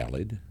not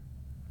valid.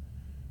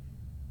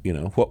 You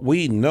know, what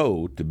we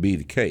know to be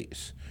the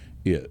case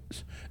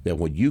is that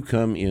when you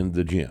come in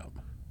the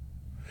gym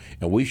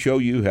and we show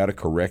you how to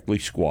correctly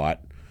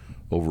squat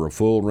over a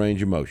full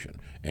range of motion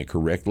and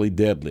correctly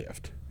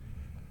deadlift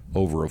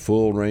over a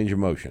full range of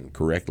motion,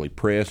 correctly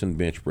press and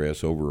bench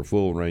press over a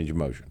full range of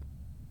motion,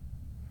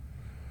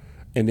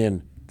 and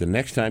then the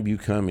next time you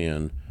come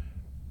in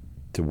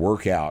to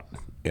work out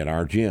at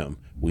our gym,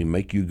 we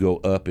make you go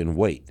up in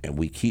weight, and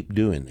we keep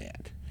doing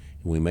that.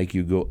 We make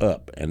you go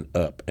up and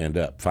up and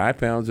up, 5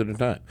 pounds at a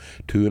time,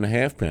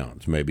 2.5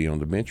 pounds maybe on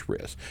the bench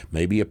press,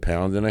 maybe 1.5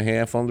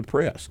 pounds on the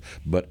press,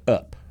 but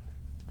up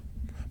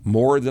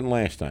more than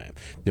last time.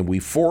 Then we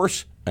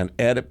force an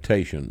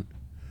adaptation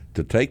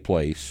to take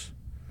place,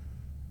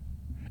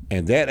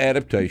 and that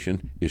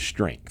adaptation is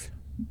strength.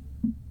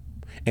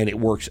 And it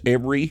works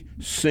every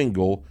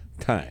single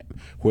time,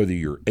 whether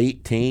you're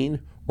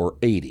 18 or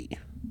 80.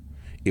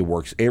 It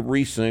works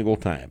every single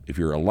time. If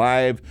you're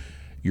alive,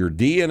 your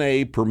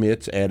DNA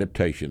permits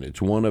adaptation.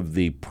 It's one of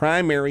the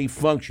primary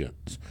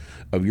functions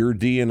of your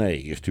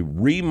DNA is to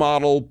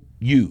remodel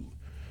you,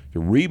 to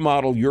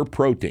remodel your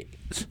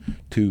proteins,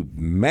 to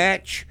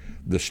match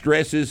the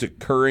stresses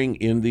occurring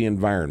in the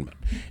environment.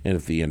 And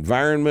if the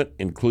environment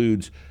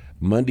includes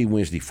Monday,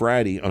 Wednesday,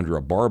 Friday under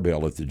a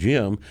barbell at the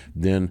gym,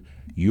 then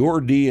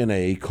your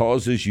DNA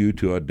causes you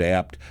to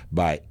adapt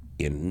by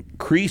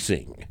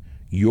increasing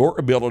your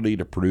ability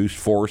to produce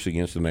force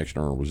against an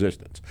external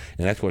resistance.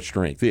 And that's what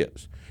strength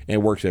is. And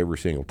it works every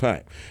single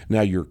time.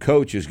 Now, your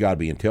coach has got to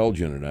be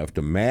intelligent enough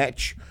to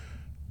match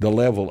the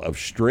level of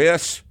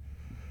stress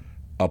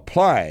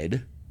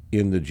applied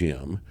in the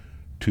gym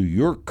to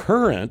your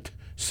current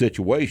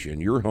situation,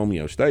 your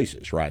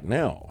homeostasis right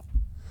now.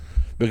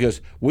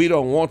 Because we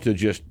don't want to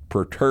just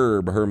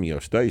perturb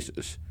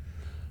homeostasis,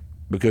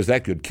 because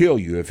that could kill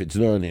you if it's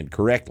done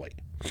incorrectly,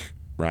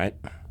 right?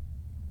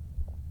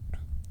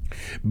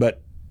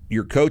 But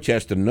your coach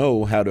has to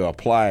know how to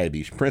apply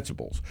these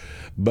principles.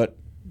 But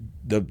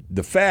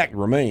the fact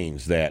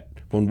remains that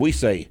when we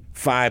say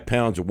 5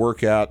 pounds of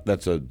workout,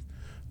 that's a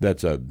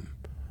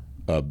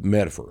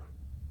metaphor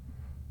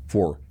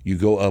for you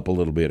go up a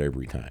little bit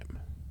every time.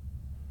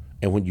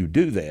 And when you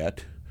do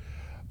that,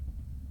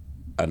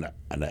 an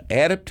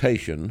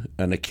adaptation,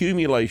 an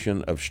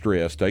accumulation of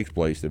stress takes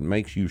place that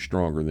makes you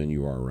stronger than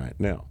you are right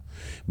now.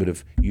 But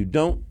if you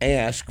don't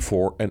ask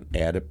for an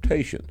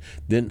adaptation,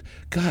 then,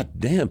 God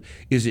damn,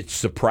 is it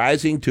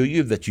surprising to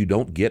you that you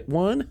don't get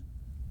one?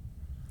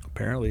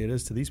 Apparently it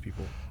is to these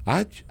people.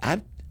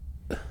 And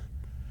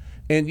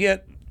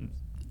yet,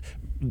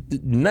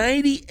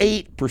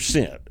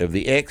 98% of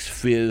the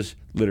ex-phys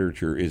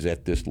literature is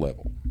at this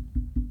level.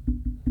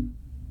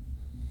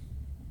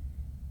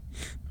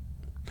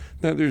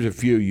 Now, there's a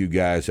few of you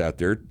guys out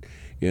there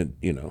in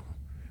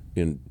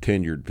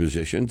tenured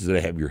positions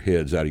that have your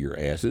heads out of your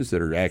asses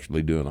that are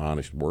actually doing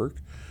honest work,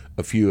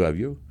 a few of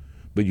you.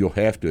 But you'll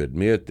have to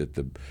admit that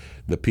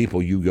the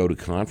people you go to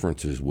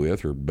conferences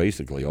with are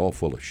basically all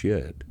full of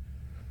shit.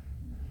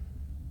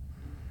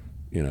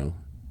 And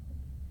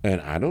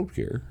I don't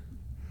care.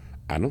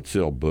 I don't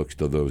sell books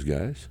to those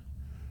guys.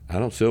 I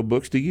don't sell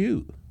books to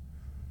you.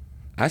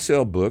 I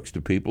sell books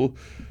to people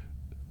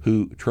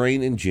who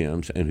train in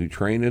gyms and who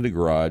train in the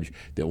garage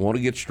that want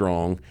to get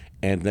strong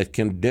and that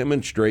can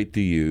demonstrate to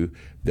you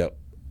that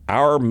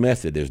our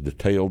method as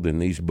detailed in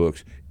these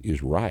books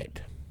is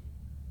right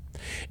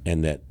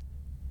and that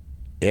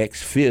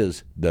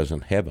ex-phys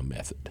doesn't have a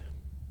method.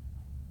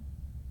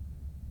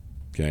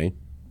 Okay?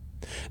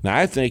 Now,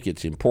 I think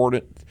it's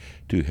important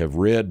to have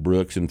read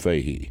Brooks and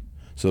Fahey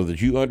so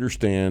that you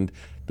understand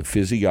the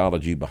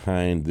physiology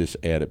behind this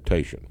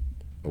adaptation.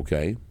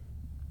 Okay?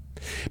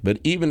 But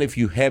even if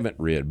you haven't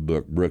read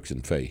Brooks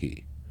and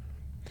Fahey,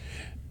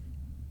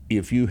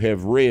 if you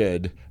have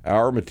read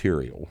our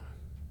material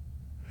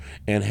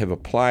and have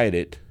applied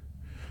it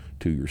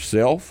to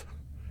yourself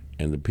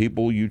and the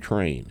people you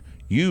train,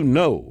 you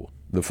know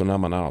the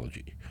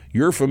phenomenology.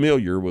 You're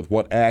familiar with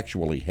what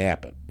actually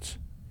happens.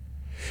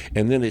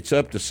 And then it's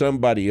up to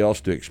somebody else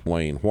to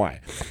explain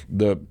why.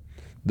 The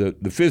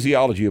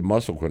physiology of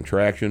muscle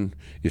contraction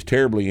is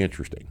terribly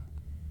interesting.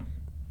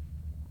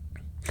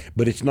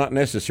 But it's not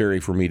necessary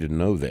for me to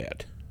know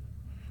that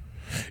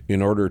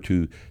in order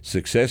to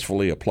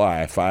successfully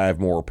apply 5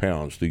 more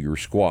pounds to your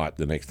squat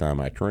the next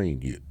time I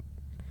train you.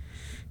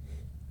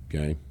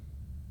 Okay?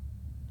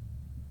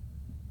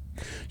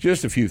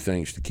 Just a few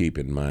things to keep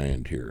in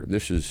mind here.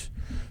 This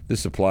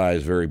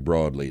applies very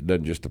broadly. It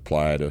doesn't just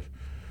apply to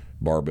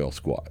barbell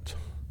squats.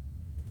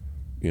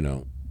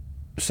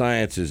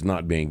 Science is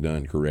not being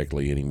done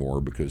correctly anymore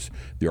because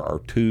there are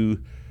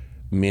too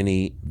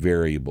many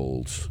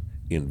variables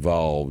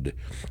involved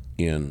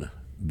in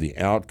the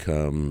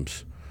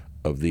outcomes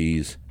of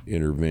these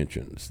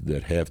interventions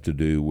that have to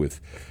do with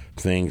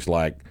things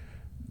like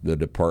the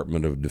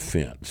Department of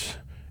Defense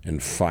and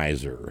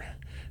Pfizer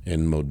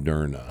and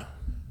Moderna.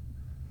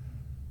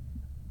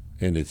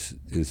 And it's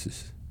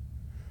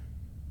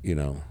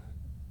and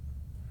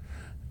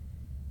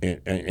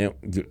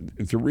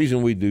the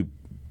reason we do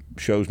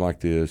shows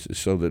like this is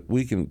so that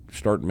we can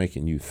start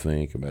making you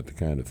think about the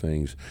kind of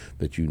things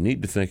that you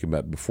need to think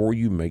about before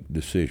you make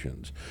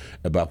decisions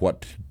about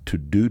what to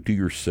do to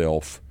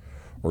yourself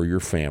or your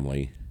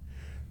family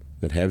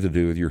that have to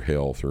do with your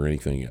health or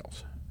anything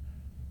else.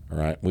 All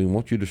right? We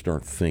want you to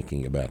start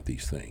thinking about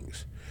these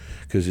things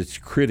because it's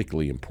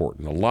critically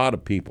important. A lot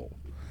of people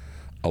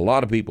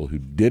who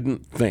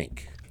didn't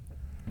think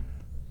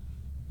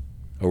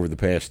over the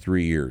past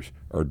 3 years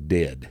are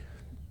dead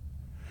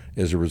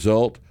as a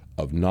result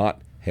of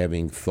not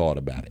having thought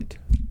about it,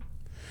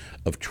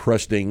 of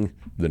trusting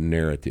the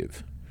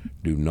narrative.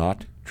 Do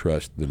not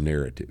trust the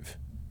narrative.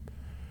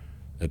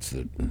 That's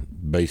the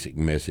basic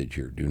message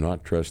here. Do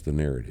not trust the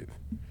narrative.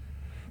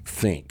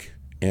 Think,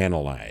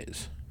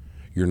 analyze.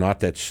 You're not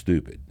that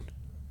stupid.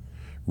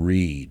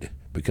 Read,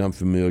 become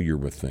familiar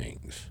with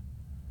things.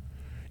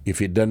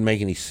 If it doesn't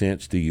make any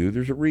sense to you,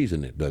 there's a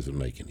reason it doesn't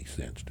make any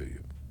sense to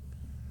you.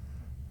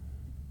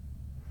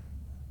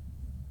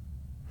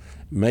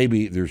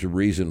 Maybe there's a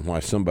reason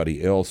why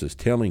somebody else is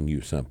telling you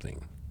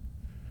something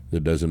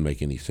that doesn't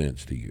make any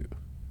sense to you.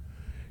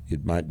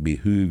 It might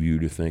behoove you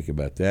to think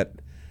about that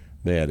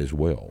as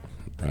well,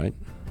 right?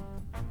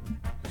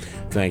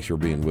 Thanks for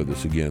being with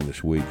us again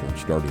this week on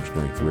Starting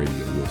Strength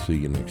Radio. We'll see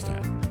you next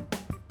time.